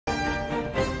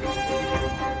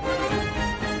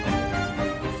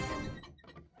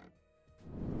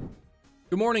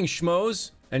Good morning,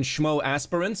 schmoes and schmo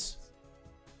aspirants.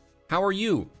 How are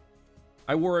you?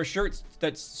 I wore a shirt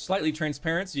that's slightly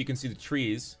transparent so you can see the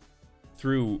trees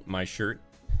through my shirt.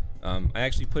 I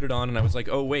actually put it on and I was like,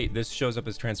 oh wait, this shows up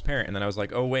as transparent. And then I was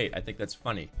like, oh wait, I think that's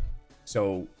funny.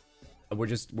 So we're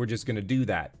just gonna do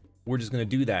that. We're just gonna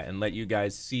do that and let you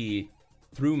guys see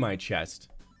through my chest.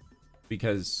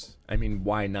 Because, I mean,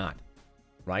 why not?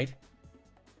 Right?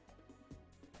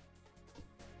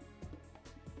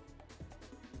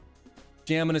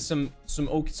 Jamming to some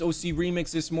OC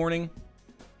remix this morning.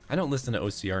 I don't listen to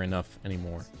OCR enough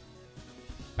anymore.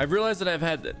 I've realized that I've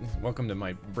had, welcome to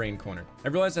my brain corner.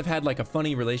 I've realized I've had like a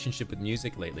funny relationship with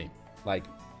music lately. Like,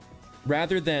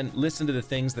 rather than listen to the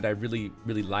things that I really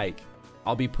like,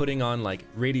 I'll be putting on like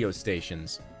radio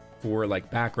stations for like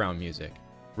background music,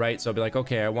 right? So I'll be like,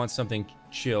 okay, I want something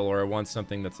chill or I want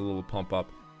something that's a little pump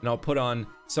up, and I'll put on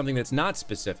something that's not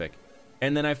specific.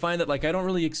 And then I find that like I don't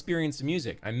really experience the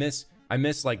music. I miss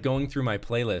like going through my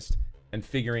playlist and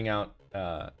figuring out,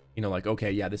 you know, like,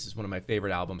 okay, yeah, this is one of my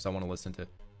favorite albums. I want to listen to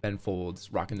Ben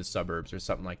Folds, Rockin' the Suburbs or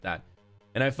something like that.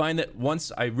 And I find that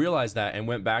once I realized that and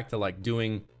went back to like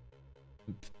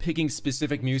picking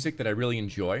specific music that I really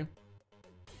enjoy,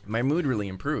 my mood really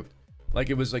improved. Like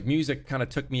it was like music kind of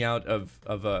took me out of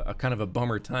a kind of a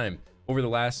bummer time over the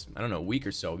last, I don't know, week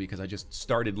or so, because I just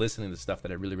started listening to stuff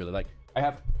that I really like. Hang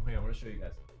on, I want to show you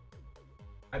guys.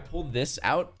 I pulled this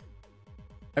out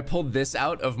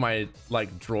of my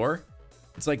like drawer.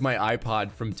 It's like my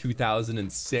iPod from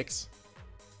 2006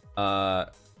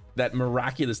 that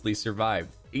miraculously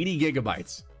survived. 80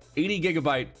 gigabytes, 80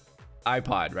 gigabyte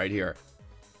iPod right here.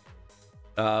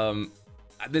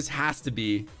 This has to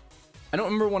be, I don't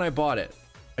remember when I bought it.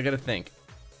 I gotta think.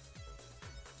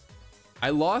 I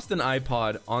lost an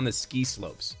iPod on the ski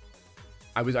slopes.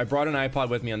 I brought an iPod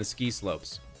with me on the ski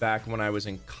slopes back when I was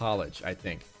in college, I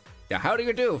think. Yeah, how do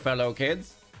you do, fellow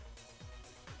kids?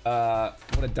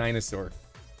 What a dinosaur.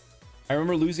 I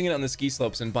remember losing it on the ski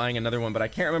slopes and buying another one, but I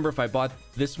can't remember if I bought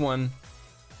this one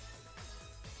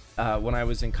when I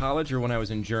was in college or when I was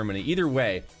in Germany. Either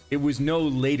way, it was no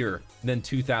later than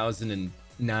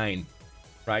 2009,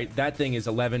 right? That thing is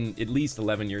at least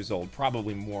 11 years old,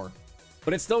 probably more,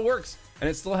 but it still works and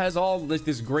it still has all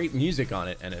this great music on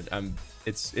it. And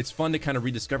it's fun to kind of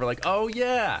rediscover, like, oh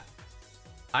yeah,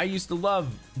 I used to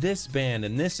love this band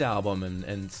and this album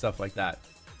and stuff like that.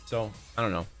 So I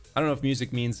don't know if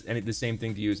music means the same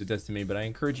thing to you as it does to me, but I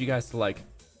encourage you guys to like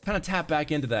kind of tap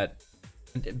back into that,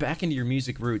 back into your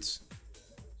music roots.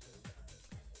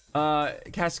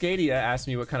 Cascadia asked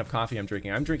me what kind of coffee I'm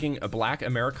drinking. I'm drinking a black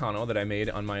Americano that I made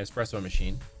on my espresso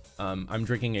machine. I'm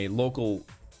drinking a local,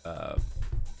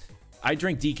 I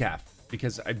drink decaf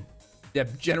because I'm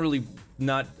generally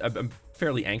not, I'm a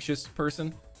fairly anxious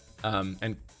person.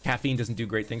 And caffeine doesn't do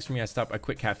great things for me. I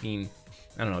quit caffeine,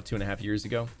 I don't know, 2.5 years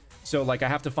ago. So like I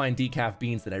have to find decaf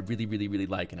beans that I really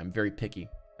like, and I'm very picky.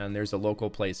 And there's a local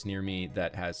place near me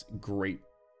that has great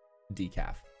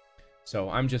decaf. So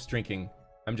I'm just drinking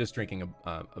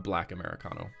a black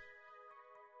Americano.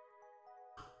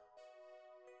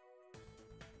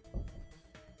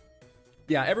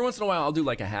 Yeah, every once in a while I'll do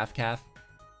like a half calf,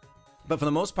 but for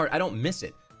the most part I don't miss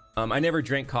it. I never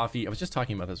drank coffee. I was just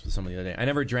talking about this with someone the other day. I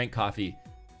never drank coffee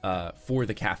for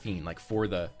the caffeine, like for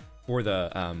the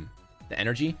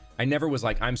energy. I never was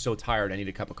like, I'm so tired, I need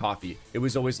a cup of coffee. It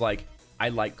was always like, I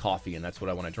like coffee and that's what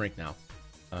I want to drink now.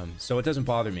 So it doesn't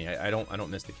bother me. I don't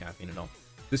miss the caffeine at all.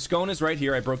 The scone is right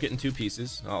here. I broke it in 2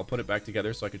 pieces. I'll put it back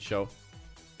together so I could show.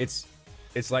 It's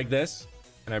like this,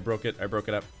 and I broke it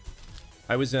up.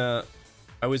 I was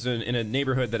in a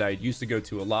neighborhood that I used to go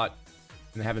to a lot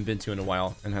and I haven't been to in a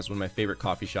while, and has one of my favorite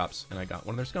coffee shops, and I got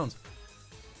one of their scones.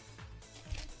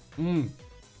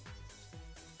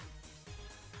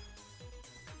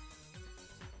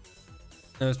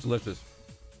 That's delicious.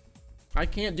 I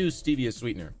can't do stevia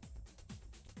sweetener.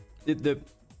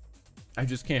 I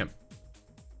just can't.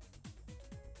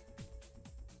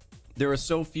 There are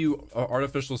so few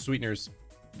artificial sweeteners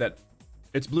that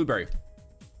it's blueberry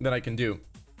that I can do.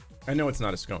 I know it's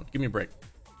not a scone. Give me a break.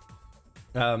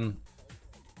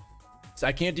 So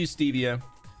I can't do stevia.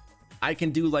 I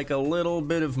can do like a little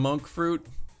bit of monk fruit,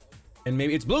 and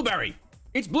maybe it's blueberry.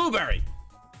 It's blueberry.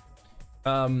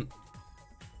 I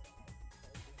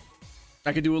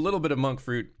could do a little bit of monk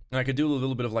fruit, and I could do a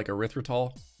little bit of like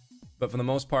erythritol, but for the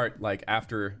most part, like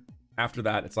after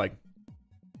that, it's like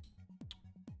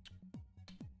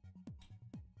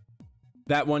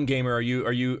that one gamer. Are you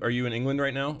in England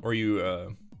right now, or are you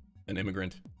an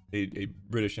immigrant, a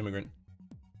British immigrant?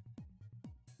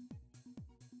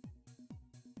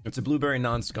 It's a blueberry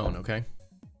non-scone, okay?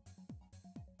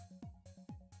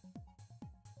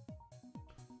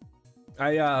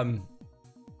 Man,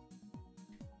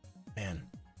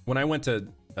 when I went to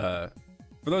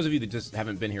for those of you that just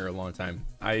haven't been here a long time,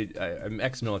 I'm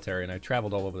ex-military and I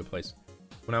traveled all over the place.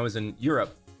 When I was in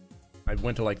Europe, I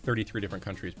went to like 33 different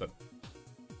countries, but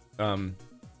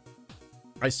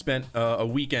I spent a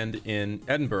weekend in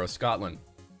Edinburgh, Scotland,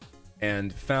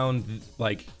 and found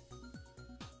like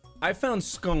I found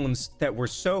scones that were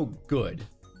so good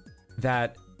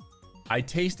that I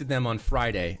tasted them on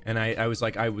Friday, and I was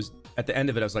like, at the end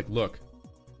of it, I was like, look,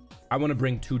 I want to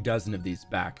bring 24 of these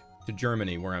back to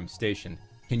Germany where I'm stationed.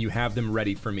 Can you have them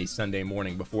ready for me Sunday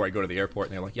morning before I go to the airport?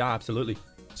 And they're like, yeah, absolutely.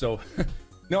 So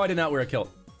no, I did not wear a kilt.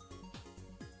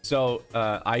 So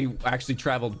I actually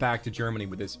traveled back to Germany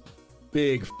with this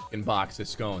big fucking box of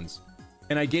scones,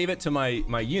 and I gave it to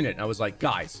my unit. And I was like,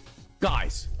 guys,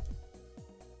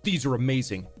 these are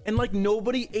amazing. And like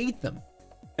nobody ate them.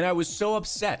 And I was so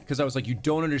upset because I was like, you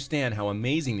don't understand how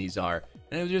amazing these are.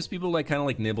 And it was just people like kind of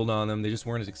like nibbled on them. They just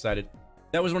weren't as excited.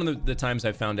 That was one of the times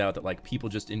I found out that like people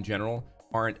just in general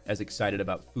aren't as excited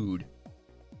about food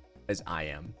as I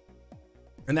am.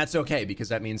 And that's okay, because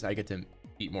that means I get to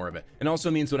eat more of it. And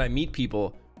also means when I meet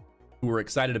people who are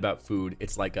excited about food,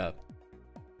 it's like a,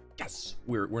 yes,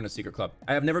 we're in a secret club.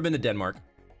 I have never been to Denmark.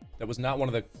 That was not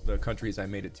one of the countries I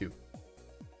made it to.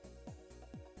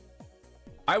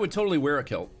 I would totally wear a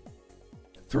kilt.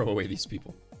 Throw away these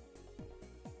people.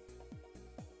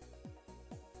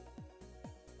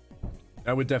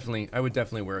 I would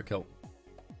definitely wear a kilt.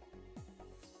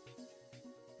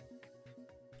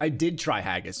 I did try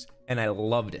haggis and I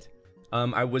loved it.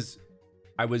 I was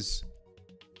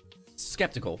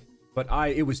skeptical, but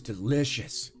it was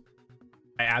delicious.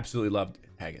 I absolutely loved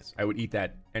haggis. I would eat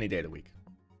that any day of the week.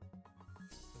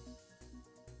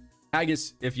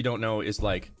 Haggis, if you don't know, is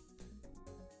like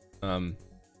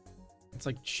it's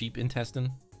like sheep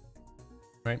intestine,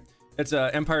 right? It's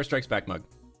a Empire Strikes Back mug.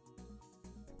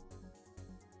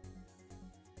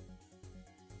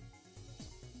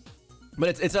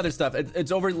 But it's other stuff.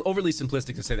 It's overly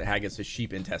simplistic to say that haggis is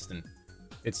sheep intestine.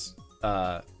 It's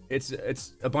a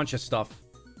bunch of stuff,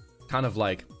 kind of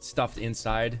like stuffed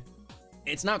inside.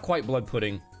 It's not quite blood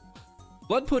pudding.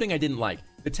 Blood pudding I didn't like.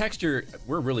 The texture,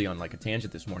 we're really on like a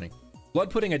tangent this morning. Blood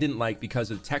pudding I didn't like because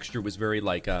the texture was very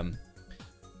like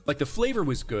the flavor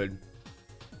was good,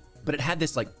 but it had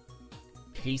this like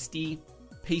pasty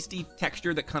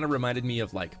texture that kind of reminded me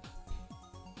of like,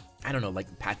 I don't know, like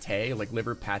pate, like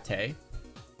liver pate.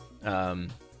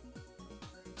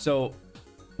 So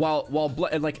while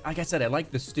like I said, I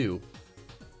like the stew.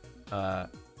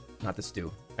 Not the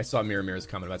stew. I saw Mira's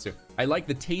comment about stew. I like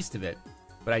the taste of it,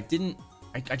 but I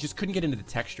just couldn't get into the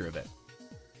texture of it.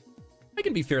 I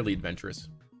can be fairly adventurous.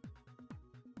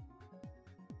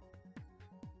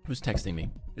 Who's texting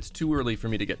me? It's too early for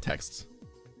me to get texts.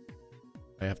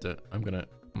 I'm gonna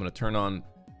turn off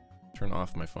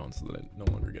my phone so that I no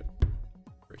longer get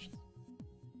vibrations.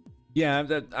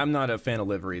 Yeah, I'm not a fan of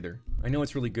liver either. I know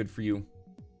it's really good for you.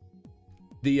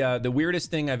 The weirdest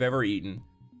thing I've ever eaten,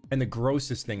 and the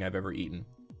grossest thing I've ever eaten,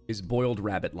 is boiled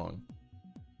rabbit lung.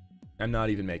 I'm not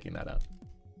even making that up.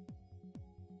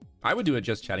 I would do a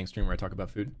just chatting stream where I talk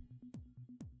about food.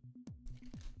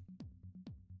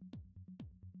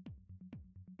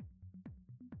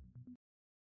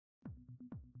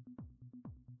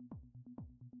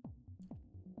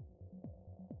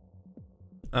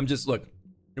 Look,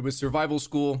 it was survival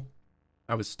school.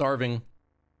 I was starving.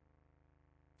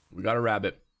 We got a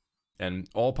rabbit, and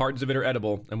all parts of it are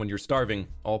edible. And when you're starving,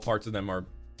 all parts of them are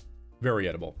very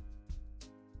edible.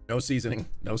 No seasoning,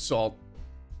 no salt.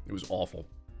 It was awful.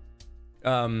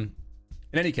 In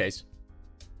any case,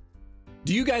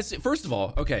 do you guys, first of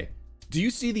all, okay, do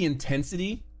you see the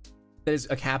intensity that is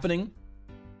happening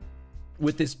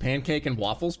with this pancake and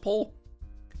waffles poll?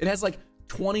 It has like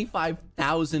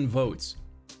 25,000 votes.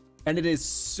 And it is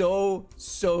so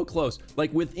close,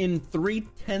 like within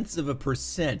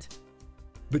 0.3%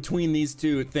 between these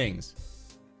two things.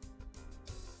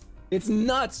 It's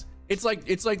nuts. It's like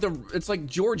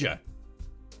Georgia.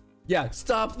 Yeah,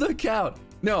 stop the count.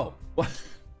 No,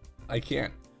 I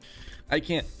can't.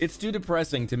 It's too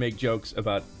depressing to make jokes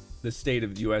about the state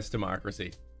of US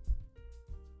democracy,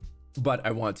 but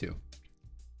I want to.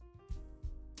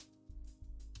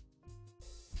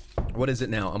 What is it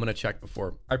now? I'm gonna check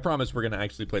before. I promise we're gonna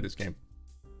actually play this game.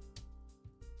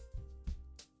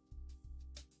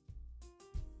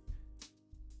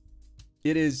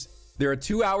 There are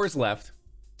 2 hours left.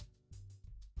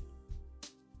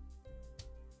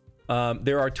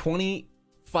 There are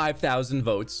 25,000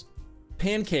 votes.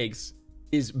 Pancakes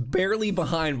is barely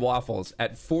behind waffles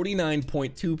at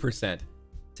 49.2%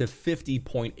 to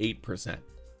 50.8%.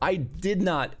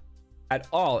 at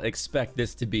all expect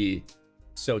this to be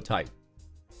so tight.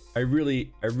 I really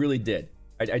did.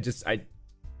 I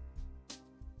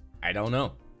don't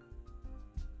know.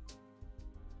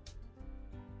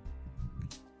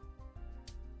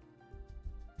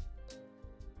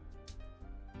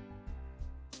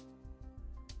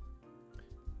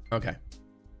 Okay.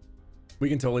 We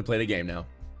can totally play the game now.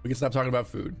 We can stop talking about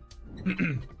food.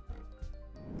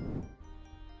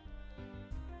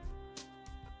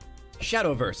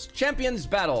 Shadowverse. Champions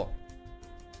Battle.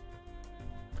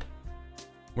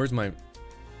 Where's my...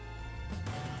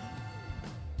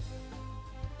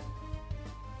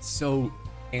 So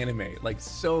anime. Like,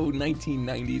 so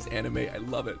 1990s anime. I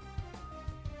love it.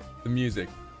 The music.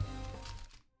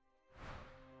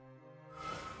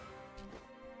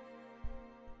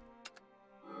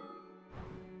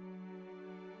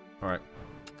 All right.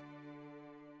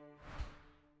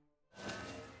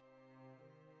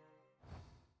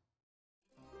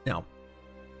 Now,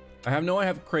 I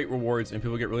have crate rewards and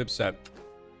people get really upset.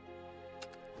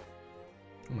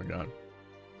 Oh my god.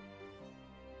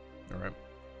 All right.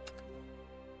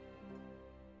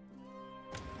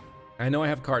 I know I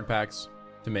have card packs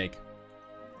to make,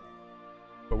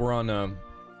 but we're on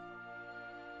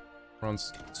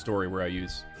story where I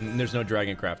use, and there's no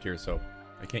dragon craft here, so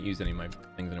I can't use any of my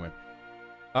things anyway.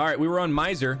 All right, we were on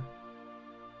Miser,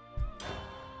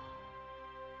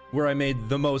 where I made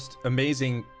the most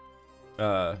amazing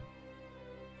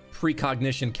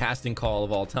precognition casting call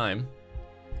of all time.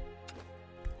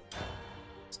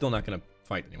 Still not gonna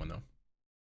fight anyone though.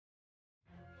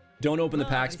 Don't open the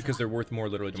packs because they're worth more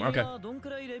literally tomorrow. Okay.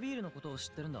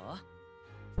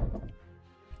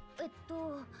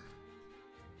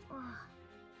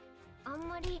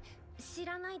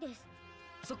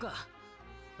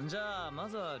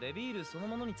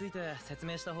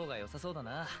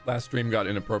 Last stream got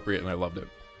inappropriate and I loved it.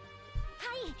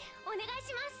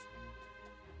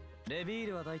 レビー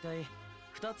ルはだいたい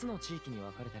2つの地域に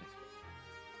分かれてる。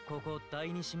ここ第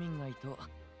二市民街と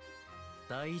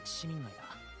第一市民街だ。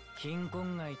貧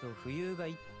困街と富裕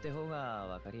街って方が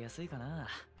分かりやすいかな。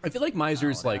I feel like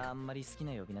Miser's like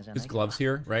his gloves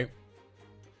here, right?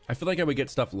 I feel like I would get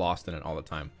stuff lost in it all the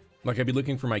time. Like I'd be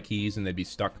looking for my keys and they'd be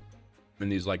stuck in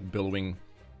these like billowing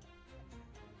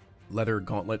leather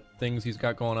gauntlet things he's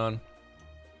got going on.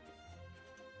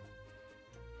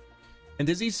 And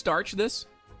does he starch this?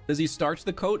 Does he starch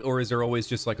the coat, or is there always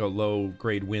just like a low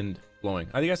grade wind blowing?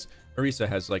 I guess Arisa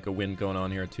has like a wind going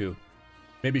on here too.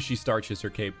 Maybe she starches her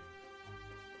cape.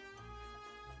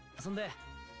 そんで、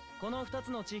この2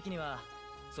つの地域には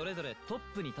それぞれトッ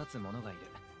プに立つ者がいる。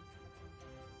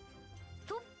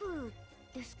トップ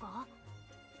ですか？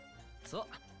そう、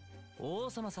王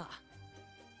様さ。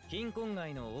貧困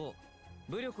街の王、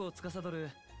武力を司る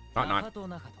中と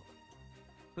中と。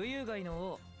富裕街の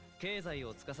王、経済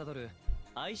を司る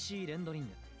IC レンドリング。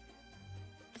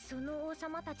その王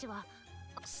様たちは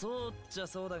そうっちゃ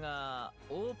そうだが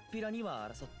大っぴらには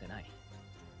争ってない。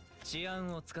治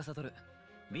安を司る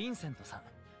ヴィンセントさん。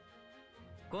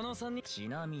この3人、ち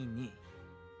なみに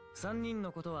3人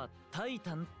のことはタイ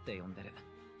タンって呼んでる。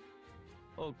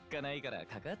おっかないから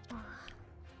かかっ。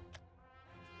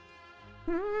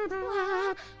うわ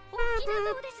あ、大きな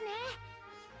塔です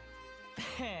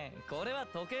ね。これは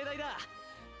時計台だ。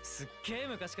すっげえ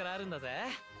昔からあるんだぜ。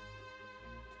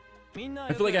 I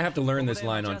feel like I have to learn this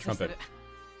line on trumpet.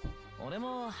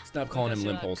 Stop calling him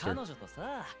Limp Holster.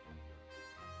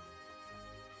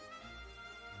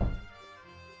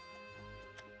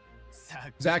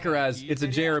 Zakaraz, it's a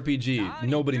JRPG.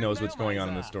 Nobody knows what's going on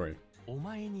in this story.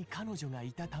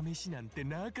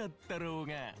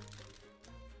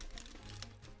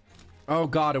 Oh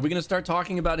god, are we gonna start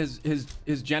talking about his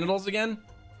genitals again?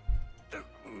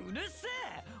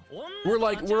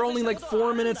 We're only like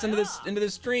 4 minutes into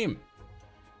this stream.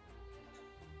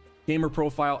 Gamer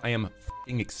profile, I am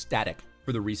f***ing ecstatic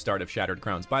for the restart of Shattered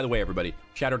Crowns. By the way, everybody,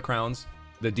 Shattered Crowns,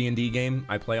 the D&D game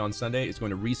I play on Sunday, is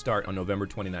going to restart on November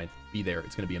 29th. Be there,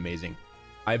 it's going to be amazing.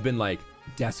 I've been like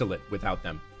desolate without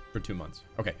them for 2 months.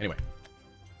 Okay, anyway.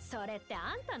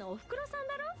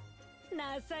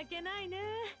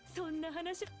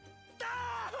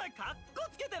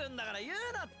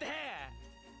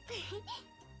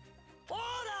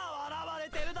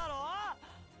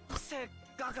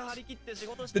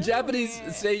 The Japanese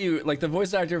Seiyu, like the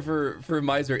voice actor for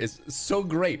Miser, is so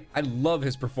great. I love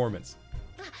his performance.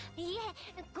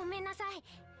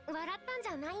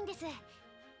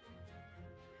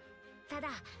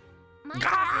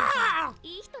 Ah!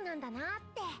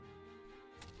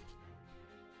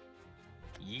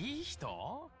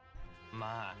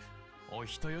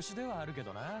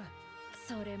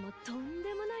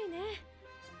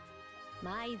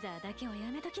 マイザーだけは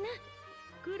やめときな。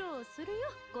苦労するよ、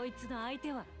こいつの相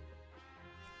手は。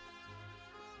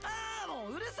ああ、も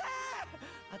ううるせえ。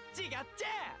あっちがあっち。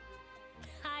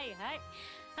はいはい、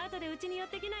後でうちに寄っ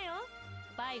てきなよ。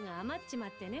パイが余っちま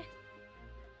ってね。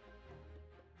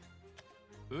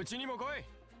うちにも来い。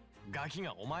ガキ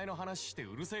がお前の話して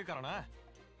うるせえからな。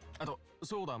あと、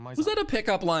そうだ、マイザー。 Was that a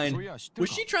pickup line?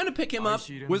 Was she trying to pick him up?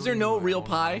 Was there no real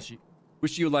pie?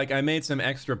 Was she like, I made some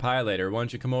extra pie later. Why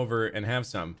don't you come over and have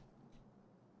some?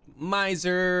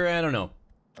 Miser, I don't know.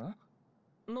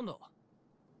 なんだ。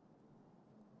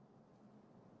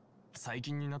最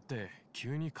近になって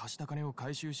急に貸した金を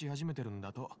回収し始めてるん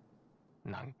だと。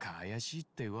なんか怪しいっ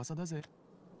て噂だぜ。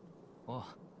お。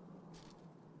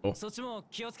そっちも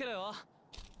気をつけろよ。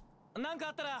なんか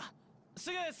あったら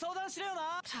すぐ相談しろよ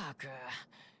な。たく、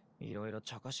いろいろ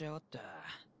茶化しやがって。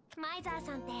マイザー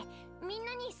さんってみん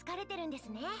なに好かれてるんです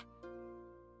ね。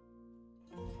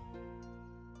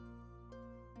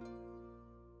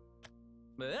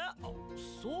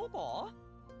そうか？は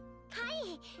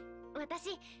い、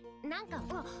私なん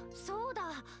か、そうだ、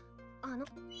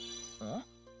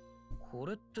こ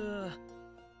れって。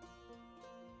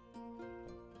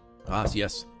Ah,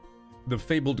 yes. The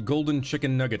fabled golden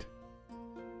chicken nugget.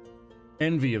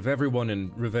 Envy of everyone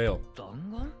in Revale.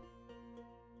 弾丸？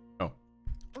 Oh.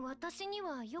 私に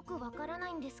はよくわからな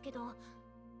いんですけど、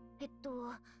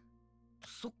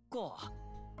そっか。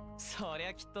そり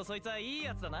ゃきっとそいつはいい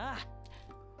やつだな。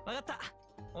わかった。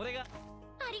俺が。あ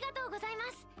りがとうございま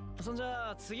す。そんじ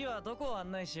ゃあ次はどこを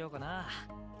案内しようかな。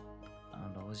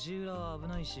路地裏は危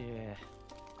ないし、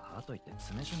かといって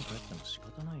詰め所に帰っても仕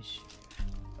方ないし。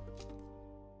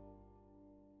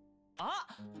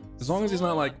As long as he's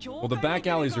not like, well, the back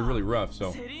alleys are really rough,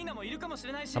 so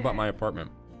how about my apartment?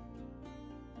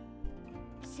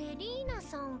 セリーナ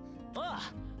さん。あ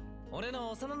あ、俺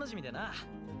の幼馴染でな。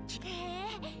じ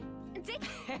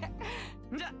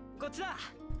ゃ、こっちだ。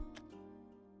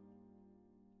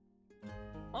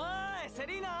おい、セ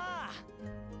リーナ。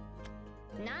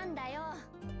なんだよ。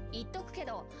言っとくけ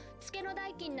ど、ツケの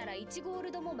代金なら1ゴー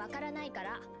ルドもまからないか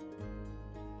ら。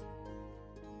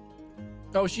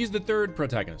Oh, she's the third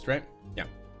protagonist, right? Yeah.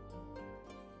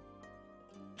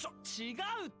 違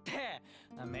うって。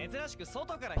珍しく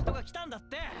外から人が来たんだっ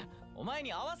て。お前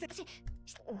に合わせ。ちょ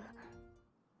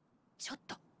っ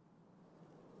と。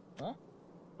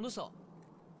どうした？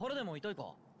腹でも痛いか？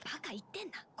バカ言ってん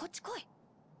な。こっち来い。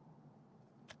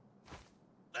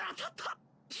あたった。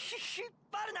引っ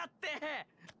張るなって。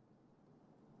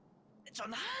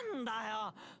なんだ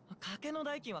よ。賭けの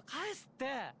代金は返すって。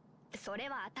それ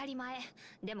は当たり前。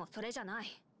でもそれじゃな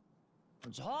い。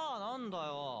じゃあなんだ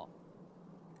よ。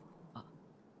あ、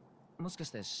もしかし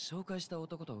て紹介した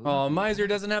男と。Oh, Miser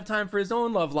doesn't have time for his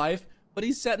own love life, but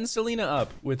he's setting Selena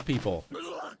up with people.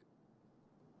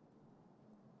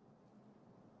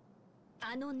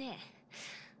 あのね、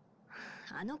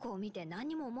あの子を見て何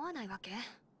にも思わないわけ？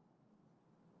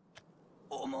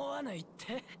思わないっ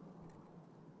て？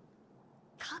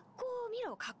格好を見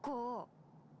ろ、格好を。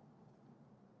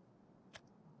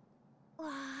わ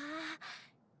あ、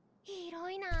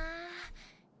広いな。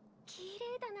綺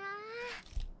麗だ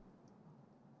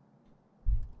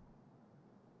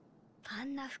な。あ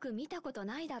んな服見たこと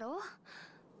ないだろ。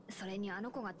それにあの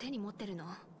子が手に持ってるの、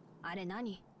あれ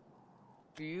何？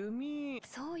弓。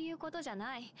そういうことじゃ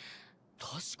ない。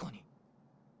確かに。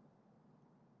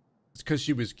It's because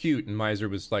she was cute and Miser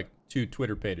was like too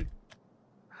Twitter-pated.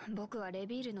 僕はレ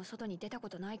ビールの外に出たこ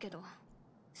とないけど、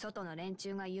外の連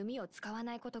中が弓を使わ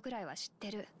ないことくらいは知って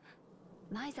る。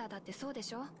マイザーだってそうで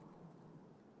しょ？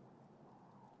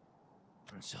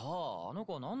じゃああの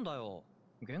子なんだよ。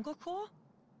幻覚か？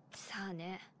さあ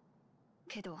ね。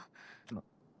けど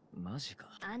マジか。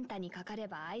あんたにかかれ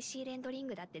ば IC レンドリン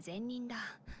グだって善人だ。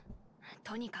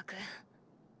とにかく。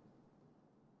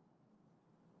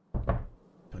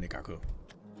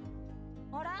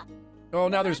ほら。 Oh,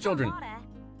 now there's children. なん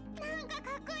か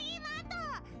かっこいいマート。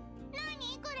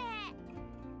何これ？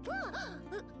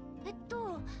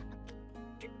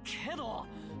けど、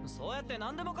そうやって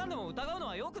何でもかんでも疑うの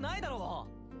は良くないだろ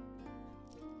う。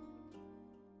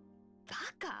バ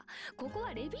カ、ここ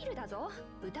はレビールだぞ。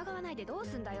疑わないでどう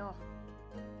すんだよ。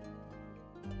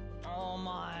お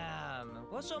前、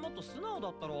昔はもっと素直だ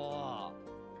ったろ。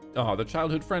Oh, the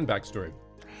childhood friend backstory.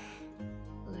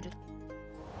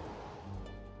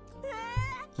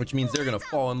 Which means they're gonna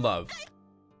fall in love.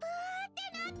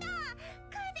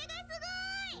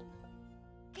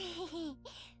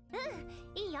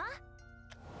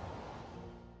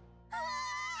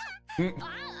 あ、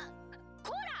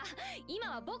こら、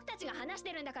今は僕たちが話し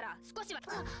てるんだから少しは。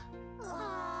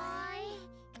はーい。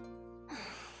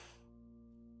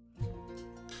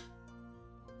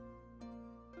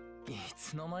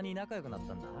つの間に仲良くなっ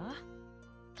たんだ。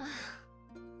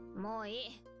もうい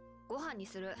い。ご飯に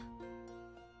する。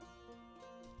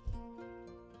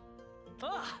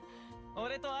あ、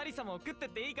俺とアリサも食ってっ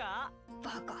ていいか？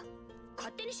バカ。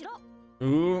勝手にしろ。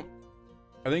Ooh,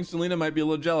 I think Selena might be a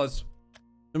little jealous.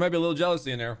 There might be a little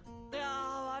jealousy in there. いや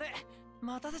ー、悪い。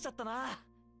待たせちゃったな。い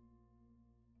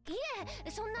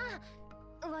え、そんな。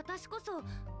私こそ、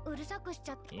うるさくし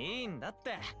ちゃって。いいんだっ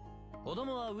て。子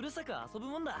供はうるさく遊ぶ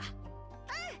もんだ。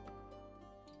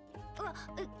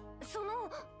その、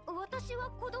私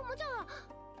は子供じゃ。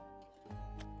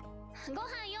ご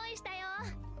飯用意したよ。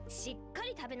しっか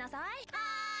り食べなさ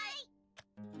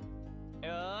い。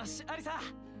よーし、アリサ、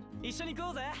一緒に食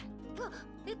おうぜ。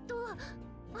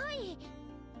はい。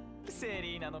セ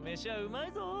リーナの飯はうま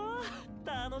いぞ。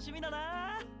楽しみだ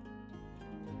な。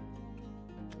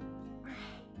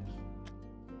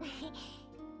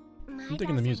I'm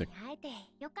digging the music. 会えて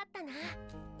よかったな。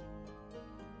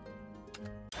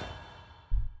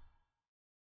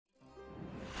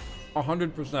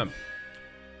100%.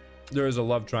 There is a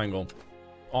love triangle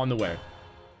on the way.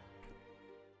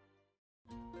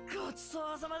 ごち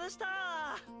そうさまでした。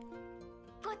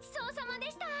ごちそうさま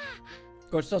でした。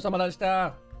ごちそうさまでし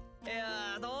た. い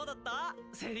やー、どうだった？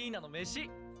セリーナの飯。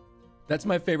That's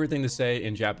my favorite thing to say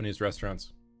in Japanese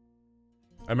restaurants.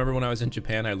 I remember when I was in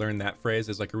Japan, I learned that phrase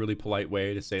as like a really polite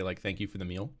way to say like thank you for the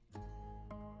meal.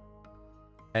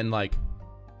 And like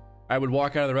I would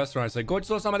walk out of the restaurant and say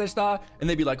 "Gochusou-sama deshita," and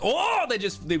they'd be like, "Oh!"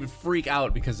 They would freak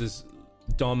out because this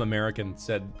dumb American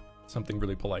said something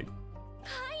really polite.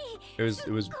 It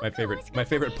was my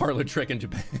favorite parlor trick in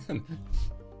Japan.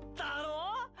 だ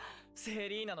ろ？セ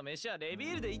リーナの飯はレビ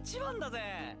ールで一番だ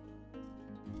ぜ。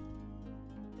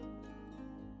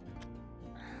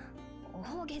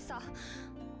大げさ。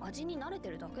味に慣れて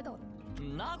るだけだろ。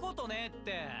んなことねえっ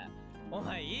て。お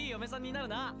前いい嫁さんになる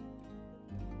な。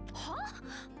は？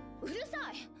うる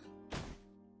さい。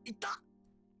いった。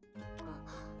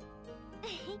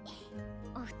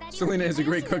Selena is a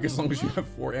great cook as long as you have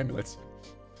 4 amulets.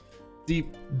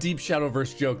 Deep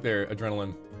Shadowverse joke there,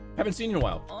 Adrenaline. Haven't seen you in a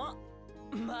while. あ、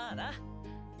まあな。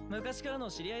昔から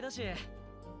の知り合いだし。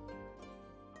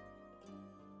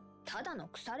ただの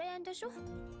腐れ縁でしょ。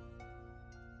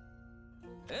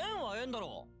縁は縁だ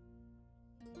ろ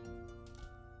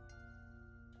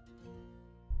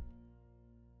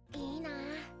いいな。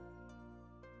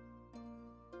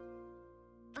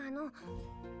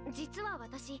実は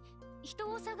私、人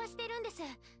を探してるんです。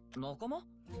仲間？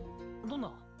どん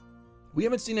な？ We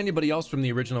haven't seen anybody else from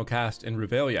the original cast in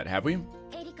Reveal yet, have we?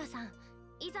 エリカさん、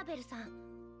イザベルさん、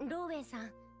ローウェンさ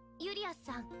ん、ユリアス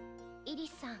さん、イリ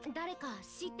スさん、誰か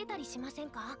知ってたりしません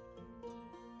か？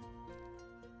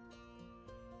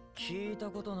聞いた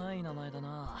ことない名前だ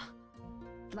な。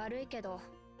悪いけど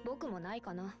僕もない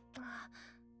かな。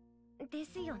で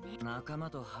すよね。仲間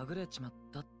とはぐれちまっ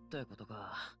たってこと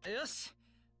か。よし、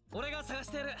俺が探し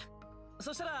てやる。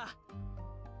そしたら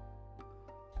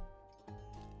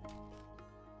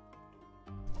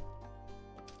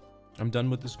I'm done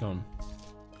with this cone.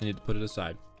 I need to put it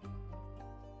aside.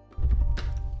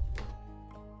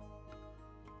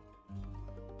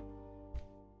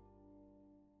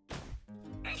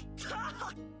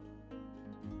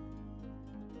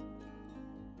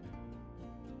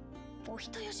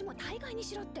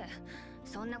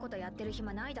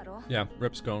 Yeah,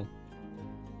 rip scone.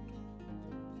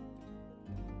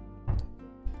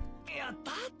 いや、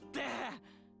だって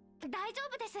大丈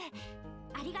夫です。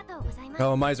ありがとうございます。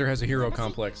Oh, Miser has a hero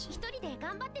complex. 一人で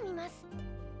頑張ってみます。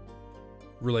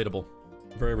 Relatable.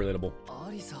 Very relatable.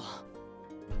 アリサ。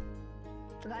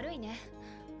悪いね。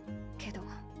けど。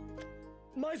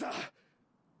マイザー、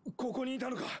ここにいた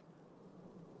のか。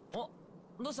お、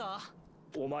どうした？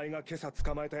お前が今朝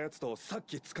捕まえたやつとさっ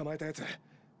き捕まえたやつ、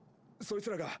そいつ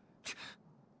らが。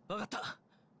わかった。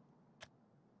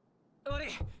悪い、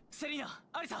セリーナ、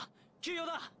アリサ、急用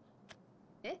だ。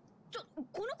え、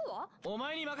この子は？お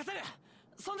前に任せる。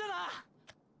そんじゃな。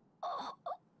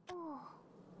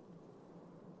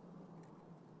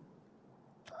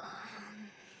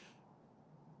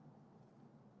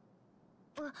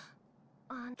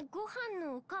ご飯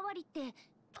のおかわりって。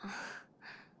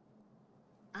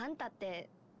あんたって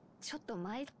ちょっと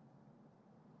前。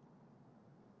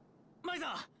マイザ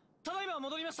ー、ただいま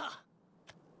戻りました。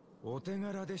お手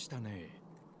柄でしたね。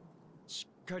し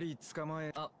っかり捕ま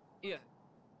え。あ、いえ、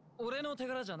俺の手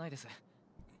柄じゃないです。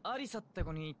アリサって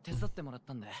子に手伝ってもらっ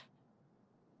たんで。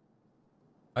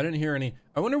I didn't hear any.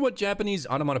 I wonder what Japanese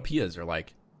onomatopoeias are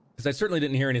like. Because I certainly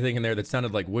didn't hear anything in there that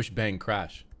sounded like whoosh bang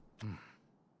crash.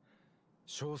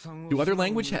 Do other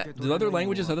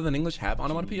languages other than English have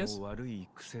onomatopoeias?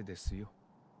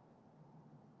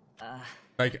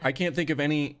 Like, I can't think of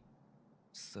any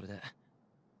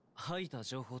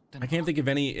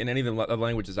in any of the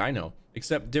languages I know,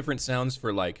 except different sounds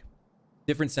for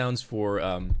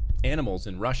animals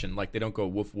in Russian. Like, they don't go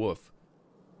woof woof.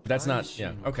 That's not,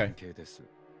 yeah, okay.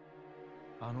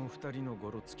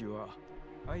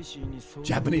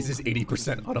 Japanese is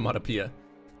 80% onomatopoeia.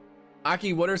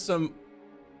 Aki, what are some...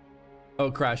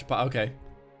 Oh, crash, okay.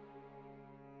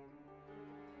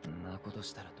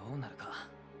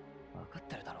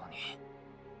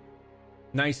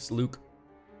 Nice, Luke.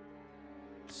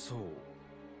 そ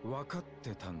う、分かっ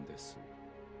てたんです。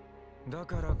だ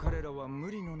から彼らは無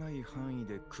理のない範囲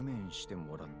で工面して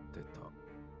もらって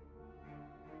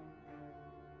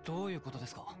た。どういうことで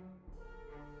すか？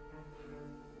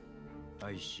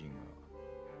アイシーが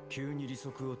急に利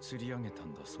息を釣り上げた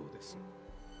んだそうです。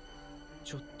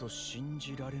ちょっと信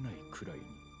じられないくらいに。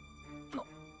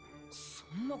そ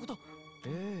んなこと？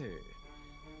ええ、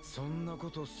そんなこ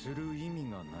とする意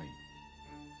味がない。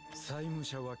債務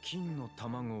者は金の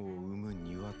卵を産む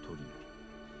鶏。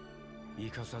生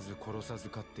かさず殺さず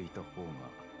飼っていた方が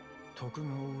得が多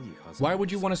いはず。 Why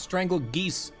would you want to strangle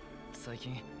geese? 最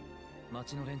近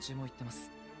町の連中も言ってます。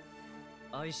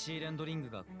IC レンドリング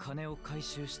が金を回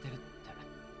収してるって。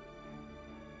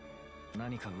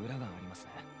何か裏があります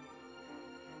ね。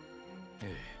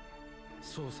ええ、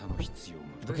捜査の必要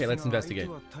が。 Okay, let's investigate.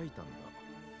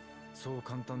 そう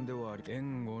簡単ではあり、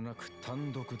援護なく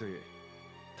単独で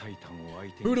タイタンを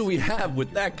相手に。 Who do we have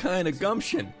with that kind of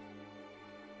gumption?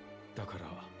 だから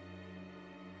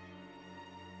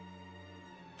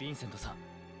ヴィンセントさん、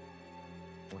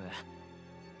俺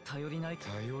頼りない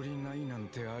なん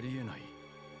てありえない。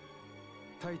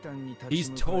 He's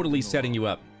totally setting you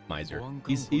up, Miser.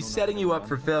 He's setting you up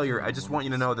for failure. I just want you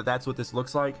to know that that's what this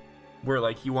looks like. Where,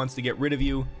 like, he wants to get rid of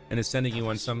you and is sending you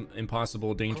on some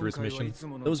impossible, dangerous mission.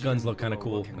 Those guns look kind of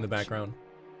cool in the background.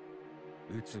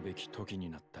 撃つべき時に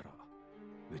なったら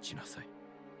撃ちなさい。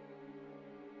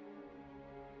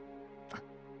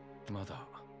まだ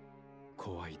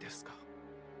怖いですか？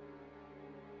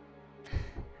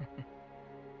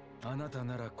あなた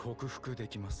なら克服で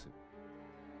きます。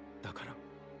だから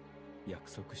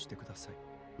約束してください。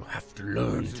 You have to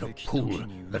learn to pull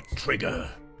the trigger.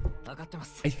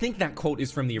 I think that quote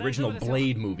is from the original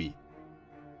Blade movie.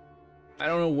 I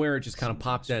don't know where it just kind of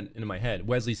popped that into my head.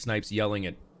 Wesley Snipes yelling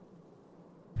at,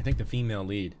 I think, the female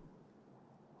lead.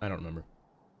 I don't remember.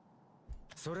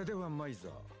 それではマイザ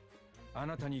ー、あ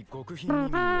なたに極秘任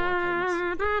務を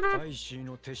与えます。アイシー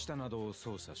の手下などを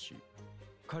操作し、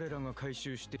彼らが回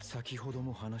収して先ほど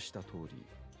も話した通り、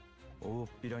大っ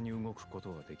ぴらに動くこと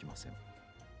はできません。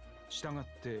したがっ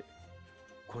て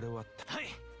これは、はい、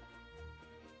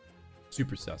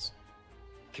Super sus.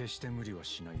 決して無理は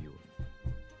しないように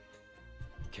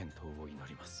健闘を祈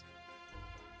ります。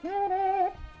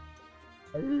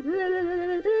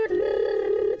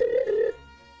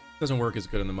Doesn't work as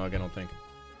good in the mug, I don't think.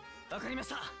 わかりまし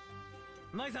た。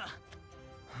マイザー。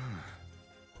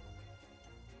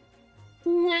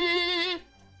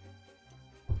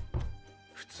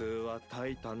普通はタ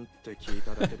イタンって聞い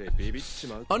ただけでビビっち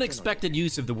まう。 Unexpected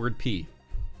use of the word pee.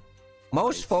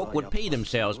 Most folk would pee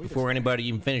themselves before anybody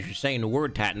even finishes saying the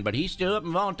word Titan, but he stood up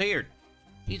and volunteered.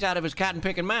 He's out of his cotton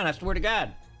picking mind, I swear to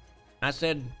God. I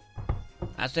said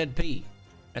pee.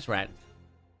 That's right.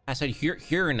 I said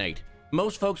urinate.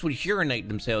 Most folks would urinate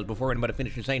themselves before anybody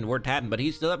finishes saying the word Titan, but he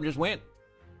stood up and just went.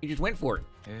 He just went for it.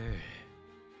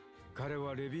 彼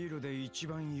はレビールで一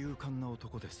番勇敢な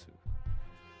男です。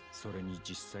それに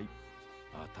実際、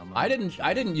I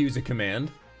didn't use a command.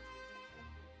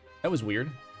 That was weird.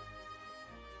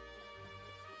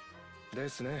 で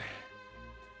すね。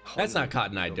 That's not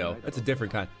Cotton Eye Doe. That's a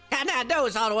different kind. Cotton Eye Doe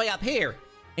is all the way up here.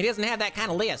 He doesn't have that kind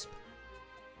of lisp.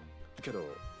 けど、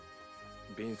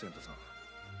ヴィンセントさん。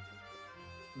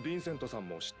ヴィンセントさん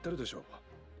も知ってるでしょ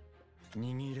う。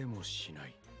握れもしな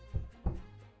い。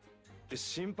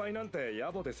心配なんて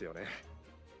野暮ですよね。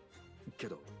け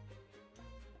ど。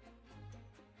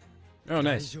Oh,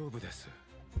 nice. 大丈夫です。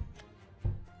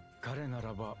彼な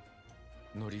らば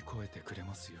乗り越えてくれ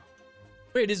ますよ。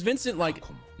 Wait, is Vincent like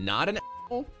not an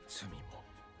asshole?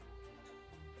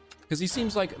 Because he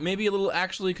seems like maybe a little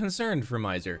actually concerned for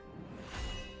Miser.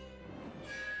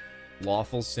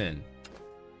 Lawful sin.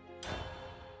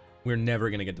 We're never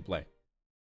gonna get to play.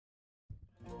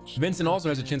 Vincent also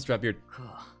has a chin strap beard.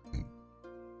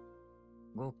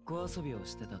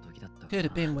 Could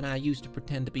have been when I used to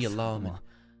pretend to be a lawman.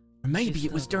 Or maybe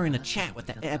it was during a chat with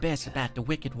the abbess about the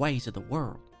wicked ways of the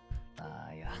world.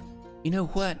 You know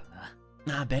what?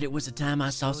 I bet it was the time I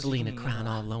saw Selena crying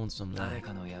all lonesome like.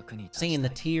 Seeing the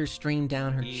tears stream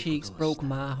down her cheeks broke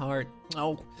my heart.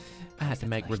 Oh, I had to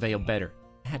make Reveal better.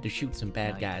 I had to shoot some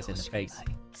bad guys in the face. I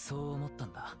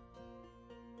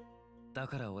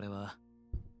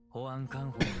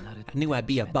knew I'd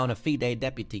be a bona fide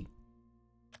deputy.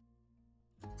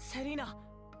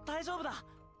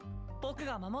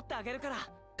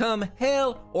 Come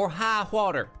hell or high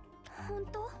water.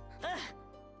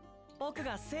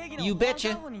 You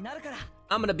betcha.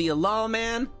 I'm gonna be a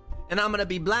lawman, and I'm gonna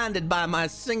be blinded by my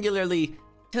singularly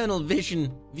tunnel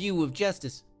vision view of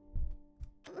justice.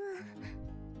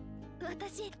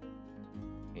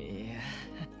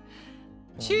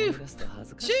 Shoo!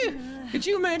 Shoo! Could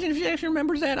you imagine if she actually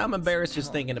remembers that? I'm embarrassed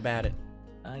just thinking about it.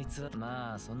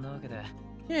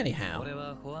 Anyhow,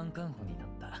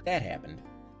 that happened.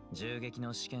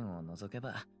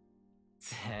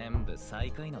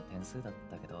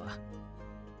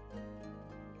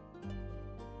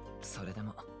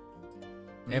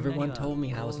 Everyone told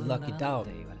me I was a lucky dog,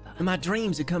 and my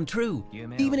dreams had come true,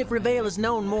 even if Reveal is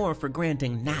known more for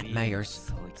granting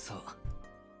nightmares.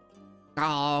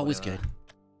 Oh, it was good.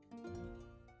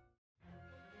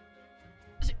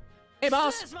 Hey,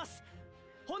 boss!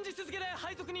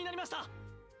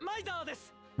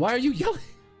 Why are you yelling?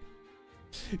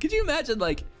 Could you imagine,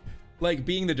 like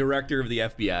being the director of the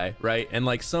FBI, right? And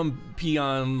like some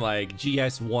peon, like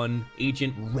GS1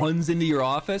 agent runs into your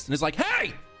office and is like,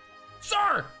 "Hey,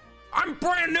 sir, I'm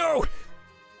brand new.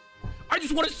 I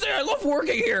just want to say I love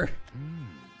working here."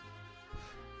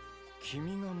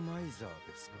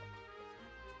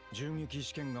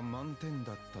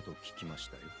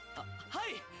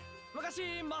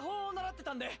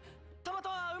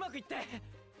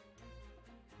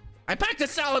 I packed a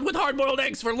salad with hard-boiled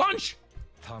eggs for lunch.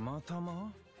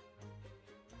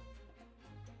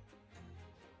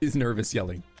 He's nervous,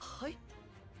 yelling.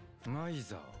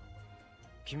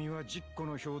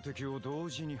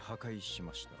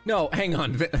 No, hang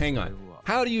on.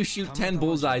 How do you shoot 10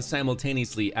 bullseyes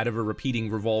simultaneously out of a repeating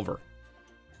revolver?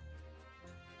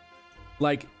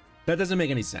 Like, that doesn't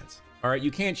make any sense. All right,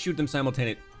 you can't shoot them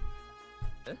simultaneously.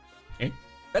 Eh?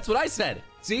 That's what I said.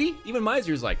 See? Even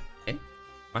Miser's like, eh?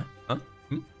 Huh? Huh?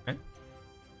 Eh?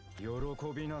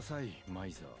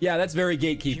 Yeah, that's very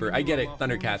Gatekeeper. I get it,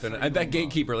 Thunder Catherine. I bet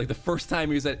Gatekeeper, like the first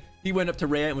time he went up to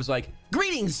Rhea and was like,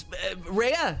 "Greetings,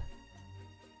 Rhea."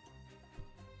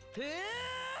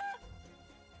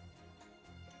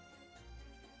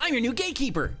 I'm your new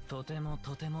Gatekeeper.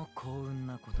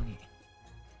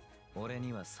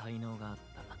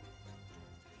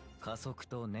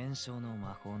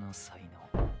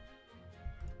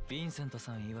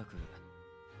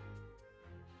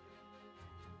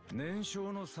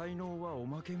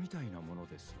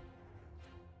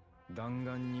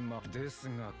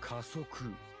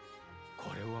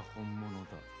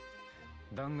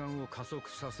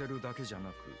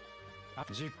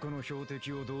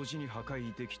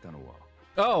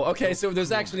 Oh, okay, so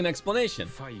there's actually an explanation.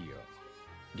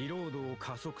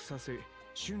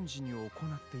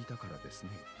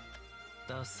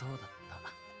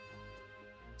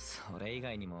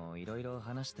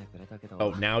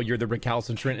 Oh, now you're the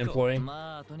recalcitrant employee?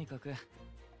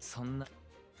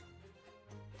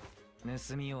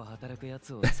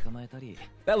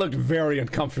 That looked very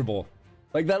uncomfortable.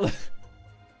 Like, that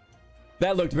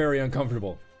looked very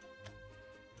uncomfortable.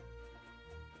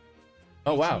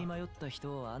 Oh, wow.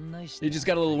 You just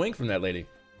got a little wink from that lady.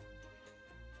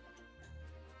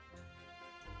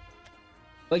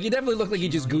 Like, he definitely looked like he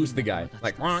just goosed the guy.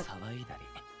 Like, wonk.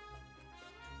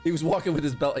 He was walking with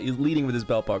his belt, he was leading with his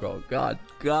belt buckle. God,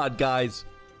 guys.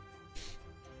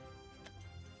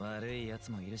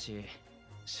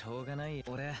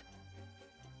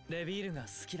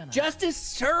 Justice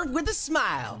served with a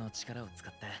smile.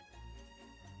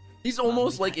 He's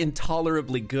almost like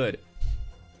intolerably good.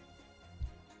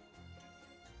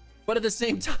 But at the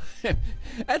same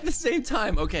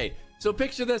time, okay, so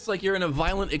picture this, like you're in a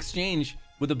violent exchange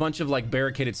with a bunch of like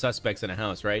barricaded suspects in a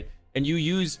house, right? And you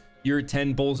use your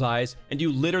 10 bullseyes and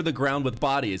you litter the ground with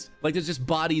bodies. Like there's just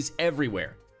bodies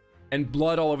everywhere and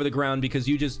blood all over the ground because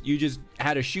you just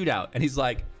had a shootout. And he's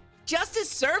like, justice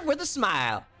served with a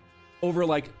smile, over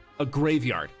like a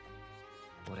graveyard.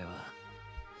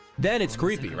 Then it's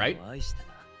creepy, right?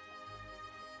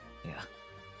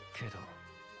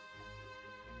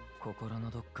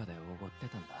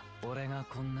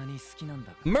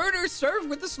 Murder served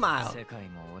with a smile.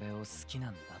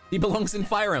 He belongs in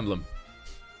Fire Emblem.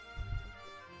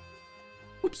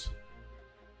 Oops.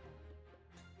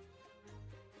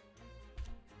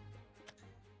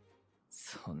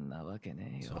 そんなわけ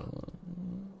ねえよ。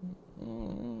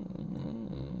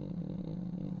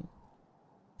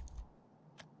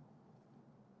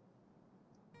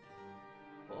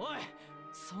おい、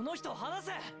その人話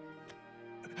せ。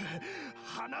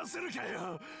話せるか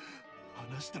よ。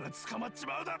話したら捕まっち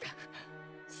まうだ。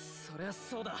そりゃ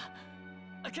そうだ。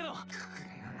けど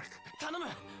頼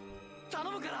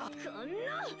むから。こんな。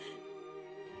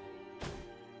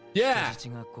Yeah. 人質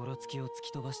がゴロツキを突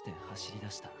き飛ばして走り出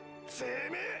した。て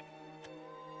めえ。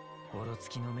ゴロツ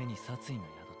キの目に殺意が宿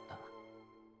った。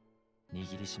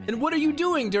握りしめ。 And what are you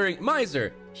doing during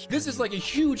Miser? This is like a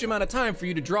huge amount of time for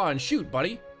you to draw and shoot,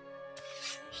 buddy.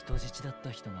 人質だっ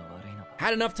た人が悪いのか。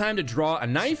 Had enough time to draw a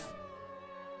knife?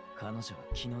 彼女は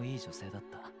気のいい女性だっ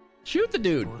た。 Shoot the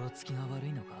dude. ゴロツキが悪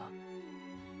いのか。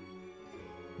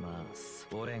まあ、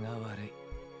俺が悪い。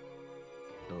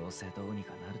どうせどうに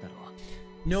かなるだろう。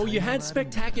 No, you had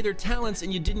spectacular talents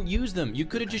and you didn't use them. You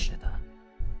could have just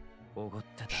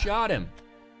shot him.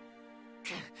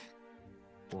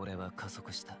 俺は加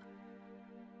速した。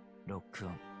ロックオ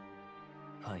ン。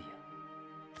ファイ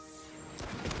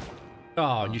ア。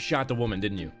 Oh, and you shot the woman,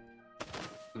 didn't you?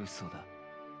 嘘だ。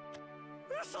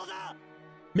嘘だ。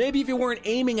 Maybe if you weren't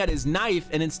aiming at his knife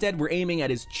and instead were aiming at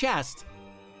his chest.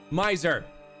 Miser,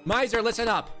 listen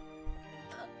up.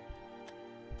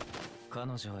 彼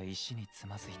女は石につ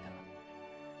まずいた。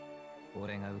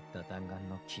俺が撃った弾丸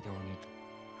の軌道に。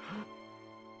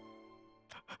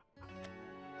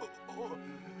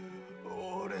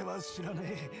俺は知らね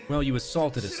え。 Well, you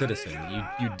assaulted a citizen.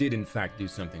 You did in fact do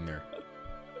something there.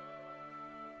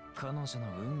 彼女の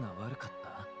運が悪かっ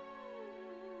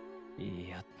た。い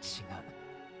や、違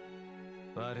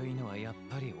う。悪いのはやっ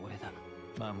ぱり俺だ。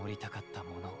守りたかった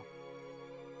もの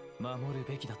を、守る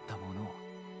べきだったものを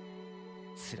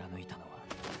貫いたのは。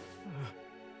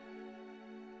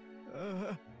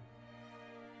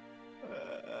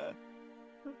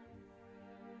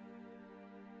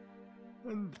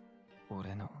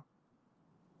俺の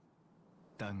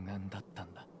弾丸だった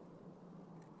んだ。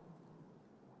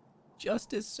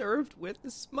 Justice served with a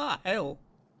smile.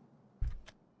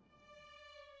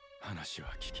 話は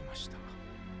聞きました。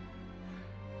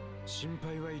心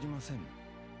配はいりません。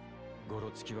ゴ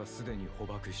ロツキはすでに捕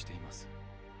獲しています。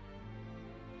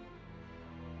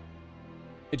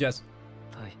 Hey, Jess.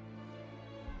 はい。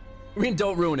 I mean,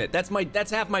 don't ruin it. That's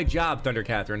half my job, Thunder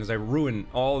Catherine, is I ruin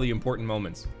all the important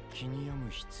moments. 気に病む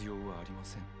必要はありま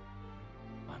せん。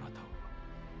あなたは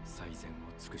最善を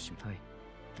尽くします。はい。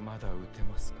まだ撃て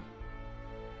ますか？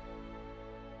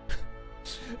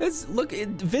 Look,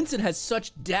 Vincent has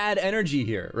such dad energy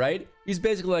here, right? He's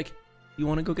basically like, you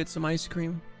want to go get some ice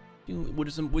cream?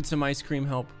 Would some ice cream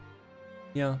help?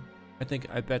 Yeah, I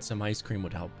bet some ice cream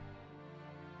would help.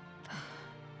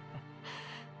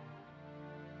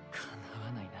 叶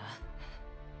わないな。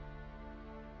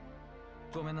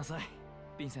ごめんなさい、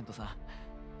ヴィンセントさん。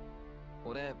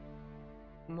俺、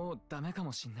もうダメか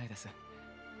もしんないです。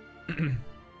震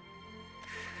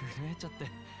えちゃって。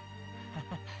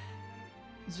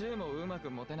銃もうまく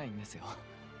持てないんですよ。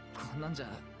こんなんじゃ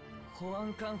保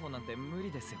安官補なんて無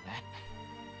理ですよね。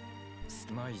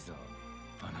マイザー、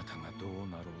あなたがどう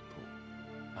なろう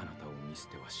とあなたを見捨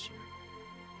てはしない。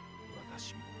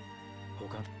私も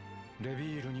他レ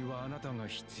ビールにはあなたが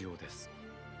必要です。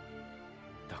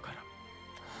だか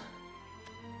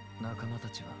ら仲間た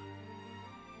ちは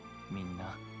みん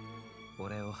な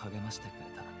俺を励ましてくれ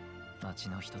た。町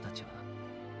の人たちは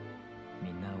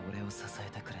みんな俺を支え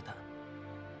てくれた。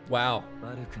 Wow.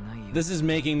 This is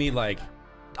making me like,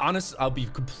 honest, I'll be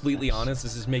completely honest,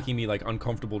 this is making me like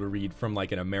uncomfortable to read from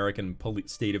like an American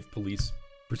state of police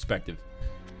perspective.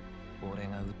 俺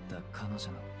が撃った彼女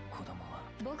の子供は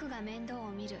僕が面倒を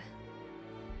見る。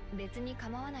別に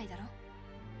構わないだろ。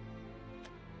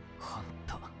ほん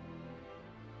と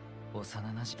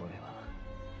幼なじ俺は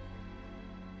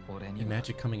俺には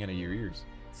Magic coming out of your ears.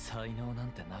 才能なん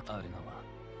てなくあるのは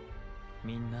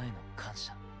みんなへの感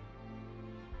謝。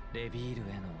レビール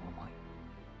への思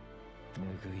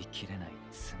い、拭いきれない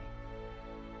罪。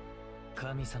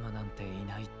神様なんてい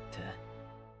ないって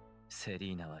セ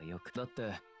リーナはよく。だっ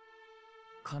て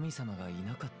神様がい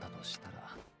なかったとした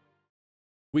ら。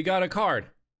 We got a card.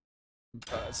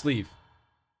 Sleeve.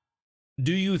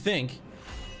 Do you think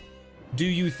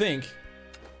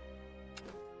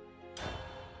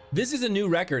this is a new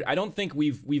record? I don't think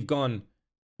we've gone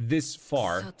this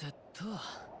far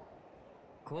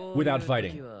without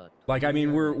fighting. Like, I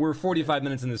mean, we're 45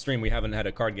 minutes in the stream. We haven't had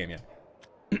a card game yet.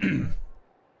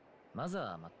 まず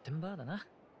はマッテンバーだな。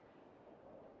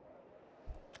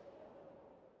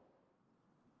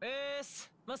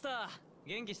マスター、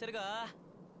元気してるか？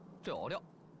ってありゃ、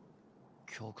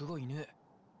客がいねえ。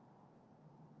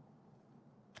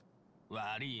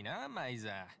悪いな、マイザ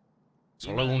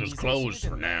ー。Saloon is closed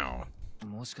for now.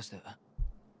 もしかして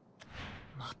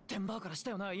マッテンバーからし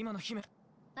たよな、今の姫。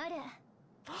あれ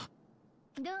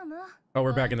どうも。 Oh,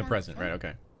 we're back in the present, right?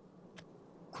 Okay.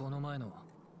 この前の。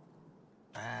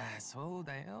ああ、そう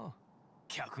だよ。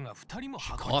客が2人も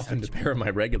Coughed into pair of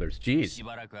my regulars. Jeez. し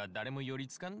ばらくは誰も寄り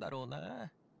つかんだろうな。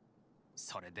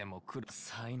それでも来る。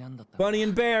災難だった。 Bunny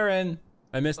and Baron.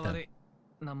 I missed them.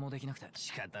 何もできなくて。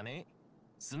仕方ねえ。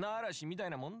砂嵐みたい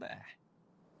なもんだ。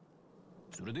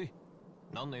それで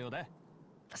何の用だ？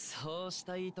そうし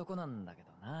たいとこなんだけど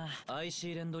な。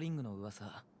IC レンドリングの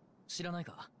噂知らない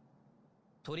か？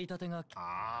取り立てが。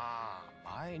あ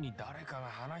あ、前に誰かが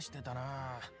話してた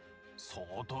な。相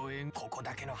当ここ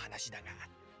だけの話だが、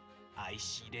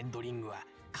 IC レンドリングは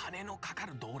金のかか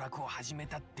る道楽を始め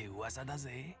たって噂だ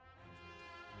ぜ。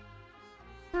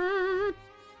道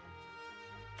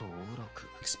楽。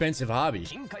 Expensive hobby.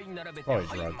 金塊並べて、はい、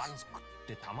満足っ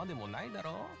て玉でもないだ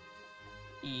ろ。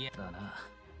いやだな。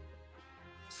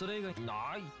それ以外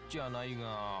ないじゃないが。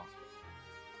あ、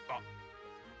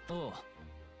おう、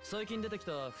最近出てき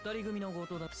た二人組の強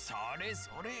盗だ。それそ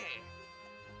れ。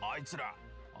あいつら。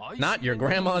Not your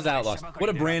grandma's outlaws. What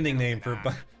a branding name for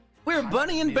We're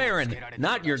Bunny and Baron,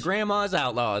 not your grandma's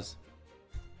outlaws.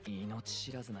 命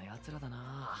知らずな奴らだ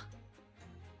な。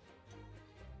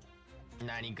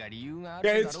何か理由がある。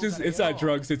 Yeah, it's not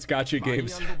drugs, it's gotcha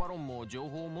games. バロンも情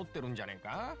報を持ってるんじゃねえ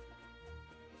か。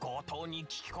強盗に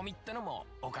聞き込みってのも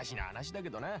おかしな話だ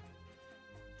けどな。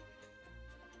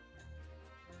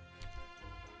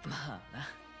まあ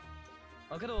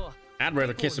な。けど I'd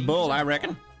rather kiss a bull, I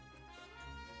reckon.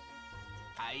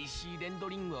 IC レンド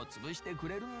リングを潰してく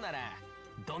れるんなら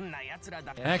どんな奴ら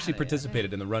だ。 I actually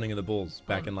participated in the running of the bulls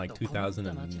back in like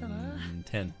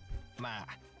 2010. まあ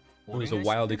It was a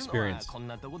wild experience.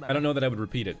 I don't know that I would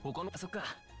repeat it. そっか。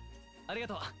ありが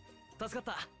とう。助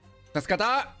かった。助か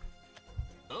っ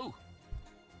た。おう。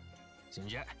そん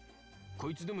じゃこ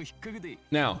いつでも引っ掛けて。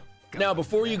Now,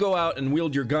 before you go out and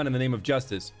wield your gun in the name of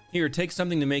justice, here, take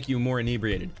something to make you more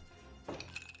inebriated.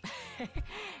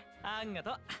 あんが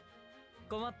と。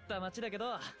困った町だけ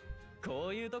ど、こ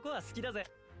ういうとこは好きだぜ。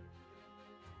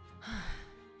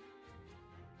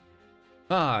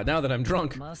Ah, now that I'm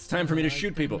drunk, it's time for me to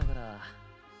shoot people.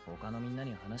 他のみんな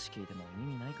に話聞いても意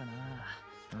味ないかな。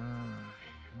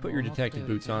Put your detective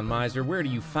boots on, Miser. Where do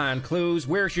you find clues?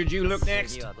 Where should you look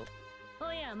next?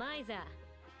 おやマイザー、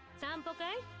散歩か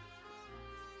い？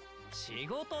仕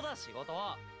事だ仕事。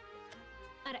あ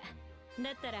ら、だ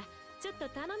ったらちょっと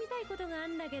頼みたいことがあ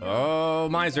んだけど。 Oh,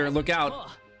 Miser, look out.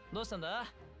 どうしたんだ？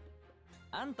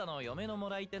あんたの嫁のも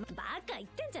らい手の。バカ言っ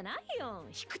てんじゃないよ。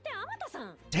引く手あまたさ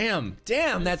ん。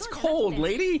Damn, that's cold,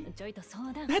 lady. ちょいと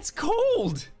相談。 That's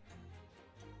cold.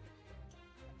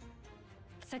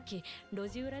 さっき路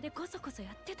地裏でこそこそや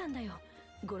ってたんだよ。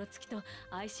ゴロつきと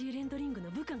IC レンドリング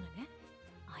の部下がね。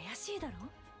怪しいだろ？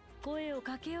声を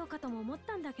かけようかとも思っ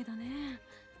たんだけどね。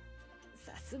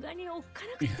さすがにおっか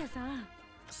なくてさ。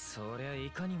そりゃい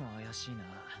かにも怪しい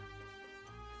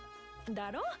な。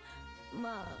だろ？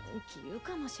まあ、杞憂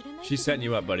かもしれない。 She's setting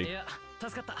you up, buddy. いや、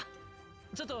助かった。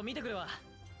ちょっと見てくるわ。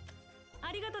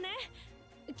ありがとね。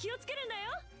気をつけるんだよ。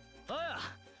おや、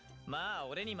まあ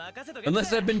俺に任せとけ。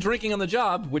 Unless I've been drinking on the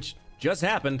job, which just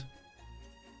happened.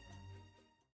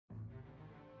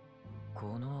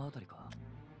 この辺りか。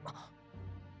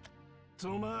と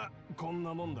まあこん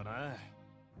なもんだな。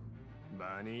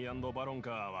バニー&バロンか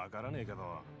わからねえけ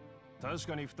ど、確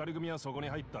かに二人組はそこに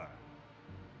入った。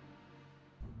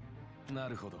な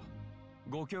るほど。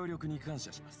ご協力に感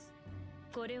謝します。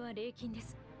これは礼金で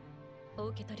す。お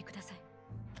受け取りくださ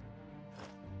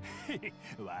い。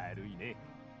悪いね。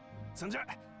そんじゃ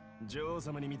女王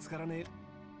様に見つからね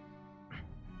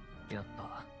え。やっ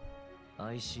ぱ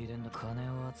IC 連の金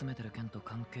を集めてる件と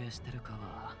関係してるか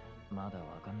はまだ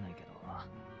わかんないけど、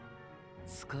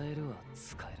使えるは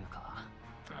使えるか。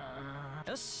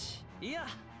よし、いいや、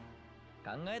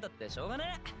考えたってしょうが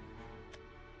ね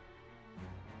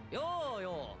え。よー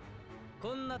よー、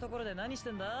こんなところで何し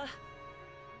てんだ？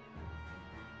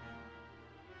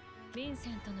ヴィンセ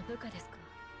ントの部下ですか？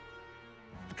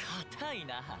硬い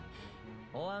な。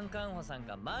保安官補さん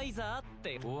がマイザーっ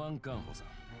て。保安官補さん、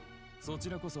そち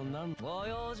らこそ何ご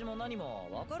用事も何も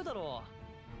わかるだろ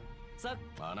う。さ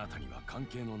あなたには関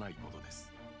係のないことです。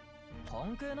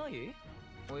関係ない？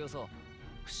およそ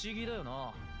不思議だよ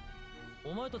な。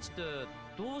お前たちって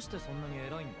どうしてそんなに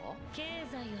偉いんだ？経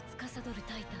済を司る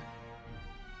タイ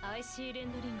タン IC レ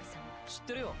ンドリング様。知っ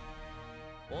てるよ。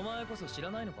お前こそ知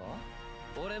らないのか？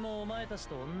俺もお前たち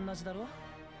と同じだろ。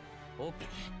オッケー。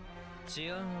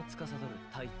治安を司る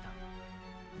タイタ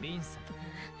ン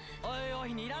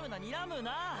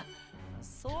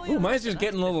Ooh, mine's just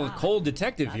getting a little cold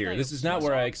detective here. This is not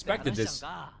where I expected this.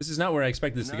 This is not where I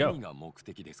expected this to go.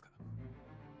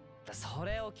 そ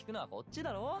れを聞くのはこっち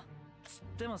だろ。つっ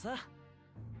てもさ、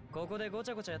ここでごち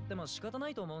ゃごちゃやっても仕方な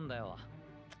いと思うんだよ。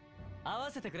合わ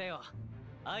せてくれよ。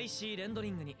IC レンド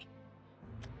リングに。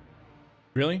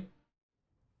Really?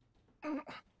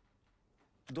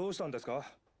 どうしたんですか、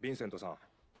ヴィンセントさん。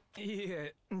い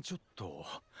え、ちょっと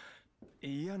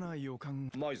嫌な予感。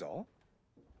マイザー？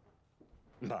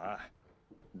まあ、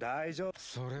大丈夫。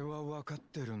それは分かっ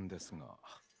てるんですが。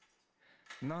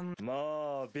まあ、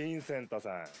ヴィンセントさ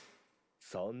ん。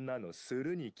そんなのす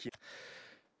るにき。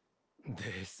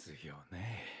ですよ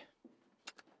ね。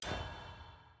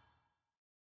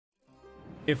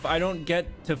If I don't get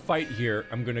to fight here,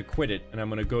 I'm gonna quit it and I'm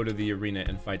gonna go to the arena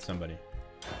and fight somebody.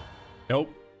 Nope.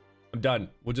 I'm done.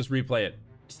 We'll just replay it.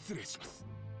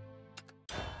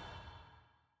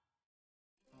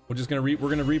 We're gonna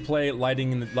replay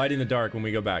lighting in the dark when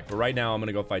we go back. But right now, I'm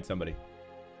gonna go fight somebody.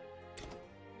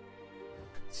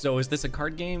 So is this a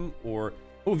card game or?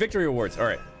 Oh, victory awards. All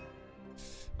right.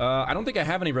 I don't think I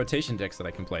have any rotation decks that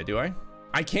I can play, do I?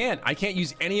 I can't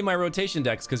use any of my rotation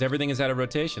decks because everything is out of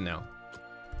rotation now.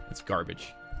 That's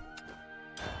garbage.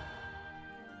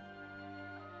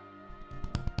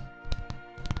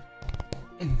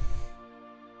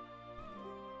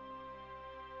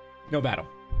 No battle.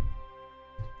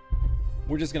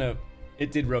 We're just gonna...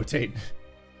 It did rotate.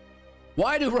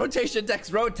 Why do rotation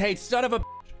decks rotate, son of a...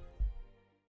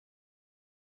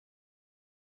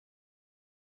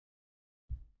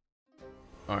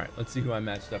 Alright, let's see who I'm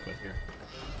matched up with here.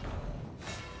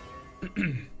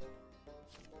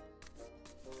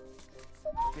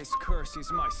 This curse is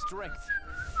my strength.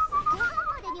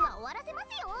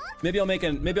 Maybe I'll make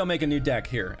a new deck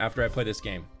here after I play this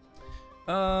game.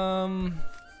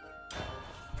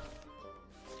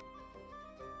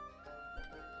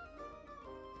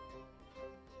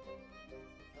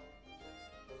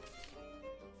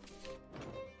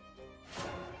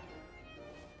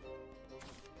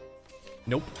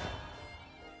 Nope.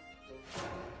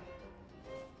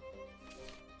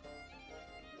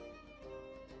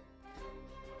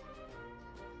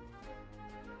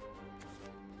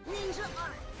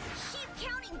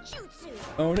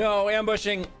 Oh no,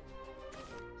 ambushing.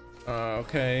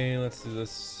 Okay, let's do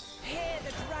this. Hear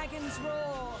the dragons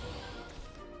roar.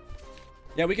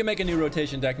 Yeah, we can make a new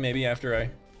rotation deck maybe after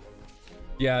I.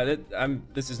 Yeah,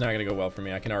 this is not gonna go well for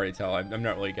me. I can already tell. I'm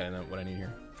not really getting what I need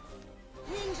here.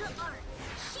 Ninja art,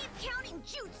 sheep counting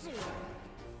jutsu.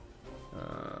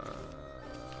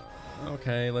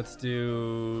 Okay, let's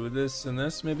do this and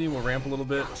this. Maybe we'll ramp a little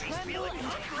bit.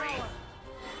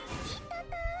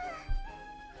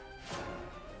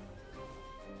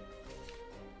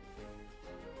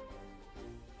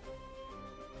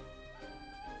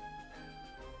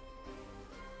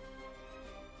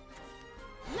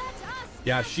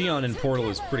 Yeah, Shion in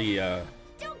Portal is pretty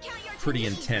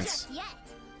intense.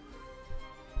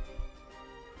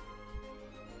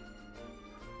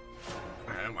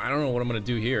 I don't know what I'm gonna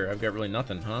do here. I've got really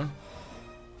nothing, huh?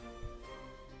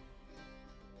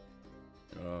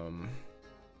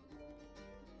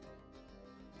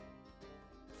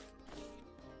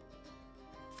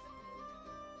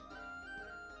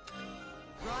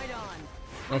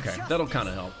 Okay, that'll kind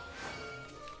of help.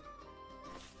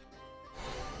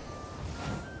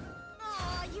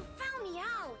 You found me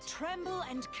out. Tremble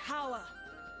and cower.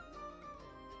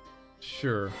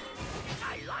 Sure.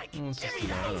 Let's just do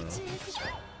that. I don't know.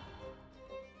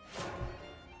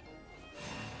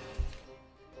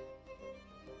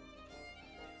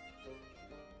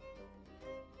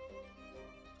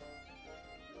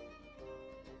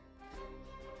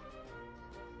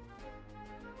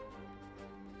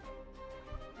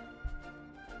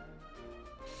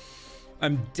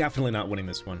 I'm definitely not winning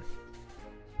this one.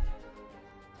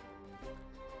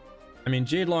 I mean,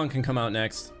 Jade Long can come out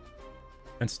next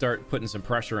and start putting some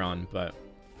pressure on, but...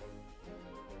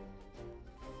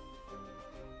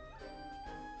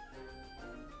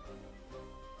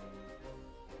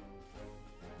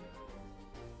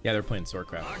 Yeah, they're playing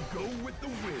Swordcraft. I go with the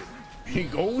wind. He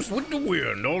goes with the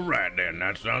wind. All right, then.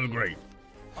 That sounds great.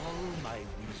 All my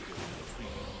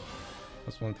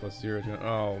wisdom. +1 +0.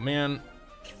 Oh, man.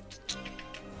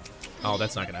 Oh,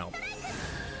 that's not gonna help.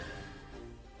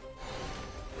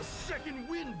 The second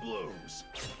wind blows.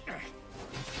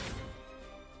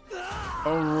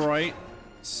 All right.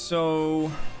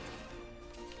 So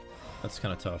that's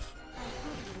kind of tough.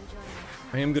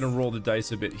 I am gonna roll the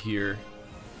dice a bit here.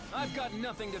 I've got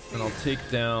nothing to fear. And I'll take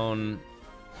down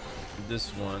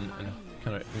this one. And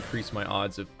kind of increase my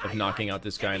odds of knocking out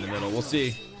this guy in the middle. We'll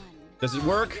see. Does it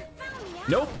work?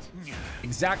 Nope.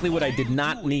 Exactly what I did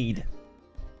not need.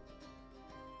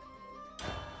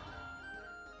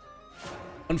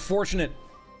 Unfortunate.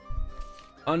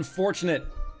 Unfortunate.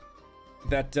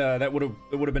 That would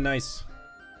have been nice.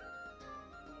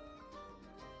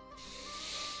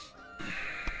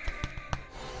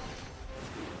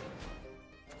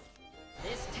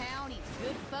 This town eats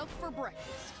good folk for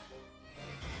breakfast.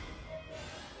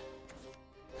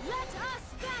 Let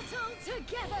us battle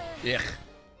together. Yeah.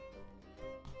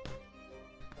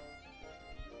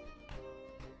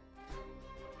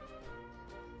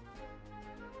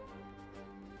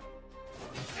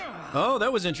 Oh,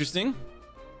 that was interesting.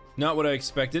 Not what I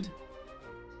expected.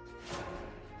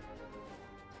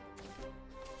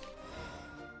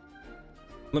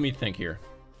 Let me think here.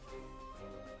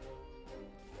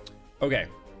 Okay.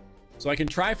 So I can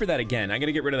try for that again. I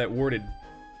gotta get rid of that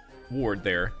ward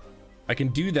there. I can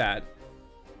do that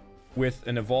with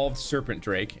an evolved serpent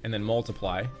drake and then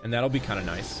multiply, and that'll be kind of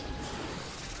nice.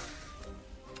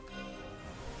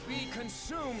 Be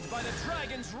consumed by the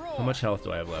dragon's roar. How much health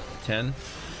do I have left? 10.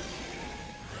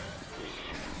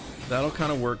 That'll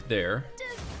kind of work there.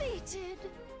 Defeated.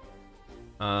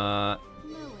 I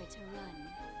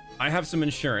have some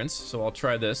insurance, so I'll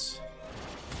try this.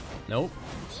 Nope.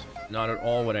 Not at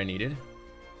all what I needed.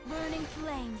 Burning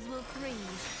flames will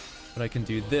freeze. But I can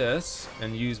do this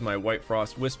and use my White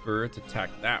Frost Whisper to attack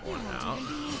that one out.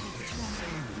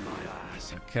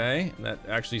 Okay, that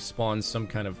actually spawns some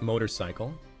kind of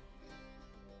motorcycle.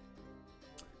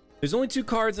 There's only 2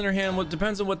 cards in her hand. Well, it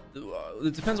depends on what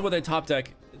they top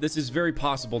deck. This is very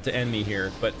possible to end me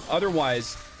here, but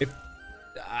otherwise, if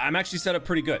I'm actually set up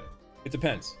pretty good. It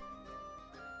depends.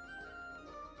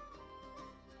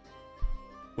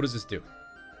 What does this do?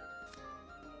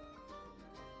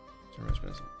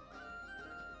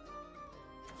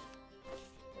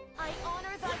 I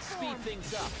honor that Speed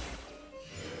things up.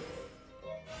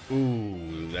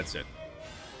 Ooh, that's it.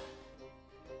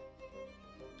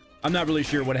 I'm not really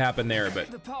sure what happened there,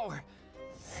 but The power.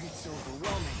 It's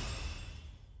overwhelming.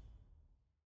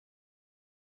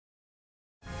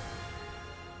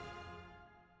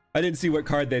 I didn't see what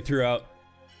card they threw out.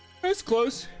 That's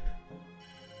close.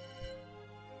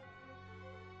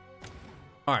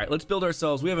 All right, let's build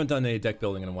ourselves. We haven't done any deck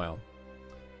building in a while.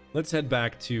 Let's head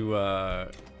back to,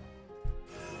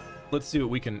 let's see what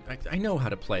we can, I know how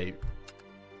to play.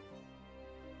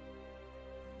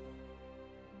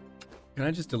 Can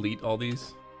I just delete all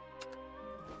these?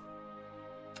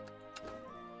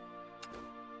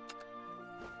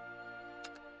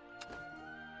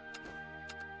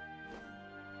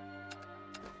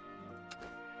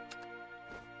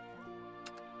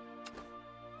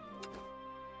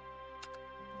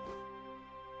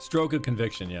 Stroke of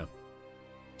conviction, yeah.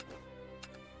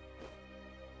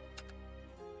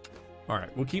 All right,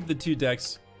 we'll keep the 2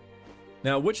 decks.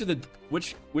 Now, which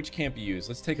can't be used?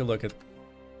 Let's take a look at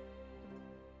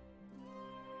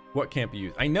what can't be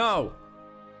used. I know.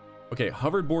 Okay,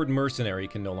 hoverboard mercenary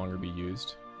can no longer be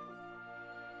used.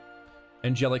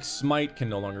 Angelic smite can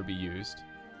no longer be used.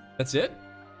 That's it?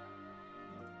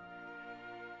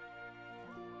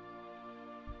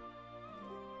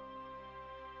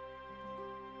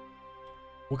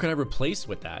 What could I replace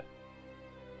with that?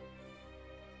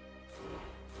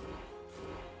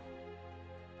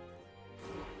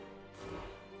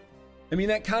 I mean,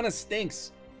 that kind of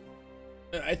stinks.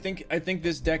 I think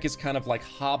this deck is kind of like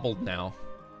hobbled now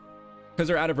because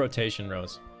they're out of rotation,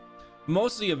 Rose.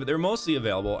 They're mostly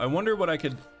available. I wonder what I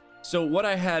could. So what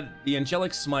I had, the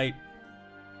Angelic Smite,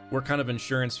 were kind of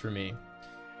insurance for me,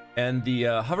 and the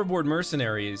hoverboard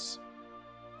mercenaries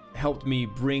helped me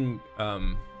bring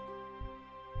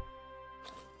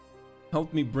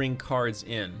cards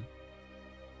in.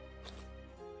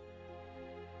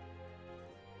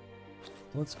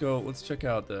 Let's go. Let's check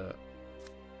out the.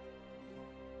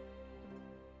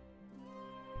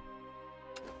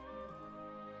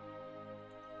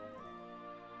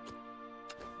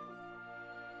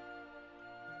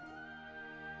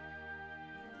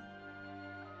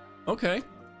 Okay,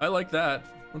 I like that.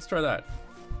 Let's try that.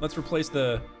 Let's replace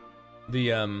the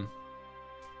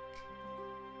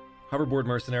hoverboard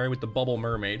mercenary with the bubble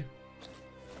mermaid.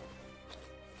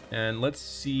 And let's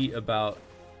see about.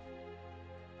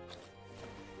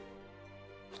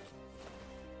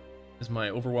 Is my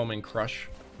overwhelming crush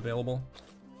available?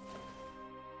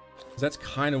 'Cause that's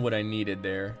kind of what I needed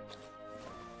there.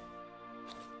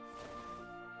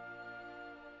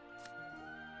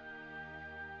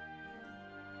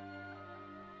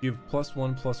 You have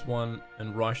 +1/+1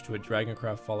 and rush to a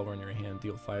Dragoncraft follower in your hand.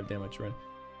 Deal 5 damage. Right?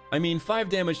 I mean, 5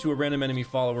 damage to a random enemy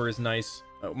follower is nice.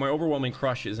 My overwhelming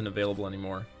crush isn't available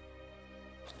anymore.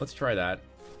 Let's try that.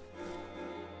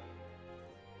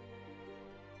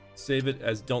 Save it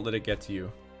as don't let it get to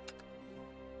you.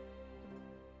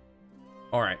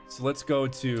 Alright, so let's go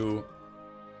to...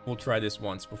 We'll try this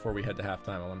once before we head to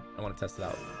halftime. I want to test it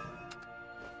out.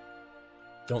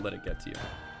 Don't let it get to you.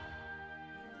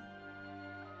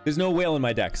 There's no whale in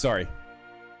my deck, sorry.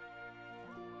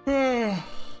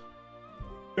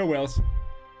 No whales.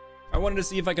 I wanted to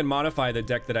see if I could modify the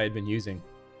deck that I had been using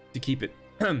to keep it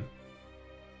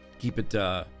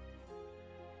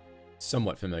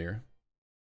somewhat familiar.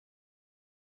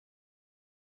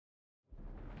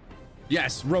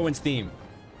 Yes, Rowen's theme.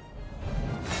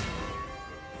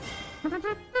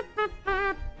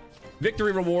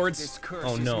 Victory rewards. This curse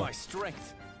oh no. is my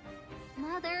strength.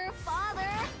 Mother, father,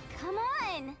 come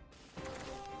on.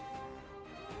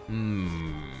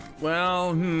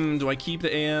 Well, do I keep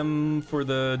the AM for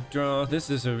the draw?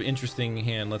 This is an interesting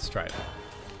hand. Let's try it.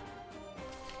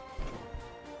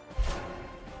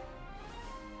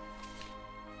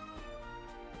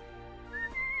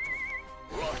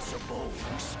 Lots of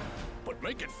bones, but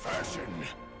make it fashion.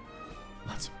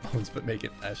 Lots of bones, but make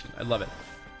it fashion. I love it.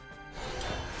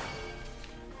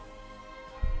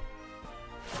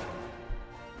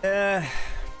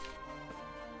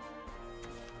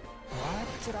 Why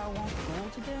did I want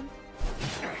gold again?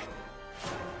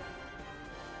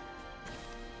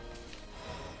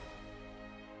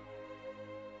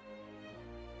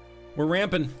 We're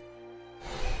ramping.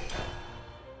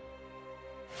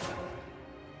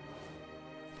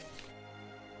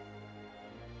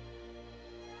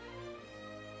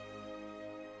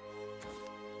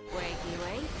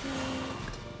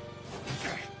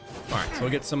 Alright, so I'll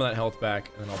get some of that health back,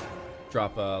 and then I'll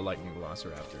drop a Lightning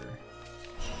Velociraptor.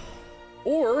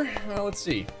 Or, let's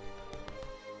see.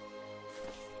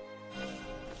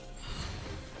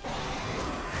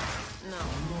 No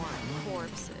more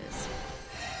corpses.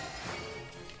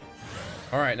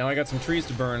 Alright, now I got some trees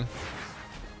to burn.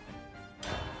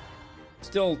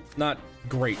 Still not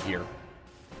great here.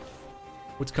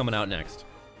 What's coming out next?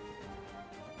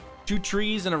 2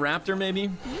 trees and a raptor, maybe? You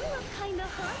look kinda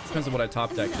haunted. Depends on what I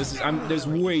top deck. This is there's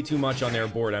way too much on their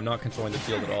board. I'm not controlling the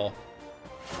field at all.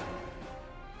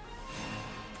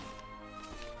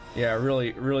 Yeah,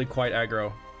 really quite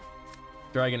aggro.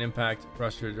 Dragon Impact,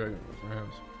 Rusher, Dragon.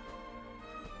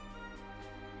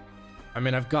 I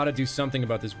mean, I've got to do something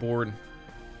about this board.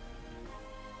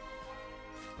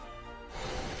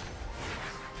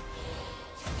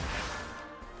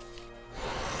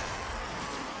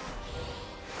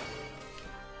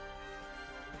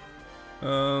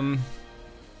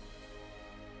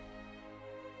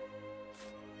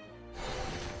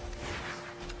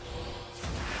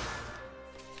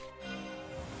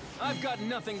 I've got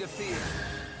nothing to fear.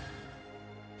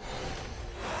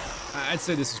 I'd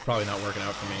say this is probably not working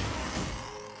out for me.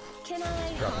 Can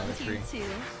I Drop on haunt the you tree. too?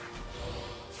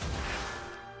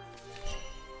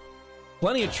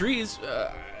 Plenty of trees.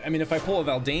 I mean, if I pull a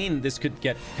Valdane, this could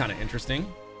get kind of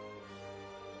interesting.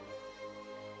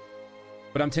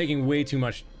 But I'm taking way too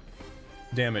much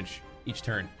damage each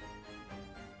turn.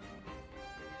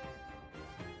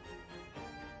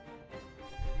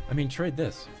 I mean, trade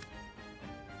this.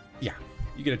 Yeah,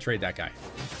 you get to trade that guy.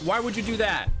 Why would you do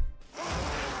that?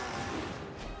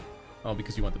 Oh,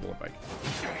 because you want the bullet bike.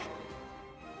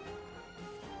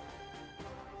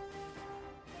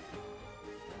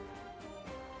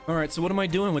 All right, so what am I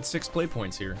doing with 6 play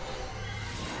points here?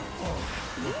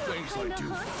 The things I do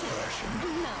for fashion.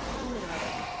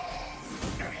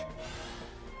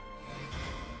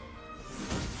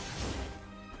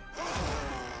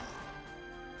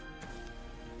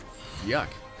 Yuck.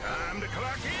 Time to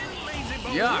clock in, lazy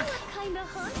bones. Yuck. Kinda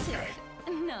haunted.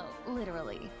 No,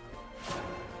 literally.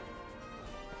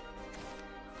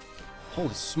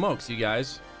 Holy smokes, you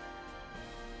guys.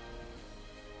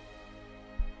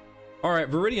 All right,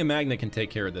 Viridian Magna can take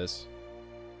care of this.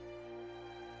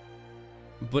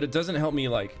 But it doesn't help me,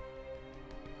 like,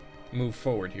 move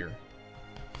forward here.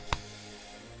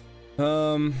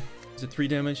 Is it 3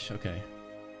 damage? Okay.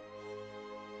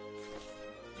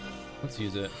 Let's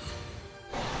use it.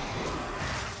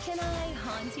 Can I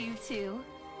haunt you too?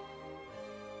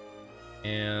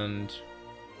 And...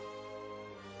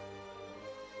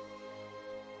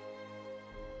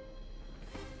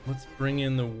 let's bring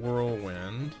in the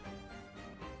Whirlwind.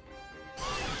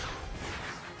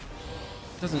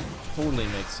 Doesn't totally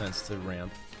make sense to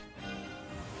ramp.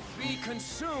 Be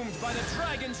consumed by the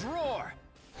dragon's roar.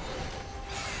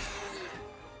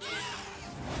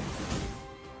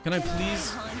 Can I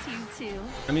please? Haunt you too.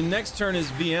 I mean, next turn is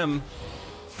VM.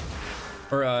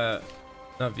 Or,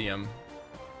 not VM.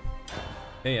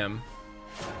 AM.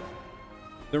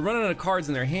 They're running out of cards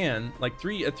in their hand, like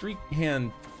a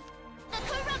three-hand. The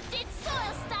corrupted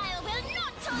soil style will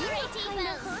not tolerate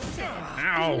evil.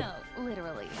 Ow! No,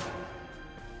 literally.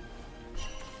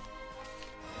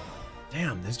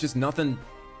 Damn, there's just nothing.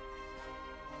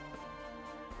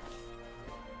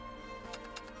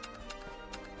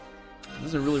 This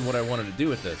isn't really what I wanted to do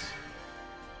with this.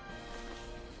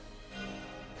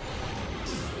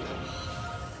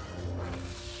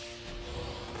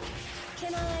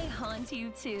 Can I haunt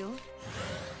you too?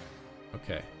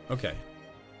 Okay, okay.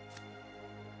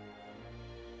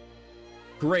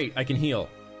 Great, I can heal.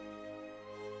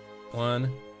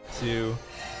 1, 2.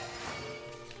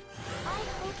 I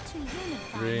hope to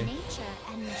unify 3. nature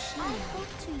and machine. I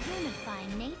hope to unify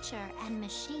nature and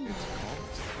machine.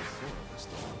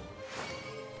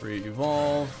 3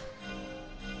 evolve.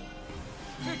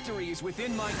 Victory is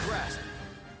within my grasp.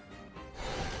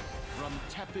 From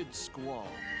tepid squall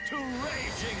to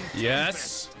raging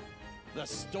Yes. tempest, the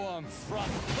storm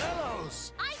front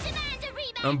bellows. I demand a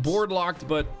rematch. I'm board locked,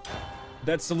 but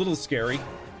that's a little scary.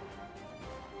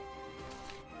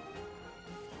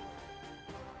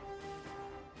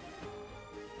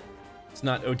 It's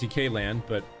not OTK land,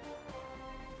 but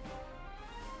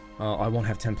I won't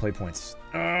have 10 play points.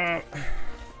 A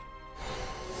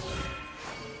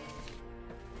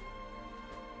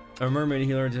mermaid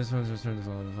healer just wants to turn this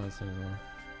on.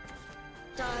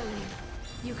 Darling,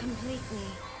 you complete me.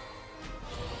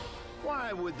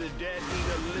 Why would the dead need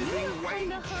a living wage?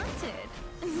 Kinda haunted.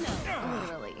 No,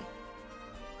 literally.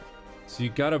 So you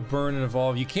gotta burn and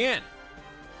evolve. You can't.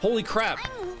 Holy crap.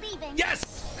 I'm leaving.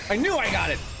 Yes! I knew I got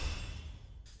it.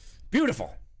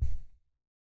 Beautiful.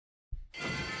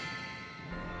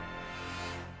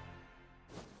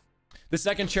 The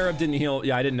second cherub didn't heal.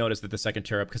 Yeah, I didn't notice that the second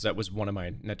cherub because that was one of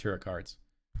my Natura cards.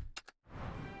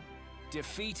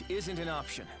 Defeat isn't an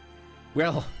option.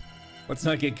 Well, let's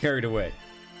not get carried away.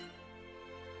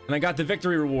 And I got the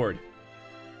victory reward.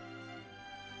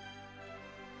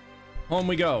 Home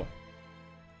we go.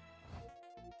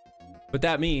 But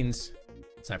that means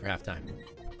it's time for halftime.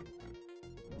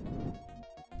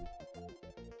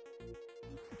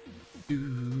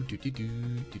 Do do do do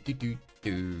do do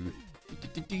do.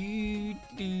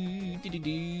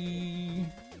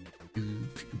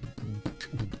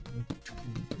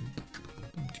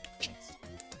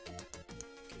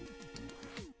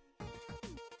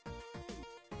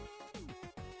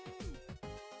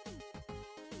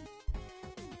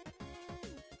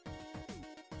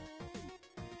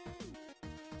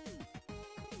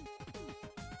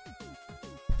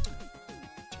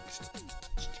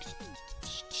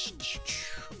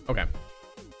 Okay.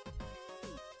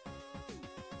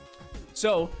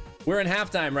 So, we're in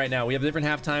halftime right now. We have a different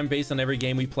halftime based on every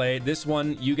game we play. This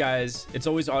one, you guys, it's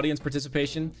always audience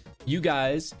participation. You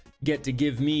guys get to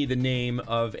give me the name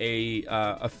of a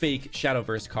fake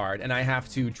Shadowverse card, and I have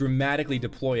to dramatically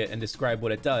deploy it and describe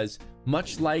what it does,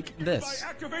 much like this. By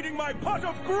activating my Pot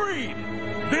of Greed.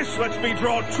 This lets me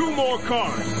draw 2 more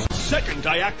cards. Second,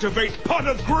 I activate Pot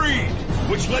of Greed,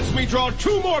 which lets me draw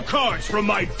 2 more cards from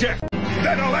my deck.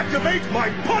 Then I'll activate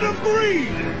my Pot of Greed.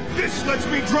 This lets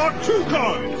me draw 2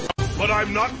 cards. But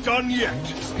I'm not done yet.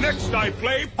 Next, I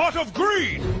play Pot of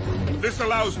Greed. This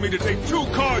allows me to take 2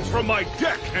 cards from my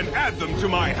deck and add them to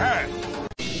my hand.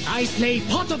 I play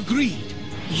Pot of Greed.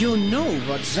 You know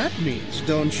what that means,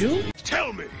 don't you?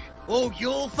 Tell me. Oh,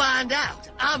 you'll find out.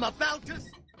 I'm about to...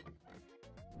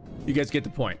 You guys get the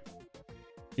point.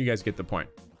 You guys get the point,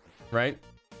 right?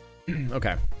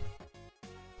 Okay.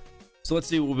 So let's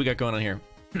see what we got going on here.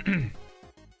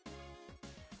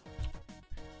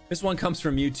 This one comes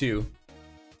from you2.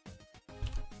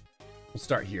 We'll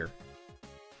start here.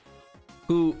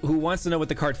 Who wants to know what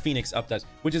the card Phoenix Up does?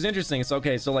 Which is interesting. It's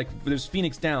okay. So like, there's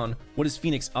Phoenix Down. What does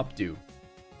Phoenix Up do?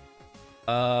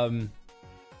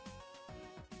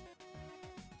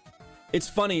 It's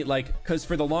funny, like, because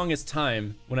for the longest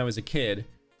time when I was a kid,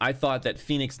 I thought that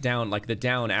Phoenix Down, like the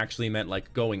down actually meant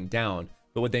like going down.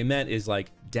 But what they meant is like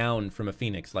down from a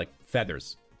phoenix, like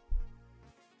feathers.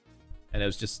 And it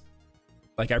was just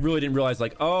like, I really didn't realize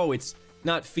like, oh, it's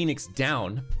not Phoenix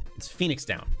Down, it's Phoenix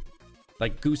Down.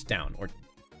 Like goose down or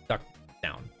duck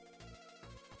down.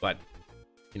 But,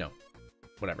 you know,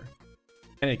 whatever.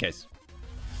 In any case,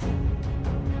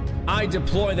 I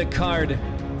deploy the card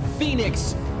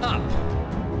Phoenix Up.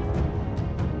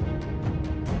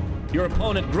 Your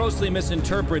opponent grossly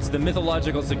misinterprets the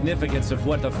mythological significance of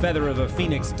what the feather of a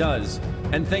phoenix does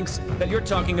and thinks that you're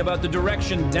talking about the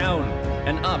direction down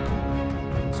and up.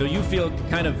 So you feel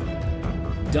kind of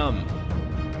dumb.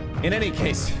 In any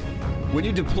case, When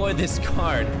you deploy this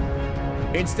card,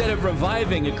 instead of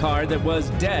reviving a card that was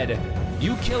dead,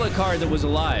 you kill a card that was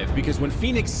alive, because when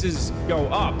phoenixes go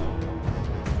up,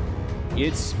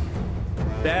 it's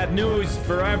bad news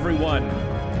for everyone.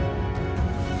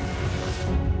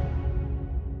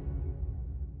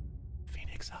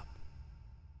 Phoenix up.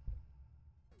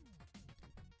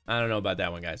 I don't know about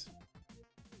that one, guys.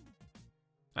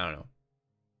 I don't know.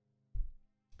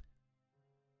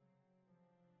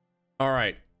 All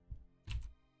right.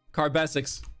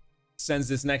 Carbesix sends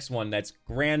this next one. That's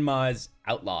Grandma's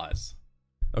Outlaws.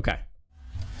 Okay.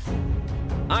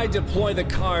 I deploy the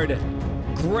card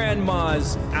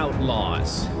Grandma's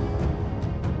Outlaws.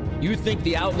 You think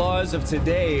the outlaws of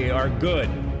today are good.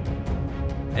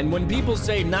 And when people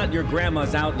say not your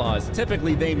grandma's outlaws,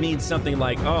 typically they mean something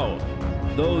like, oh,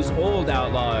 those old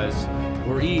outlaws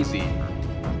were easy.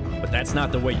 But that's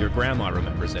not the way your grandma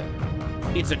remembers it.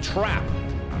 It's a trap.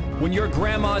 When your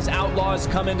grandma's outlaws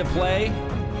come into play,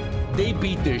 they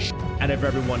beat the shit out of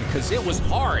everyone because it was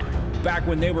hard back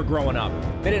when they were growing up.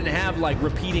 They didn't have like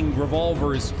repeating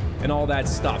revolvers and all that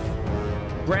stuff.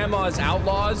 Grandma's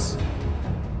outlaws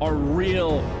are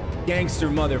real gangster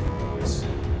motherfuckers.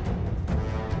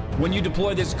 When you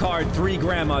deploy this card, 3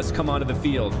 grandmas come onto the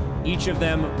field, each of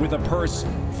them with a purse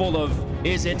full of,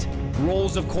 is it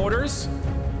rolls of quarters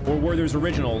or Werther's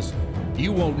originals?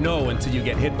 You won't know until you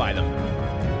get hit by them.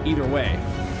 Either way,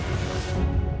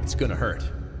 it's gonna hurt.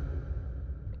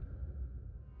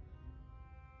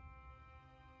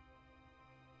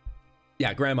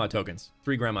 Yeah, grandma tokens.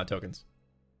 3 grandma tokens.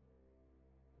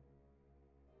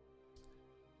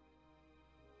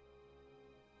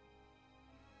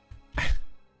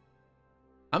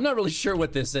 I'm not really sure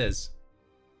what this is.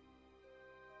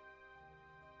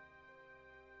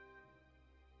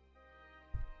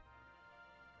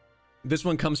 This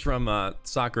one comes from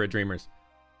Sakura Dreamers.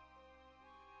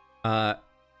 I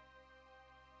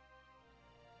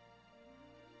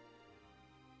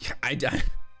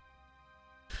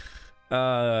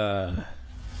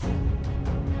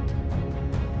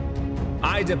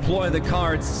deploy the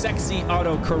card Sexy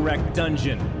Autocorrect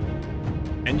Dungeon.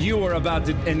 And you are about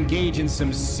to engage in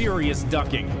some serious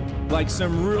ducking. Like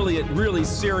some really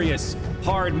serious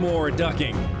hard more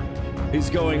ducking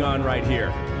is going on right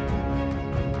here.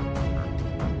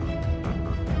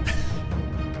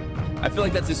 I feel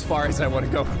like that's as far as I want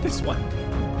to go with this one.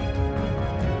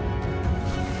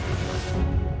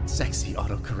 Sexy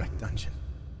Autocorrect Dungeon.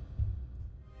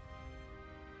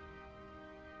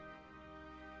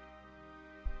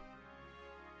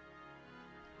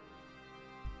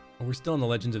 We're still in the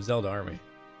Legends of Zelda, aren't we?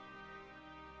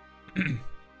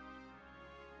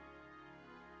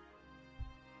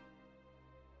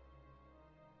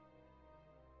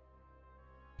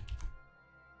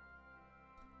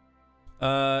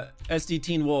 SD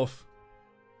Teen Wolf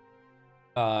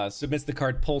submits the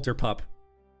card Polterpup.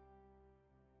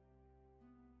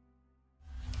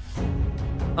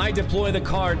 I deploy the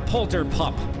card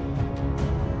Polterpup.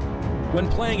 When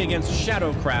playing against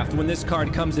Shadowcraft, when this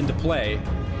card comes into play,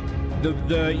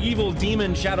 the evil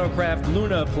demon Shadowcraft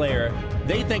Luna player,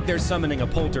 they think they're summoning a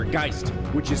poltergeist,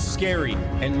 which is scary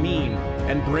and mean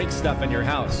and breaks stuff in your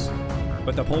house.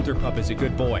 But the Polterpup is a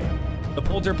good boy. The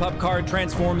Polterpup card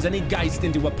transforms any geist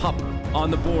into a pup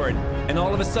on the board, and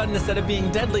all of a sudden, instead of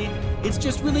being deadly, it's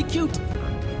just really cute.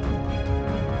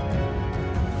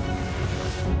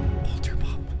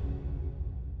 Polterpup.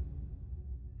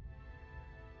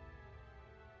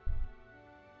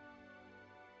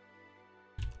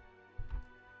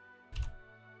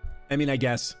 I mean, I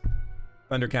guess.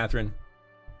 Thunder Catherine.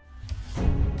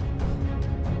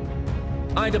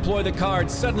 I deploy the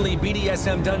card Suddenly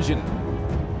BDSM Dungeon.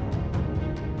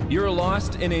 You're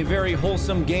lost in a very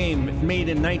wholesome game made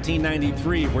in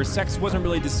 1993 where sex wasn't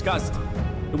really discussed.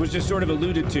 It was just sort of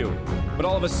alluded to. But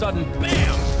all of a sudden,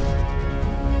 BAM!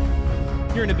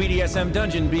 You're in a BDSM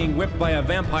dungeon being whipped by a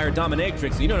vampire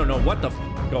dominatrix. You don't know what the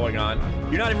f going on.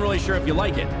 You're not even really sure if you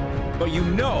like it. But you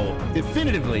know,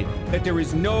 definitively, that there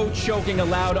is no choking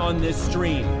allowed on this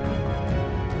stream.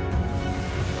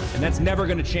 And that's never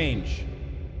gonna change.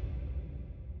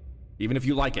 Even if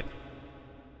you like it.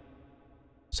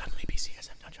 Suddenly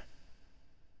BCSM Dungeon.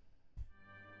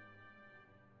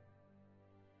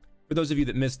 For those of you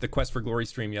that missed the Quest for Glory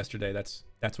stream yesterday, that's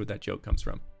where that joke comes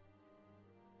from.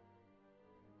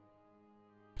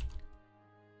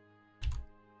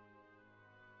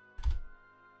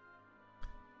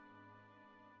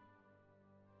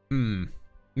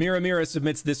 Mira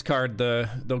submits this card,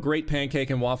 the Great Pancake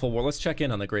and Waffle War. Let's check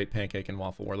in on the Great Pancake and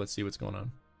Waffle War. Let's see what's going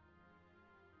on.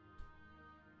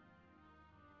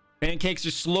 Pancakes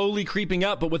are slowly creeping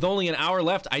up, but with only an hour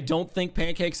left, I don't think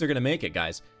pancakes are going to make it,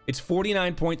 guys. It's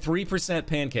 49.3%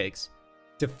 pancakes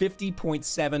to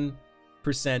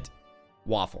 50.7%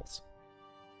 waffles.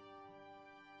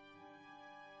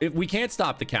 If we can't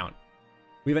stop the count.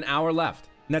 We have an hour left.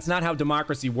 And that's not how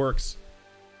democracy works.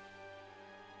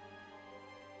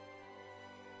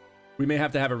 We may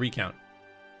have to have a recount.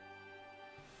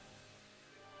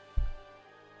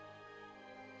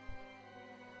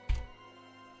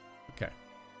 Okay.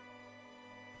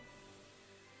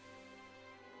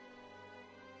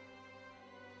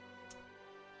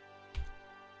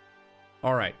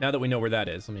 All right, now that we know where that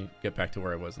is, let me get back to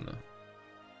where I was in the...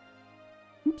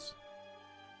 Oops.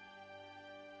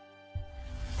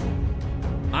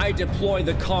 I deploy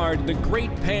the card, the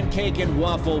Great Pancake and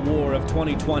Waffle War of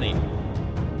 2020.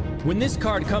 When this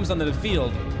card comes onto the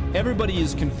field, everybody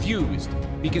is confused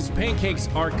because pancakes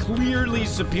are clearly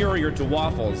superior to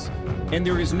waffles, and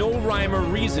there is no rhyme or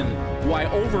reason why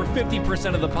over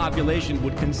 50% of the population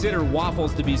would consider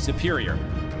waffles to be superior.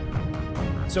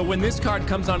 So when this card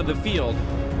comes onto the field,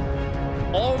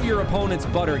 all of your opponent's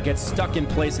butter gets stuck in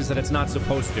places that it's not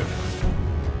supposed to.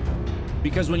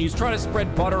 Because when you try to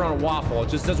spread butter on a waffle, it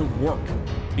just doesn't work.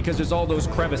 Because there's all those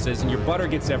crevices and your butter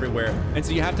gets everywhere. And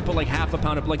so you have to put like half a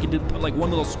pound of, like you did, put like one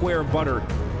little square of butter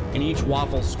in each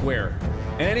waffle square.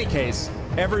 In any case,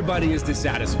 everybody is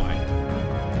dissatisfied.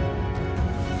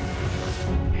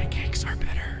 Pancakes are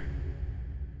better.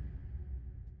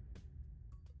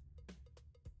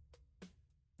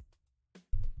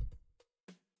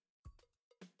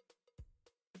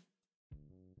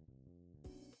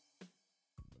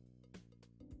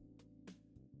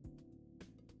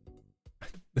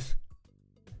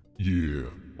 Yeah.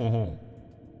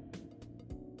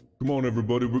 Come on,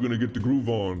 everybody. We're gonna get the groove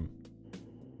on.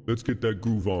 Let's get that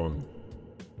groove on.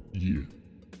 Yeah.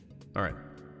 All right.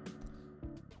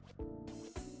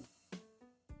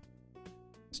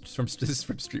 This is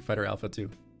from Street Fighter Alpha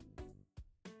 2.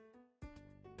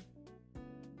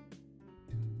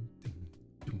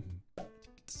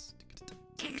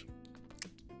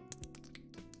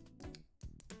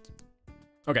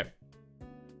 Okay.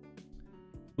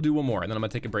 We'll do one more, and then I'm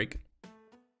gonna take a break.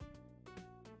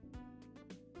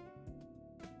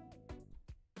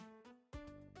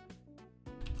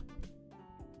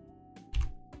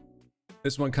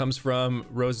 This one comes from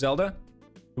Roselda,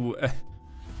 who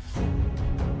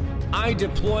I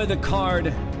deploy the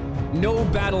card, no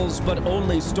battles but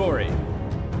only story.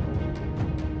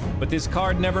 But this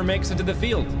card never makes it to the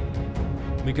field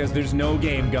because there's no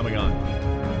game going on.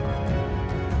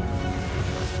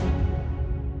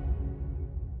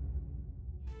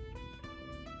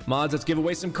 Mods, let's give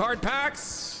away some card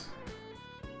packs.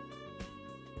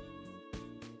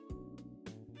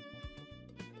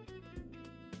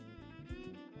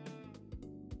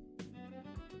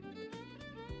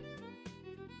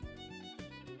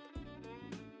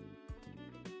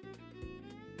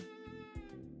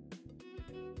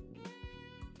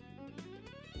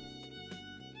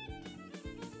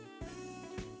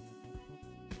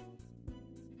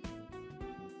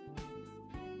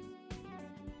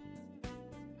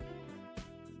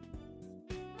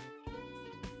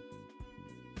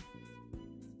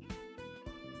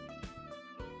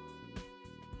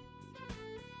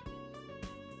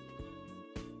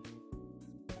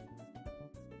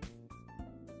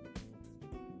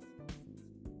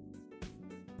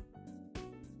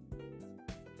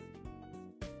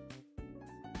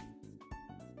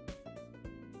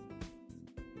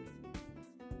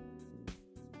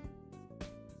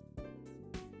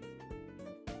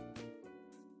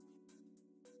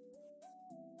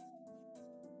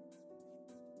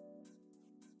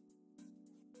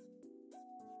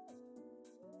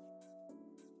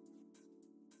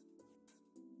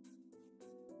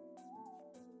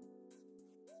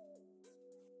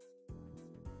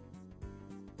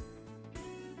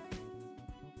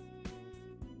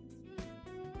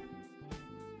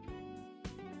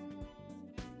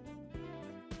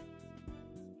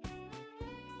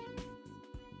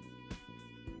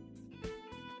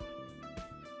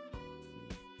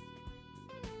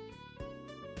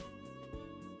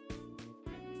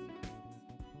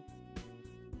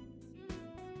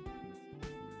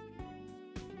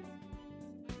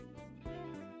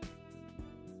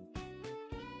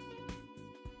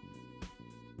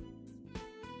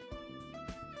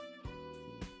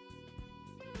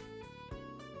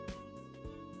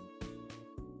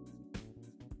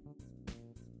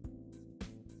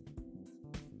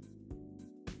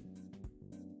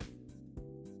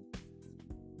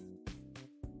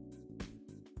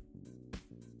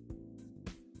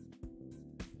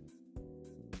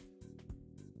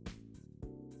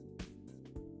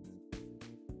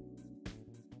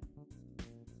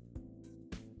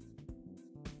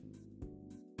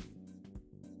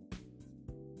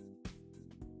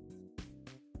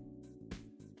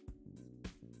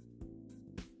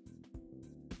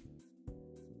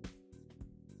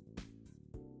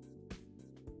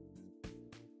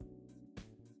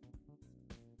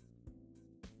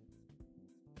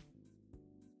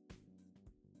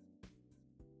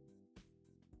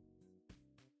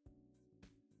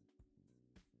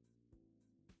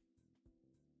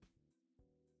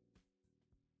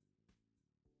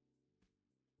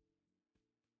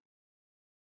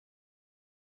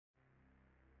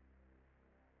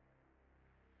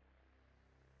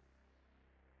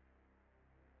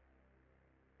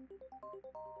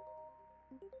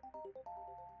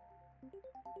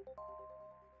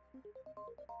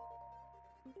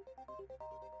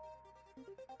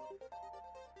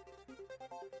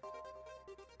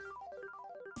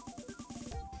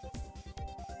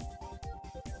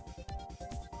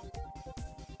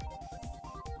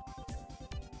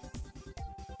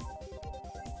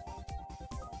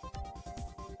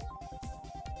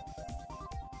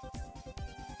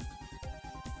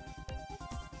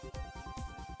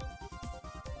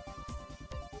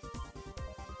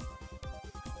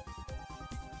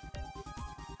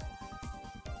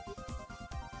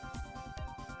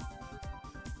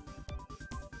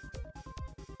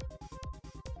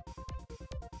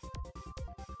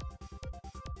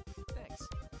 Thanks.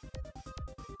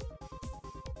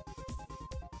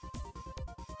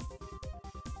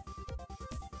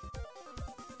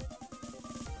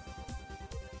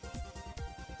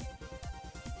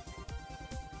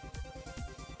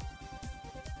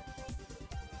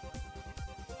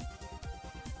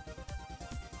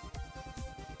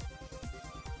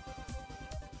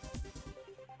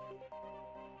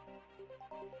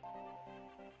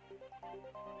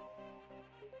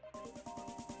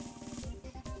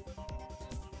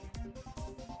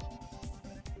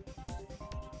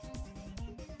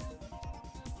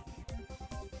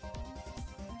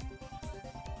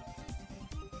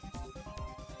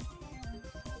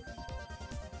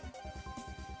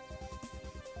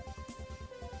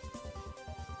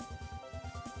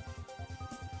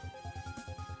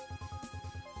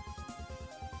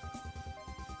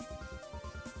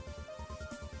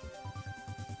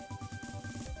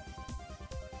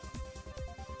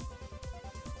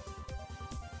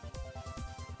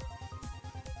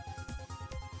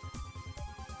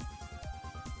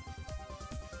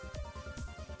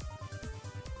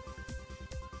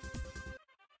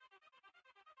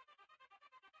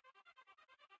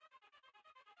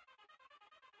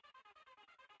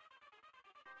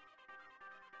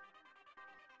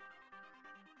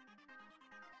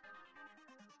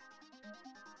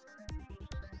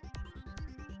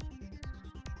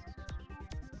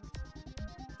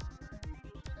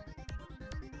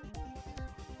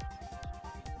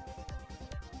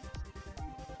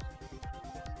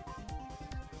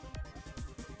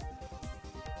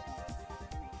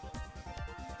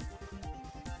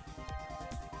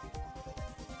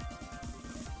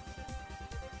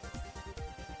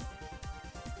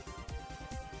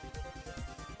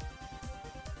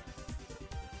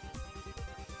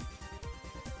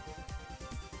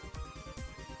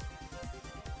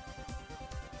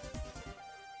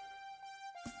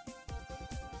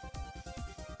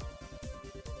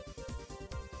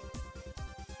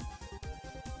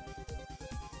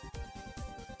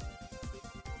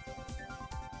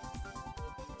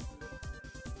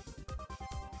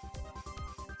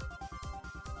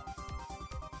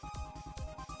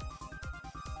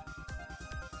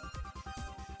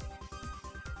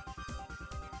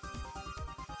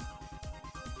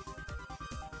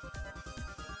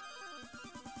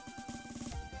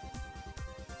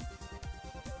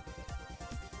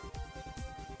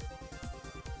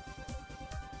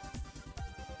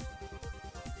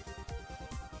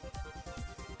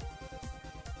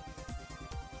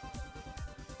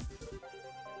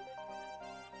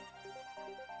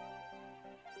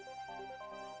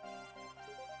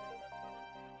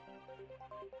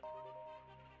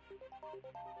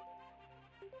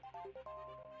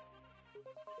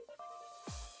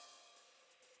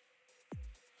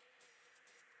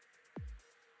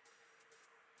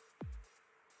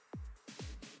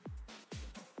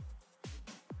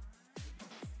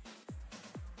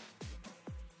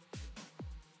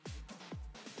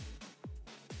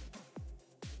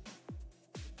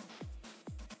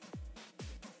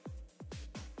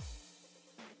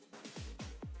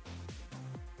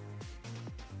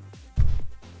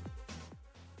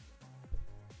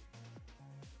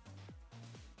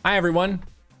 Hi, everyone.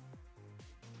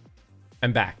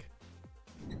 I'm back.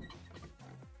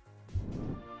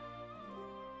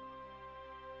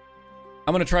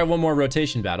 I'm gonna try one more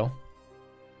rotation battle.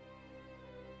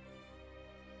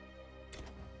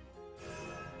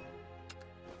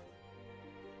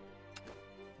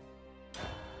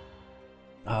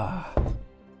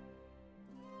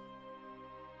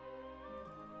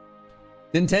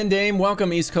 Nintendame,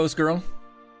 welcome, East Coast girl.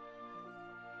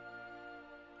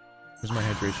 Where's my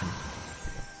hydration?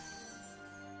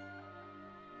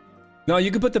 No,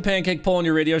 you can put the pancake poll on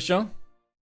your radio show.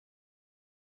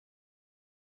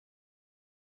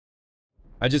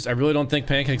 I really don't think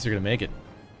pancakes are gonna make it.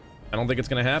 I don't think it's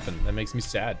gonna happen. That makes me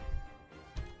sad.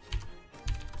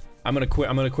 I'm gonna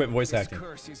quit voice acting. This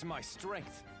curse is my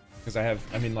strength. Because I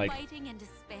mean, like,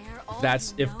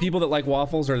 that's, if people that like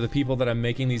waffles are the people that I'm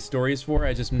making these stories for,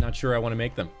 I just am not sure I want to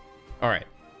make them. All right.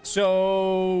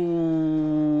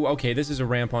 So, okay, this is a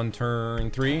ramp on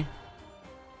turn 3.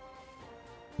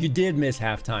 You did miss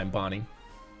halftime, Bonnie.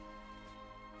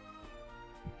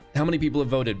 How many people have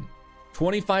voted?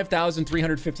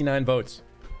 25,359 votes.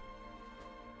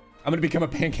 I'm gonna become a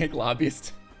pancake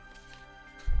lobbyist.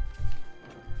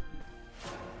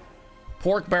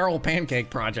 Pork barrel pancake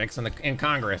projects in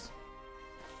Congress.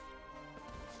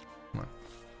 Come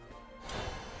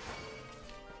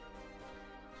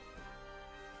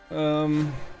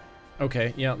on.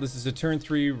 Okay, yeah, this is a turn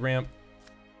 3 ramp.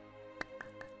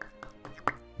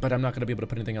 But I'm not gonna be able to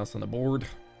put anything else on the board.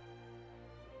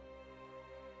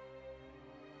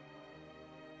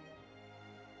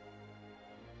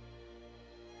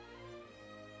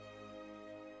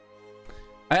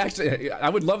 I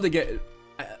would love to get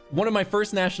one of my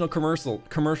first national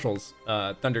commercials,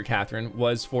 Thunder Catherine,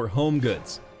 was for Home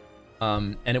Goods,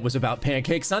 and it was about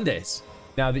pancake sundaes.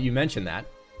 Now that you mention that,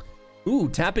 ooh,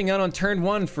 tapping out on turn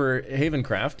 1 for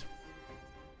Havencraft.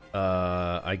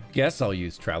 I guess I'll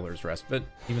use Traveler's Respite,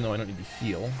 even though I don't need to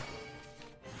heal.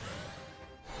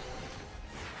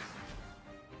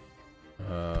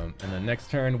 And then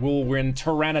next turn, Whirlwind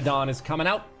Pteranodon is coming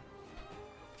out.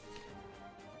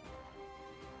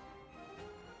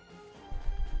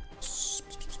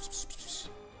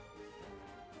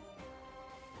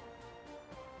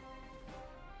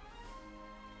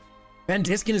 Van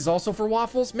Diskin is also for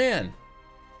waffles? Man,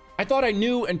 I thought I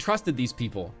knew and trusted these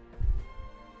people.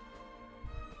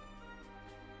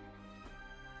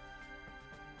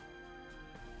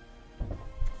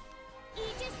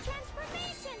 Aegis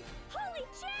transformation! Holy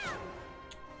gem!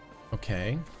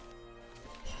 Okay.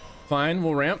 Fine,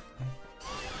 we'll ramp.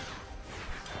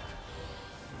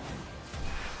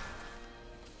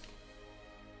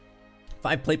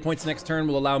 Five play points next turn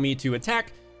will allow me to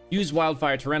attack, use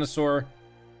Wildfire Tyrannosaur,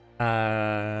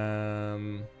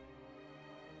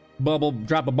 bubble,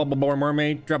 drop a bubble bore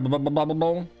mermaid, drop a bubble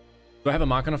bowl. Do I have a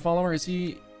Machina follower? Is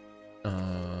he?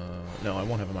 No, I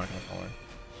won't have a Machina follower.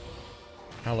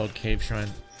 Hallowed Cave Shrine.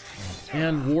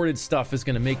 And warded stuff is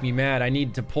gonna make me mad. I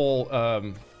need to pull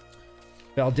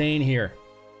Baldane here.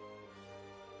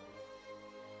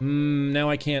 Now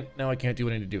I can't do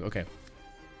what I need to do. Okay.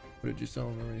 What did you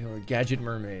sell? Gadget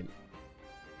Mermaid.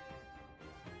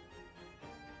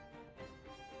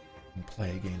 And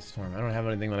play against Storm. I don't have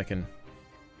anything that I can.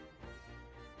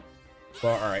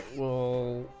 Well, all right.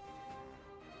 We'll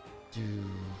do.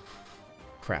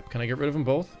 Crap. Can I get rid of them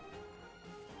both?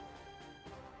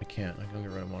 I can't. I can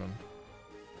get rid of one of them.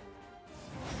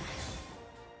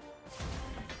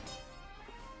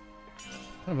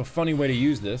 Kind of a funny way to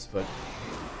use this, but.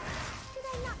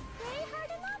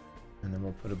 And then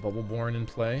we'll put a Bubbleborn in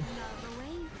play.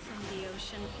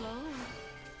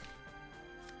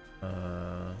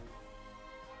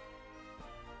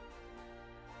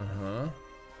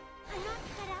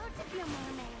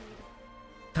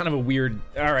 Kind of a weird.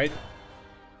 All right.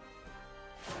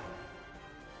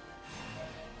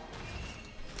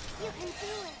 You can do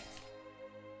it.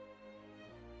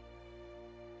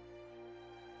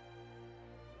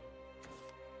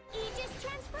 Aegis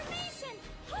transformation!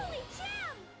 Holy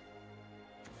gem!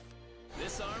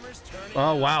 This armor's turning.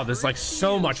 Oh wow, there's like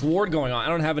so much ward going on. I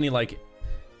don't have any like.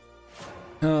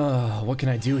 What can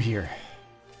I do here?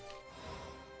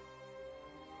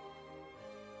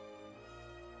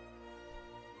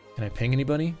 Can I ping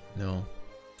anybody? No.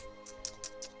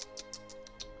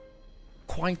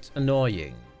 Quite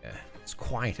annoying. It's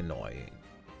quite annoying.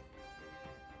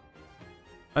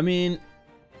 I mean,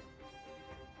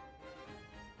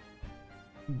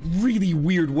 really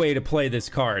weird way to play this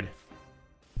card.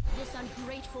 This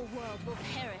ungrateful world will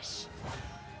perish.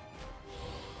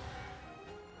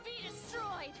 Be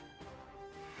destroyed.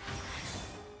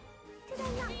 Did I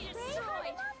not be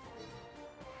destroyed?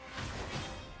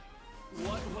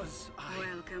 What was I?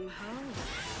 Welcome home.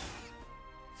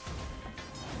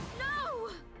 No!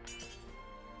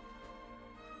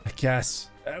 I guess.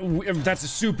 That's a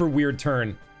super weird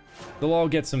turn. They'll all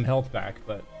get some health back,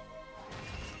 but.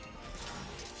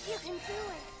 You can do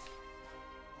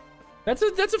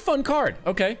it. That's a fun card.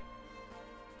 Okay.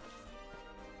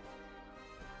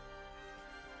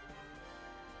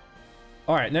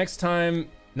 All right, next time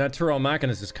Natural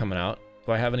Machinas is coming out.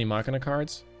 Do I have any Machina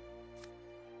cards?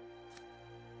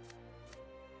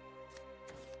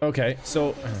 Okay,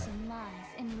 so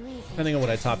depending on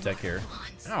what I top deck here.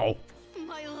 Ow.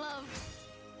 My love.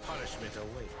 Punishment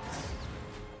awaits.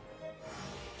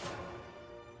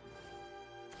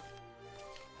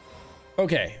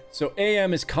 Okay, so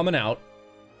AM is coming out.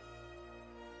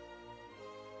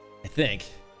 think.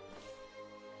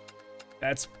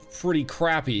 That's pretty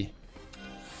crappy.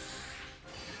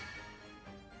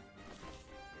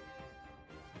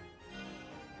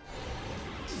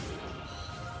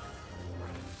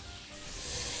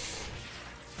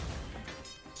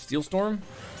 Steel Storm?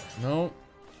 No.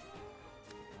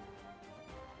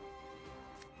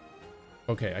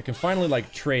 Okay, I can finally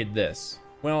like trade this.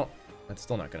 Well, that's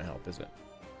still not gonna help, is it?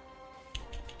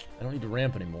 I don't need to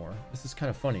ramp anymore. This is kind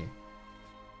of funny.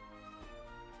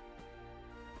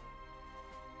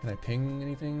 Can I ping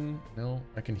anything? No,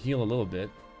 I can heal a little bit.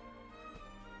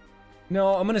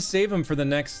 No, I'm gonna save him for the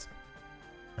next.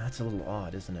 That's a little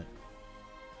odd, isn't it?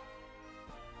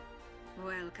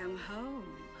 Welcome home.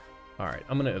 All right,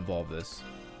 I'm gonna evolve this.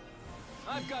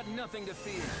 I've got nothing to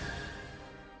fear.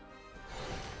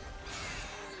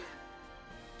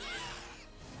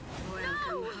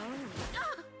 Welcome home.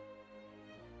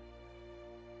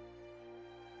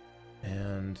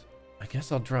 And I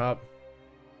guess I'll drop.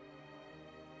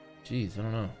 Jeez, I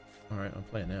don't know. All right, I'll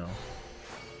play it now.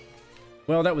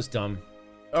 Well, that was dumb.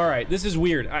 All right, this is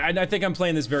weird. I think I'm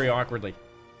playing this very awkwardly.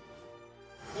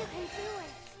 You can do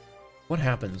it. What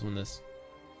happens when this?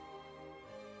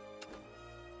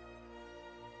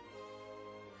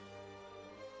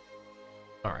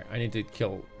 All right, I need to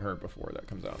kill her before that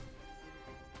comes out.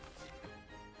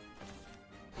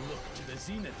 Look to the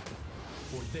zenith,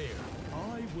 for there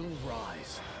I will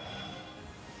rise.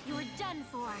 You're done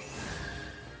for.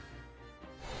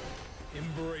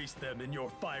 Embrace them in your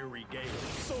fiery gale,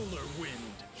 solar wind.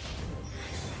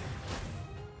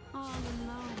 All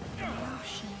alone in the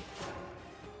ocean.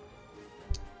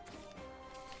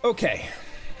 Okay.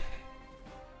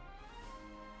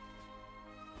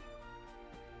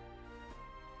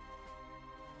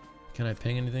 Can I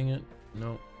ping anything yet?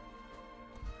 No.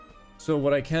 So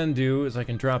what I can do is I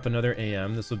can drop another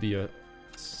AM. This will be a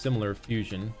similar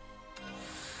fusion.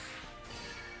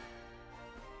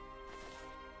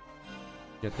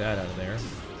 Get that out of there.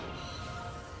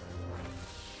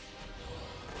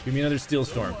 Give me another Steel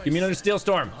Storm. Give me another Steel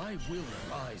Storm. I will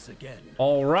rise again.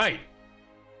 All right.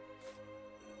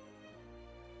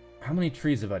 How many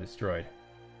trees have I destroyed?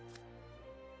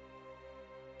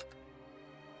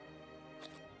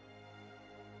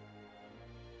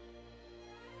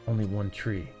 Only one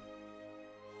tree.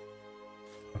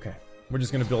 Okay. We're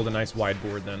just going to build a nice wide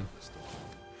board then.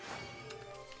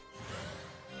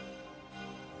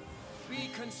 Be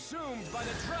consumed by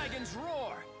the dragon's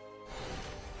roar.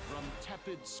 From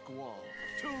tepid squall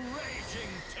to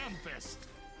raging tempest.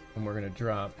 And we're going to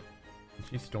drop. Did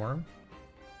she storm?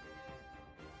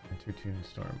 And 2-2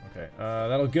 storm. Okay.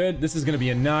 That'll good. This is going to be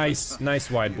a nice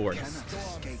wide board.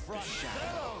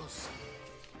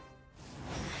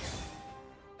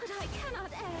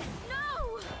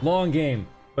 Long game,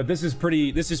 but this is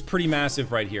pretty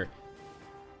massive right here.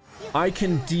 I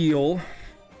can deal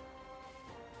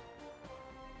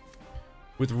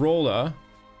with Rolla,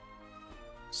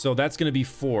 so that's gonna be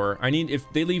 4. I need, if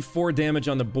they leave 4 damage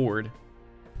on the board,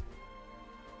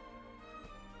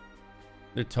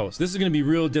 they're toast. This is gonna be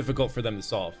real difficult for them to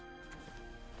solve.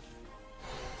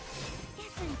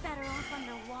 Isn't better off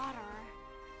underwater.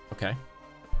 Okay.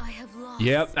 I have lost.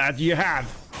 Yep, that you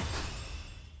have.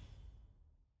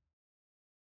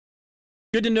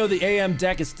 Good to know the AM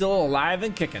deck is still alive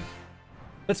and kicking.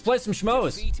 Let's play some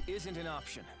schmoes. Defeat isn't an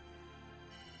option.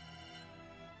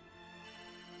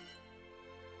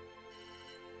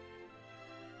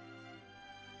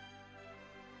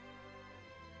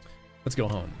 Let's go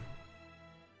home.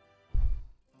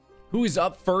 Who is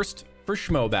up first for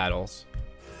schmo battles?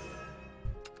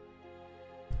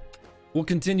 We'll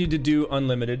continue to do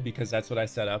unlimited because that's what I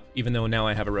set up, even though now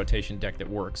I have a rotation deck that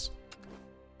works.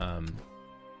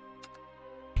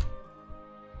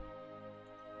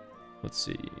 Let's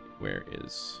see, where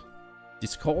is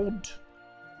Discord?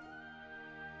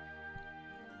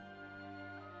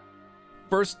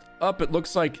 First up, it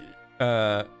looks like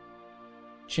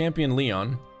Champion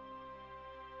Leon.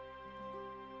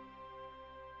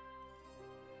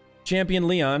 Champion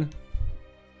Leon.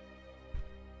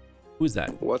 Who's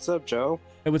that? What's up, Joe?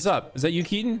 Hey, what's up? Is that you,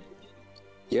 Keaton?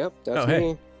 Yep, that's me.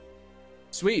 Hey.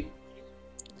 Sweet.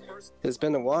 It's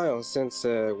been a while since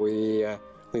we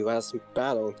last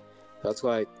battled. That's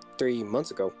like 3 months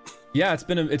ago. Yeah, it's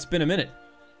been a minute.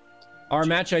 Our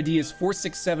match ID is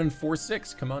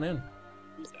 46746. Come on in.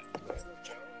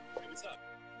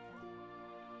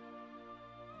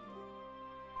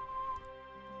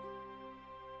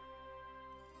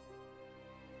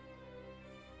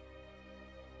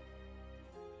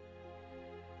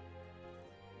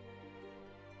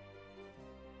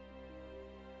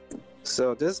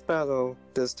 So this battle,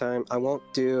 this time, I won't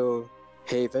do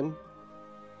Haven,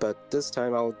 but this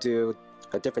time I'll do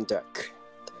a different deck.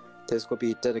 This will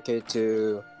be dedicated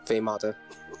to Faye Mata.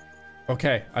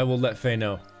 Okay, I will let Faye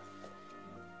know.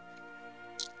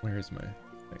 Where's my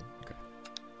thing? Okay.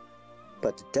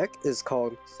 But the deck is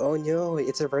called, oh no,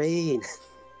 it's a rain.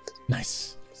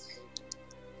 Nice.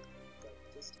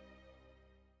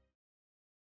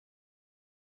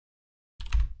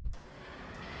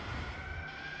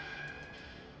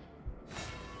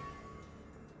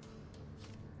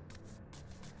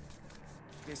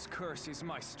 This curse is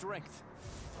my strength.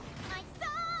 My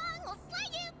song will slay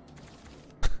you.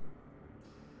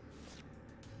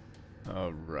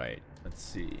 All right. Let's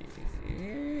see.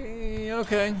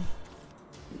 Okay.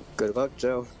 Good luck,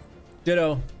 Joe.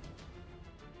 Ditto.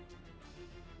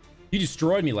 You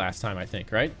destroyed me last time, I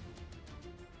think, right?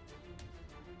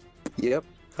 Yep,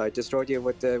 I destroyed you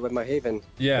with my Haven.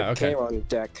 Yeah. Okay. On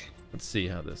deck. Let's see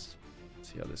how this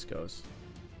goes.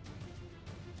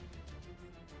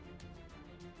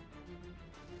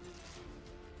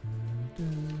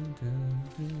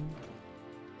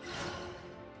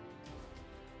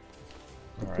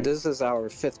 All right. This is our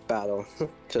 5th battle,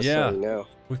 just yeah, so you know.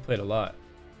 We've played a lot.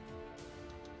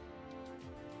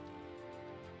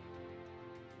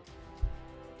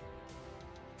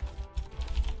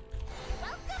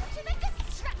 Welcome to the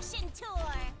destruction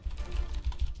tour.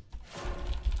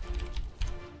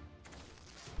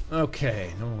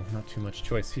 Okay, no, not too much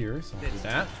choice here, so I'll do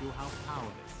that.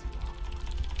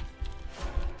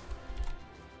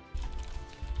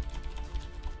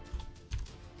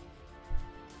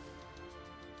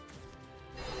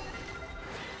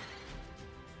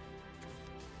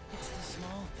 It's the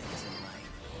small things in life.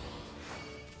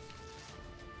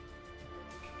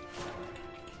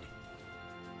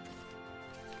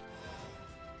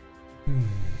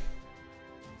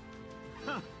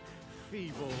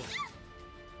 Feeble.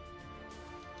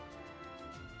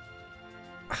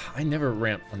 I never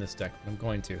ramp on this deck, but I'm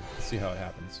going to. Let's see how it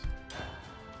happens.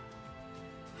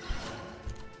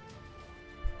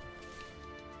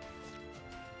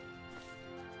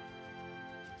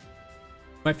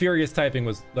 My furious typing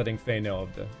was letting Faye know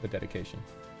of the dedication.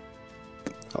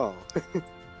 Oh.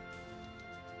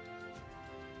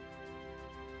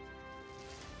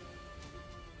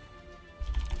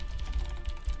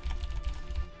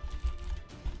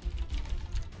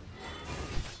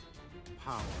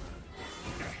 Power.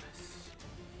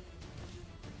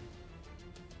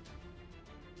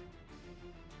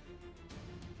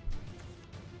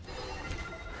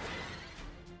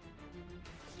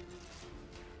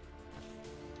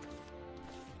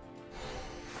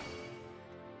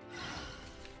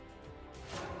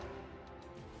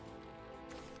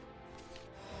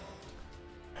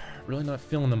 Really not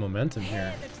feeling the momentum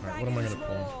here. All right, what am I gonna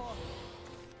pull?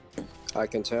 I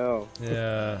can tell.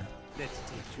 Yeah. Let's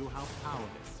teach you how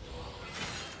powerless.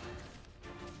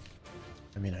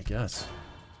 I mean, I guess.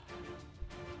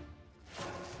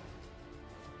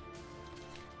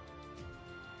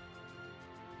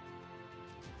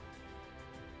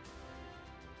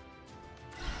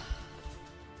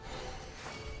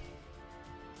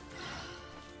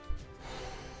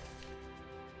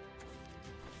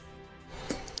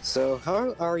 So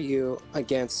how are you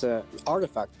against an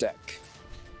artifact deck?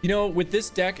 You know, with this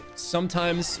deck,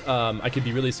 sometimes I could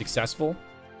be really successful,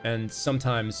 and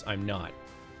sometimes I'm not.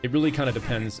 It really kind of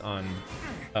depends on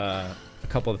a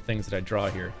couple of things that I draw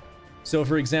here. So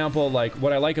for example, like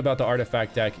what I like about the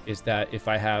artifact deck is that if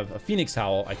I have a Phoenix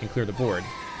Howl, I can clear the board.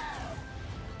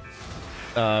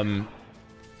 And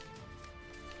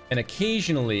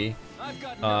occasionally,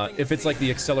 if it's like the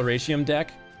Acceleratium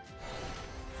deck,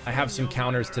 I have some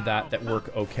counters to that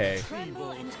work okay.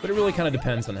 But it really kind of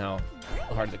depends on how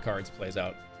hard the cards plays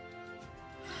out.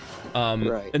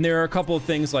 Right. And there are a couple of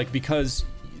things, like because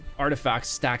Artifact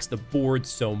stacks the board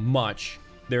so much,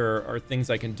 there are things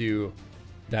I can do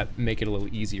that make it a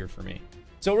little easier for me.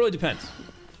 So it really depends.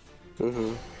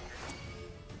 Mm-hmm.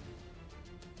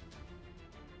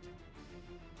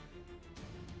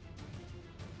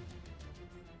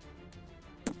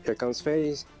 Here comes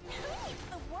FaZe.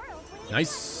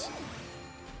 Nice.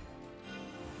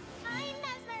 I'm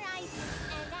mesmerized,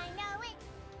 and I know it.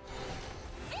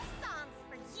 This song's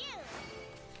for you.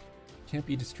 Can't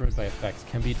be destroyed by effects.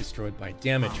 Can be destroyed by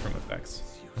damage from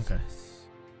effects. Okay.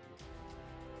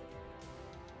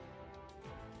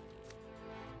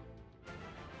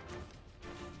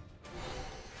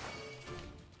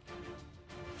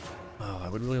 Oh, I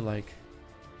would really like...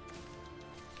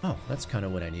 Oh, that's kind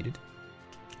of what I needed.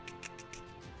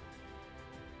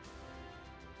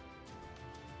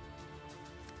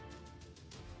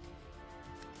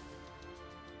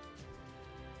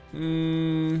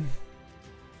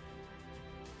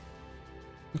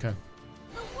 Okay.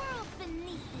 The world beneath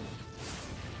me.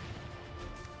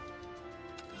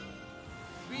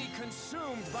 Be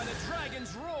consumed by the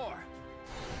dragon's roar.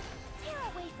 Tear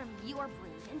away from your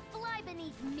brood and fly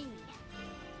beneath me.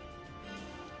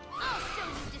 I'll show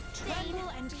you disdain. Tremble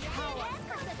and cower.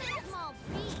 For such a small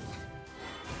beast.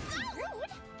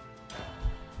 Rude.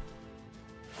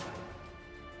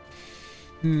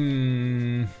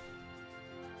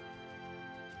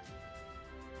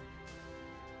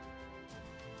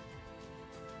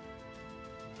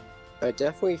 I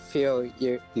definitely feel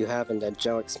you have an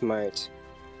angelic smite,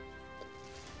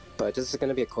 but this is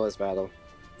gonna be a close battle.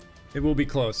 It will be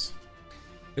close.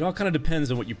 It all kind of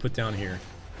depends on what you put down here.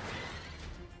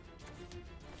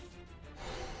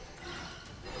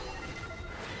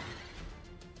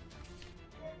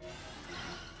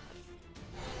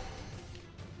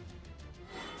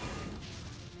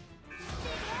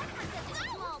 For such a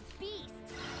small beast.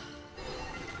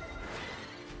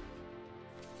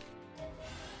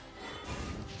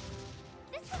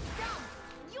 This was dumb.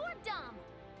 You're dumb.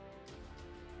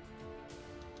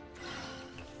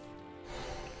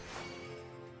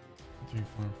 3,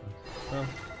 4, 5.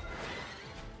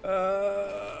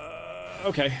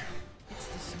 Okay. It's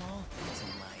the small things in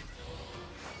life.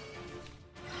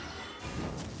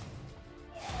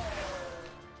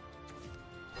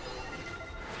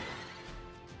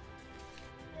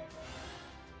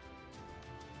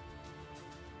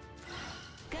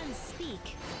 Guns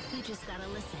speak. You just gotta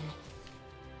listen.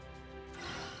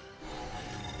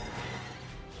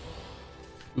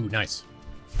 Ooh, nice.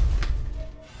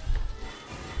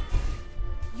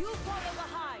 You follow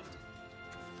behind.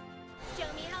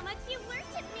 Show me how much you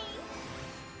worship me.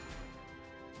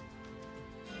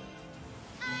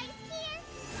 Eyes here,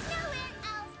 nowhere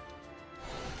else.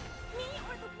 Me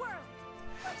or the world?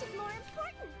 Which is more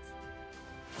important?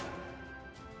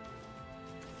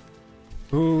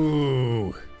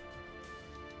 Ooh.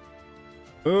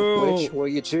 Ooh. Which will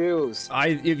you choose?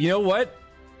 If you know what?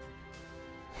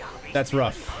 That's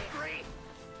rough.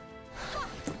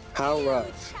 How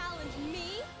rough? Challenge me?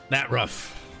 That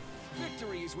rough.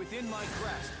 Victory is within my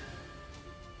grasp.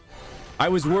 I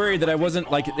was worried that I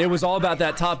wasn't like it was all about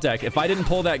that top deck. If I didn't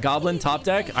pull that goblin top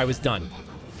deck, I was done.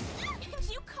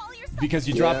 Because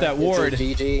you dropped that ward.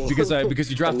 Because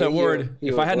you dropped that ward.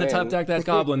 If I hadn't top decked that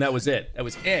goblin, that was it. That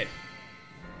was it.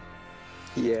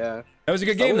 Yeah. That was a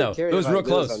good game though. It was real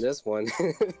close. On this one.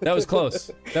 That was close.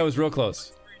 That was real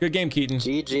close. Good game, Keaton.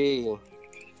 GG.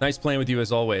 Nice playing with you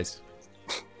as always.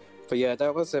 But yeah,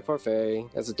 that was it for Faye.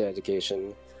 That's a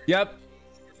dedication. Yep.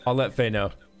 I'll let Faye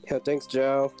know. Yeah, thanks,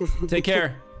 Joe. Take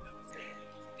care.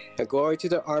 And glory to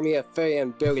the army of Faye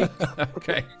and Billy.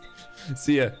 Okay.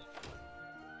 See ya.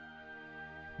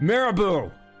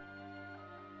 Marabou!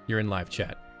 You're in live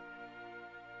chat.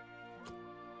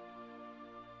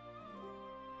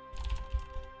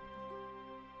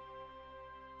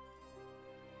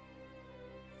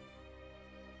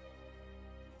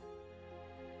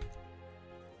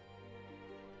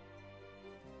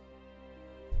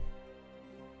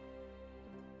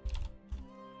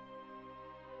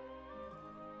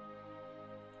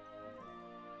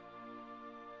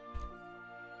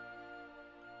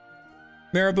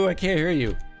 Marabou, I can't hear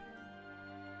you.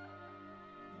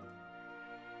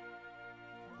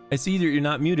 I see that you're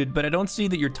not muted, but I don't see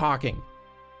that you're talking.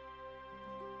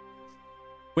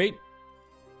 Wait.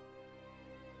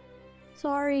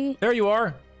 Sorry. There you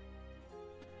are.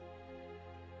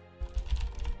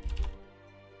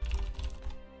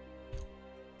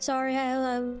 Sorry,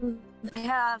 I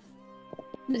have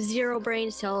 0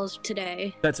 brain cells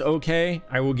today. That's okay.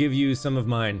 I will give you some of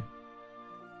mine.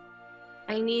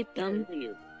 I need them.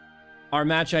 Our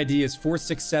match ID is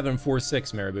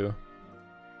 46746, Marabou.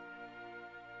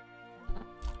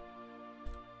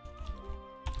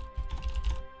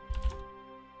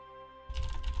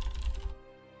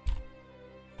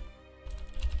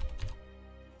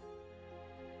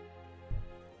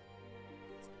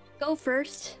 Go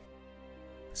first.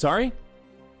 Sorry?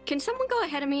 Can someone go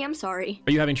ahead of me? I'm sorry.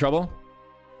 Are you having trouble?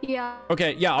 Yeah.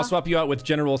 Okay, yeah, I'll swap you out with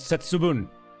General Setsubun.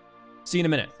 See you in a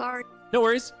minute. Sorry. No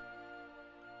worries.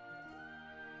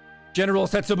 General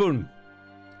Setsubun.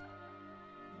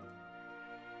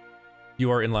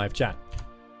 You are in live chat.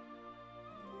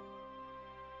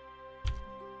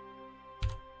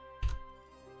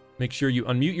 Make sure you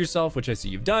unmute yourself, which I see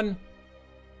you've done.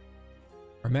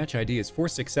 Our match ID is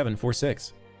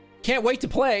 46746. Can't wait to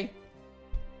play.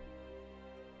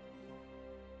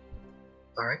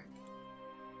 All right.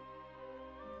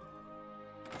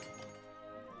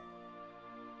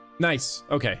 Nice.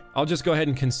 Okay. I'll just go ahead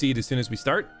and concede as soon as we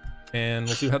start, and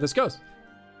we'll see how this goes.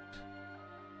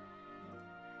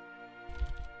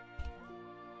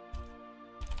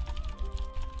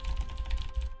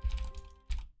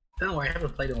 Don't worry, I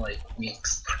haven't played in like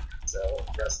weeks, so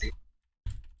rusty.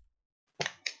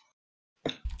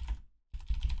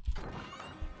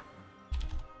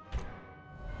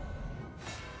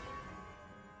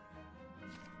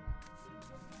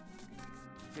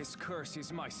 This curse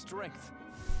is my strength.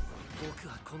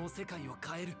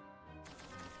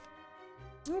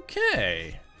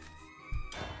 Okay.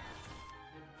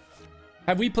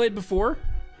 Have we played before?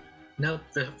 No,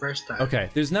 the first time. Okay,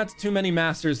 there's not too many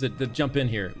masters that jump in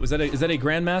here. Is that a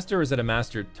grandmaster or is that a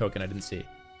master token? I didn't see.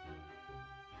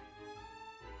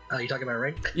 You talking about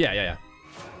rank? Yeah.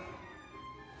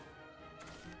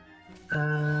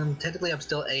 Technically I'm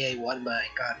still AA1, but I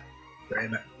got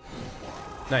Grandma.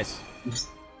 Nice.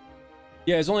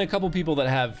 Yeah, there's only a couple people that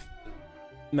have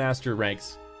master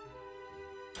ranks.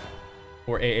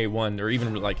 Or AA1, or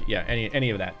even like, yeah,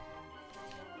 any of that.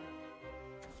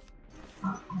 We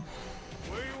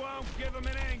won't give him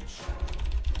an inch.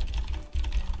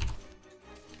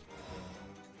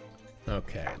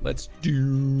 Okay, let's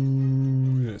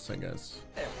do this, I guess.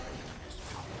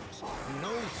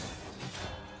 No.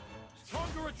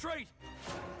 Stronger retreat.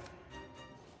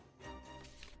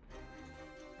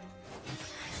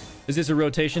 Is this a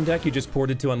rotation deck you just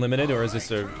ported to unlimited, or is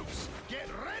this a...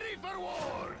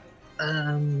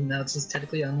 No, this is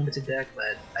technically an unlimited deck,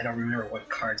 but I don't remember what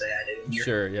cards I added in here.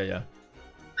 Sure, yeah.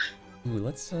 Ooh,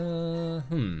 let's,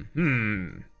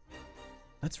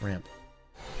 Let's ramp.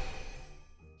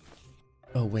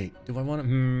 Oh, wait, do I want to,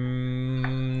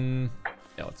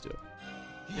 Yeah, let's do it.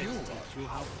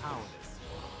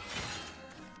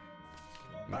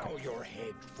 Bow your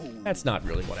head, fool. That's not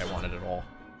really what I wanted at all.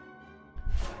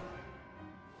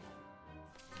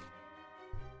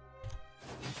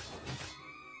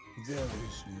 There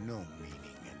is no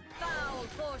meaning in Foul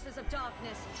forces of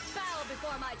darkness, bow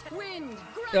before my wind.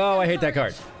 Oh, I hate that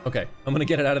card. Okay, I'm gonna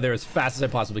get it out of there as fast as I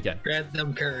possibly can. Grant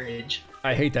them courage.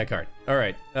 I hate that card. All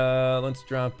right, let's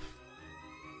drop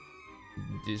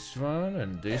this one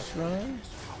and this one.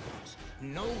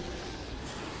 No.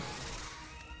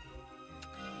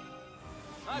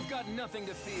 I've got nothing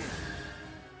to fear.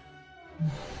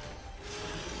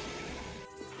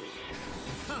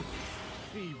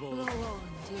 Blow on,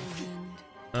 dear wind.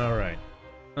 All right.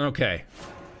 Okay.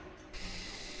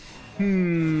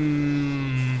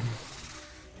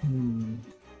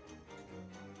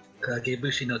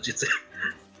 Kagebushi no Jutsu.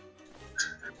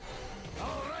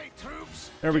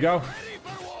 There we go.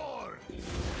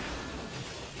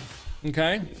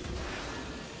 Okay.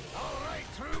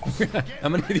 How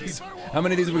many of these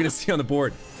are we gonna see on the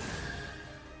board?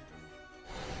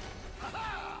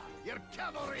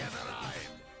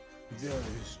 There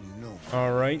is no.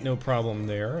 All right, no problem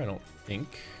there. I don't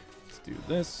think. Let's do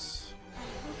this.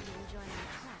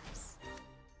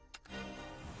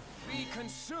 Be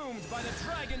consumed by the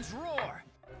dragon's roar.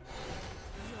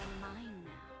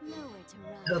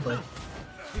 Oh boy.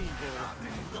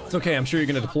 It's okay. I'm sure you're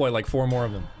gonna deploy like 4 more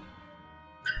of them.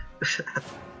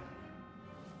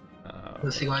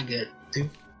 Let's see what I get. Doop,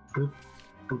 boop,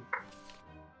 boop.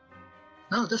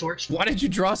 Oh, this works. Why did you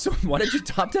draw so? Why did you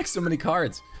top deck so many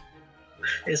cards?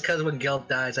 It's because when Gil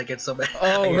dies, I get so many.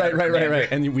 Oh, right.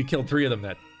 And we killed 3 of them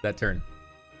that turn.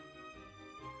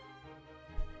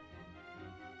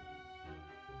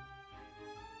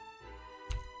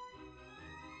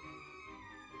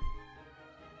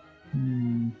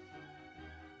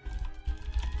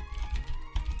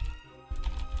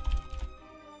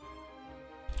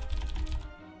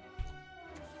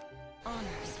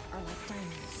 Honors are like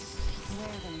diamonds.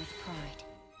 Wear them with pride.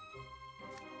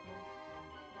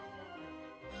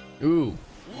 Ooh.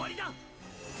 I'll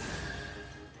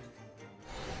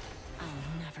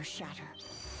never shatter.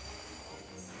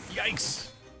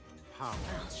 Yikes. I'll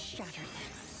shatter them.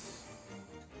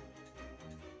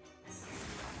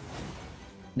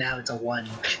 Now it's a 1.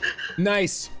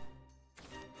 Nice.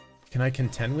 Can I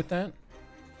contend with that?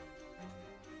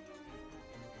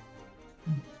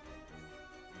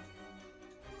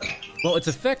 Well, its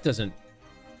effect doesn't...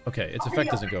 Okay, its effect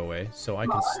doesn't go away, so I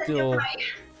can still...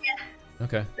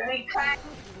 Okay.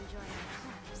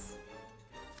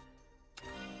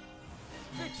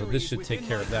 So this should take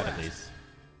care of that at least.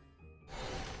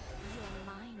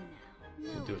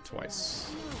 We'll do it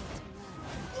twice.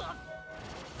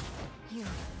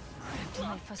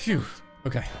 Phew.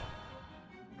 Okay.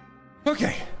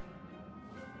 Okay.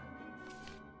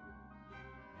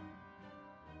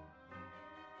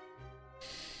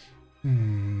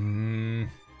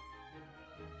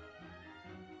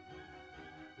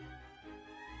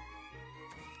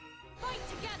 Fight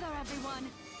together, everyone,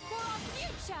 for our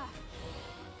future.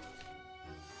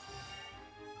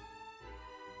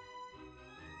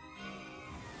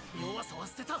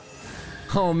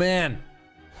 Oh man.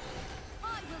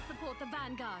 I will support the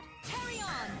vanguard. Carry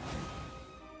on.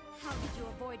 How did you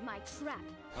avoid my trap?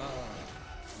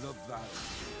 The valley.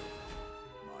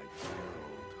 My dear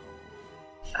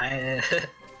old home.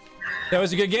 That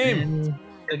was a good game.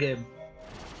 Good game.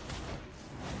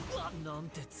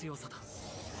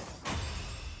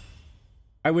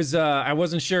 I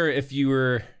wasn't sure if you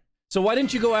were. So why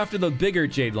didn't you go after the bigger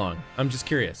Jade Long? I'm just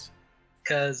curious.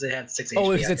 Because it had 6 HP.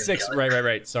 Oh, it's at 6.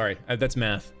 Right. Sorry. That's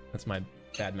math. That's my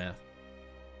bad math.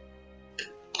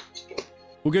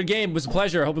 Well, good game. It was a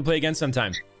pleasure. I hope we play again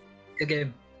sometime. Good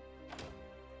game.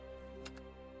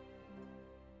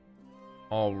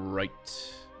 All right.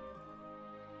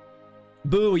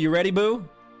 Boo, you ready, Boo?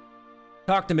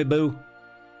 Talk to me, Boo.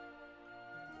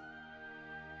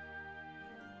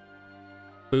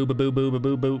 Boo, boo, boo, boo, boo,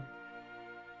 boo, boo.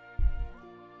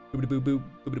 Boo, boo, boo,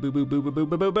 boo, boo, boo, boo, boo, boo,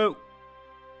 boo, boo, boo.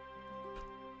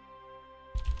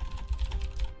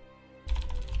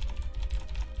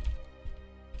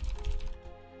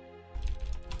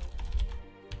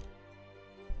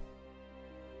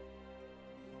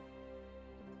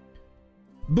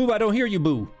 Boo, I don't hear you,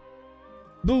 Boo.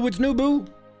 Boo, what's new, Boo?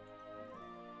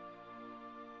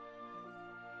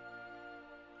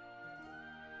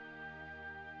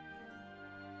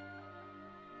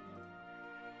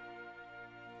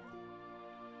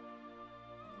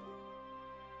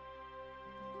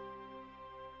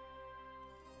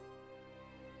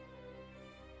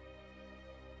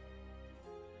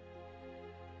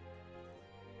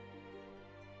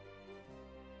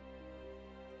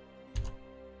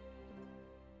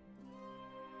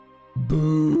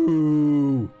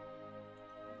 Boo.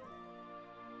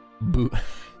 Boo.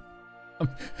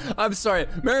 I'm sorry.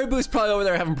 Mary Boo's probably over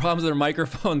there having problems with her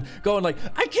microphone, going like,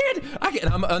 I can't.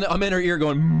 I'm in her ear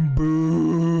going,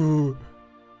 boo.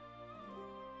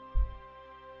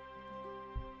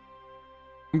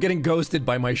 I'm getting ghosted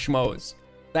by my schmoes.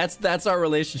 That's our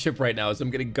relationship right now, is I'm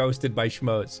getting ghosted by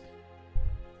schmoes.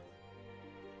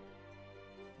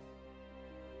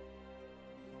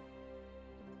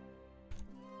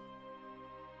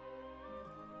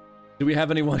 Do we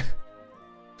have anyone?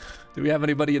 Do we have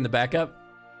anybody in the backup?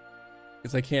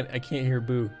 Because I can't hear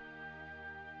Boo.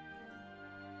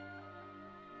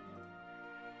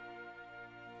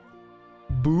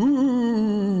 Boo!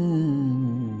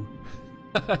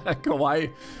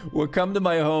 Kawaii will come to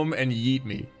my home and yeet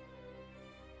me.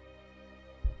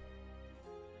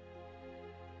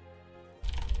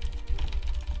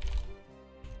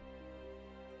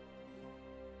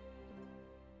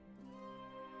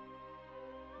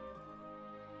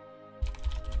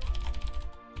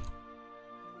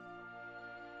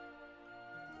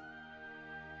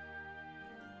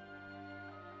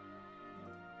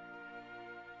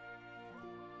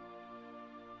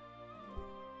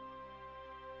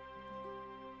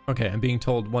 Okay, I'm being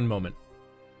told one moment.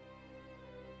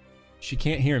 She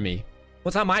can't hear me. Well,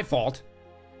 it's not my fault.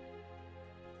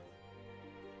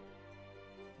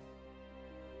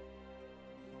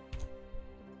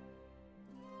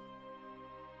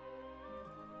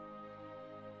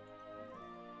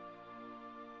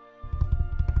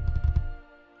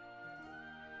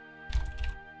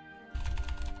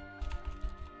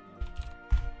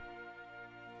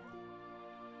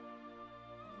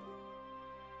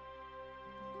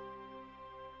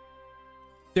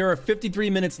 There are 53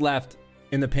 minutes left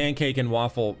in the pancake and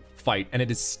waffle fight, and it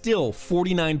is still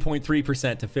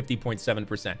 49.3% to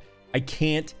 50.7%. I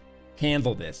can't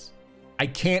handle this. I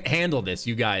can't handle this,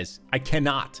 you guys. I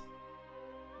cannot.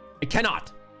 I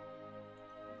cannot.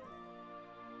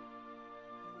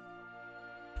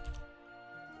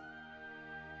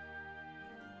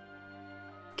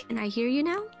 Can I hear you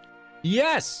now?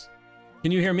 Yes.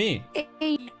 Can you hear me?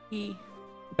 Hey.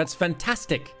 That's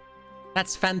fantastic.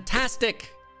 That's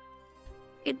fantastic.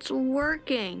 It's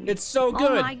working. It's so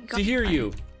good to hear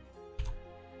you.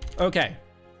 Okay.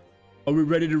 Are we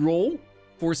ready to roll?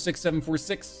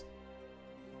 46746.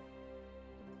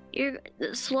 You're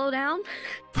slow down.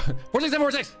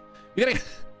 46746. You gotta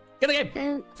get the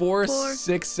game.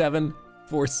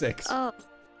 46746.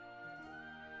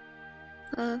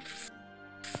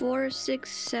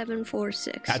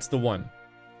 46746. That's the one.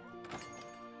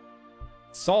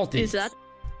 Salty. Is that?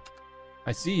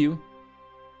 I see you.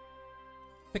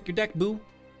 Pick your deck, Boo.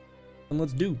 And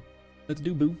let's do,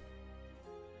 Boo.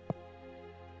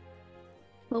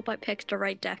 Hope I picked the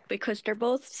right deck because they're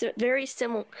both very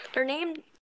similar. They're named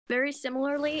very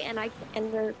similarly, and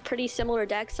they're pretty similar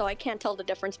decks, so I can't tell the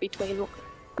difference between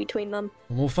them.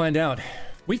 We'll find out.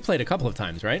 We've played a couple of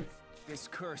times, right? This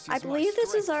curse is I believe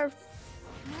this is our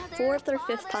 4th or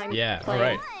 5th time. Yeah. playing. All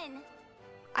right.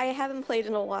 I haven't played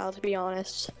in a while, to be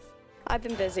honest. I've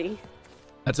been busy.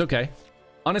 That's okay.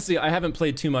 Honestly, I haven't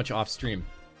played too much off stream.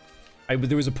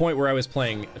 There was a point where I was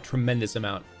playing a tremendous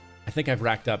amount. I think I've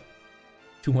racked up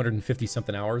 250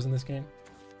 something hours in this game.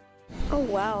 Oh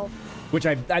wow. Which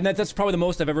that's probably the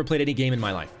most I've ever played any game in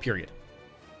my life, period.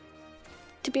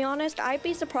 To be honest, I'd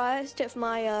be surprised if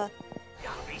my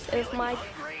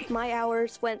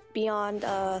hours went beyond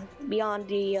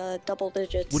the double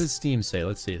digits. What does Steam say?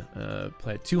 Let's see.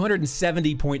 Play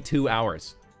 270.2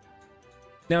 hours.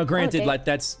 Now, granted, like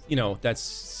that's, you know,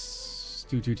 that's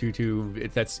 2222.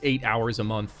 That's 8 hours a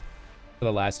month for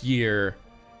the last year,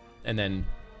 and then,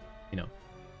 you know,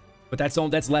 but that's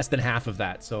less than half of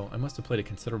that. So I must have played a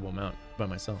considerable amount by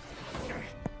myself.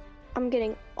 I'm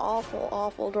getting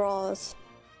awful draws.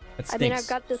 That stinks. I mean, I've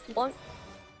got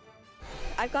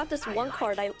this one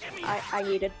card I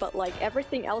needed, but like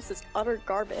everything else is utter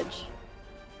garbage.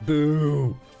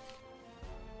 Boo.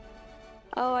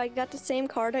 Oh, I got the same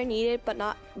card I needed, but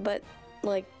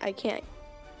like I can't.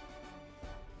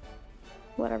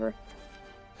 Whatever.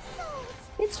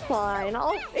 It's fine.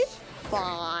 It's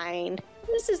fine.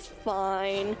 This is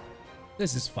fine.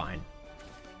 This is fine.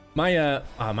 My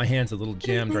my hand's a little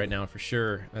jammed right now for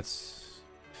sure. That's.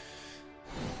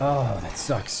 Oh, that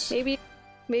sucks.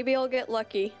 Maybe I'll get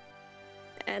lucky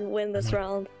and win this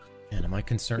round. And am I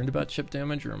concerned about chip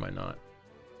damage or am I not?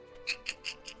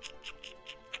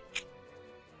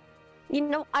 You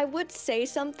know, I would say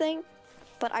something,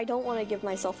 but I don't want to give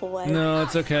myself away. No,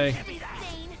 it's okay.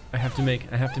 I have to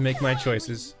make my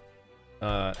choices.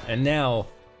 And now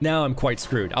I'm quite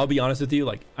screwed. I'll be honest with you,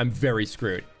 like I'm very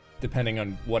screwed, depending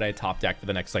on what I top deck for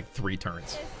the next like 3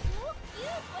 turns.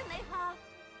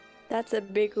 That's a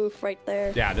big oof right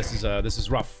there. Yeah, this is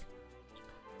rough.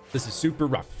 This is super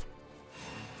rough.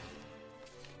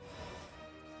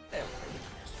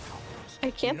 I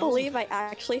can't believe I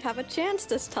actually have a chance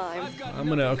this time. I'm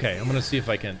gonna see if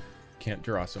I can't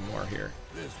draw some more here,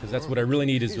 because that's what I really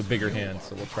need is a bigger hand.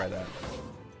 So we'll try that.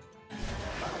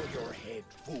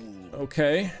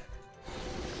 Okay.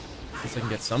 Guess I can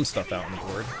get some stuff out on the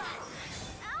board.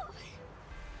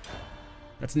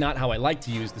 That's not how I like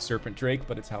to use the Serpent Drake,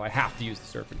 but it's how I have to use the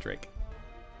Serpent Drake.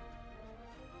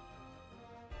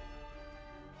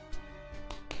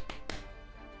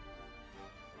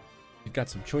 You've got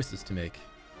some choices to make.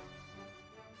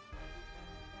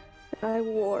 I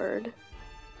ward.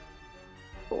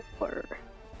 Or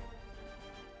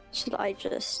should I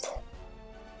just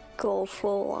go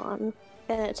full on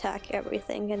and attack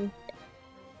everything and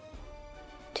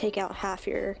take out half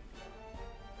your...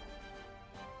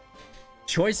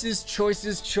 Choices,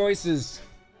 choices, choices.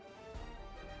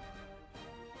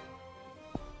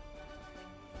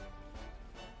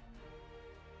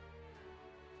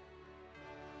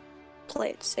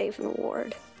 Play it safe and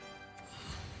ward.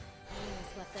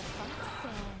 Here's what the fox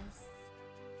says.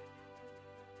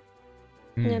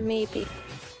 Yeah, maybe.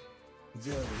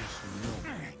 There is no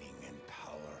meaning in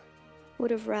power.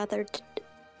 Would have rather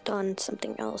done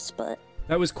something else, but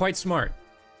That was quite smart.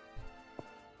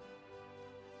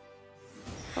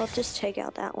 I'll just take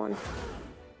out that one.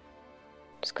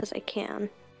 Just because I can.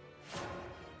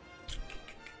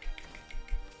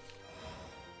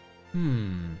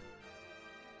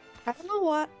 I don't know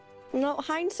what. No,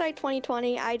 hindsight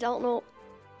 2020, I don't know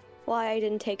why I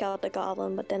didn't take out the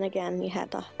goblin, but then again, you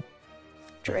had the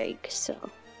Drake, so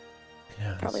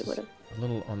Yeah, probably would have. A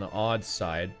little on the odd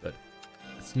side, but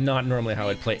it's not normally how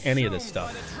I'd play any of this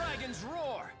stuff.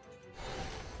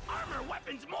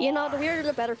 You know, the weirder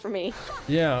the better for me.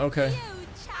 Yeah, okay.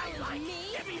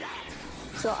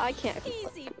 So I can't.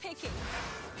 Easy picking.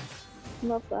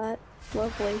 Love that.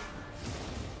 Lovely.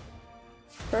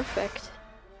 Perfect.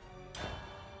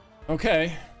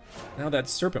 Okay. Now that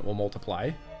serpent will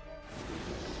multiply.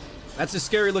 That's a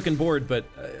scary looking board, but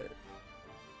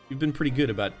you've been pretty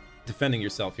good about defending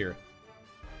yourself here.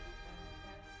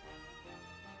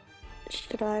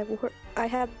 Should I ward? I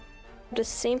have the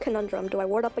same conundrum. Do I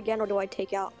ward up again or do I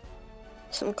take out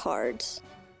some cards?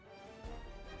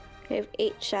 I have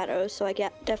 8 shadows, so I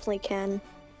definitely can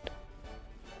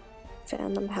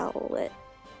Phantom Howl it.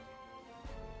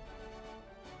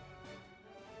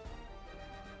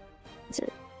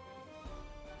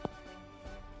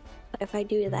 If I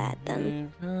do that,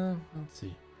 then let's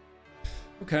see.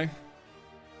 Okay.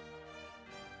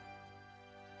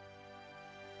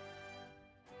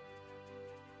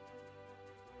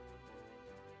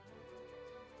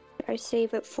 I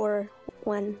save it for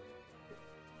when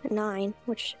 9,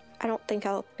 which I don't think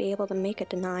I'll be able to make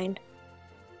it to 9.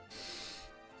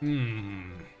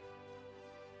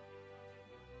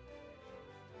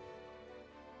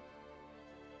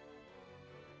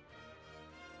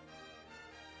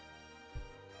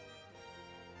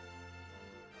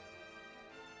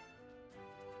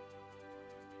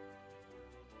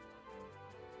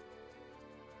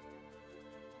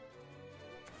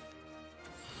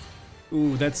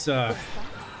 Ooh, that's gonna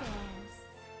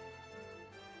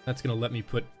let me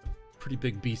put a pretty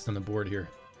big beast on the board here.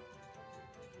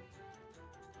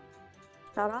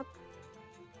 Shut up.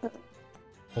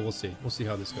 Well, we'll see. We'll see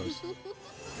how this goes.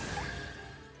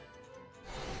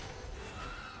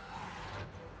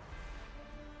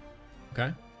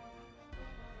 Okay.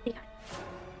 Yeah.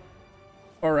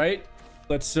 All right.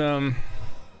 Let's Took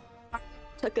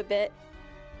a bit.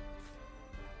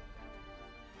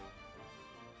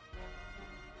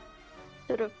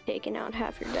 Should have taken out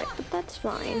half your deck, but that's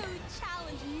fine.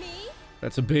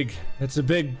 That's a big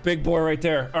boy right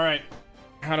there. All right.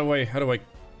 How do I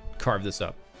carve this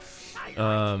up? This.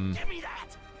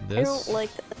 I don't like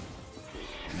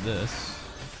this.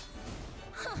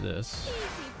 This.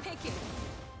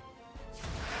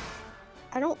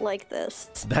 I don't like this.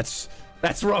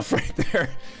 That's rough right there.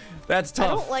 That's tough.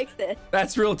 I don't like this.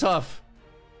 That's real tough.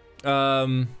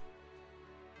 I'm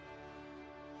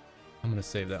gonna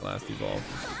save that last evolve.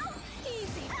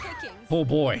 Oh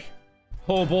boy.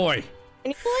 Oh boy.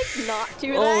 Can you like not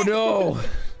do Oh that? no.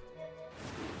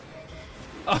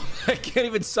 Oh, I can't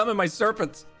even summon my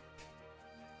serpents.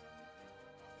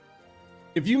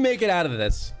 If you make it out of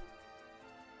this,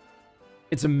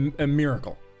 it's a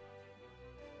miracle.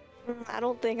 I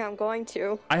don't think I'm going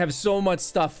to. I have so much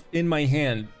stuff in my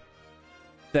hand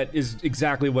that is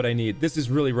exactly what I need. This is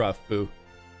really rough, Boo.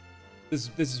 This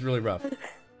is really rough.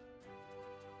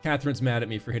 Catherine's mad at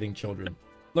me for hitting children.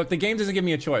 Look, the game doesn't give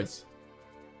me a choice.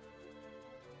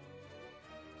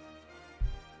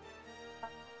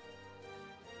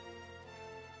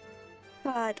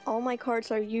 God, all my cards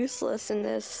are useless in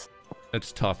this.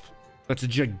 That's tough. That's a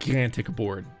gigantic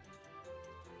board.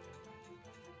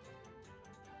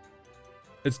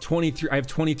 It's 23. I have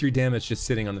 23 damage just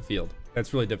sitting on the field.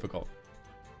 That's really difficult.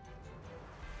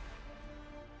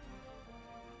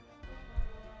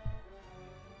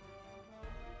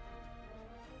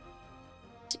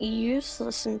 It's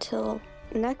useless until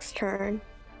next turn.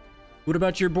 What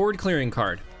about your board clearing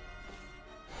card?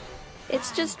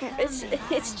 It's just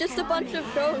a bunch of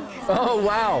ghosts. Oh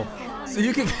wow! So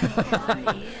you can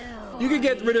you can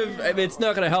get rid of. I mean, it's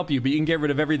not going to help you, but you can get rid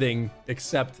of everything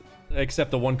except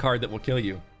the one card that will kill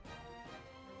you.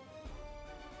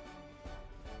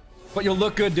 But you'll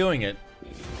look good doing it.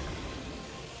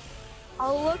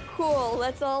 I'll look cool.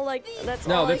 That's all. Like that's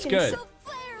no, all. That's good.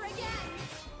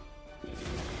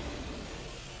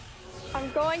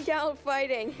 I'm going down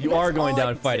fighting. You are going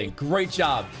down fighting. Great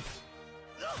job.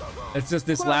 It's just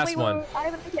this last one. I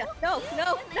have an idea. No,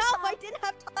 I didn't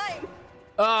have time.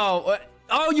 Oh,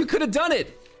 you could have done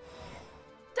it.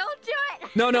 Don't do it.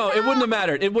 No, it wouldn't have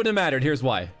mattered. It wouldn't have mattered. Here's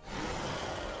why.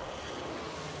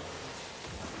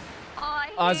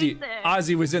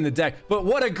 Ozzy was in the deck, but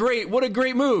what a great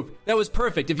move. That was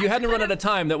perfect. If you hadn't run out of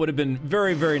time, that would have been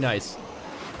very, very nice.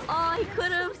 I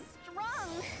could have strung.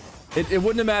 It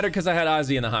wouldn't have mattered because I had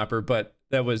Ozzy in the hopper, but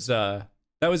that was a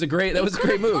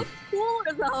great move.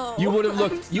 Cooler, though. You would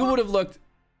have looked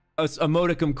a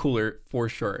modicum cooler for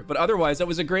sure. But otherwise, that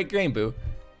was a great game, Boo.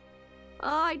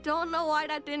 I don't know why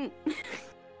that didn't.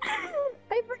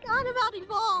 I forgot about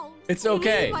Evolve. It's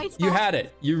okay. You had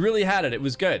it. You really had it. It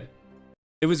was good.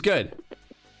 It was good.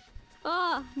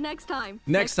 Next time.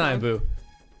 Next time, Boo.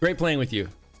 Great playing with you.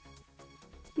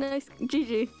 Nice.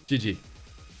 GG. GG.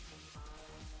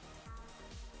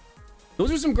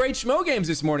 Those are some great schmo games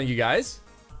this morning, you guys.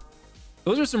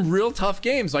 Those are some real tough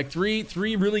games, like three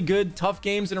really good tough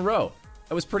games in a row.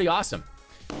 That was pretty awesome.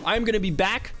 I'm going to be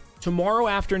back tomorrow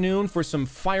afternoon for some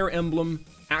Fire Emblem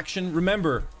action.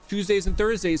 Remember, Tuesdays and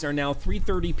Thursdays are now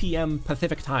 3:30 p.m.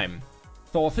 Pacific time.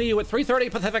 So I'll see you at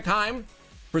 3:30 Pacific time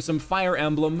for some Fire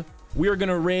Emblem. We're going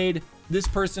to raid this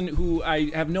person who I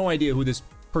have no idea who this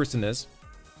person is.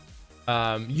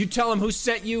 You tell him who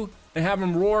sent you and have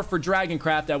him roar for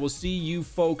Dragoncraft. I will see you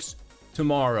folks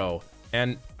tomorrow.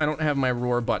 And I don't have my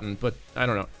roar button, but I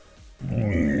don't know.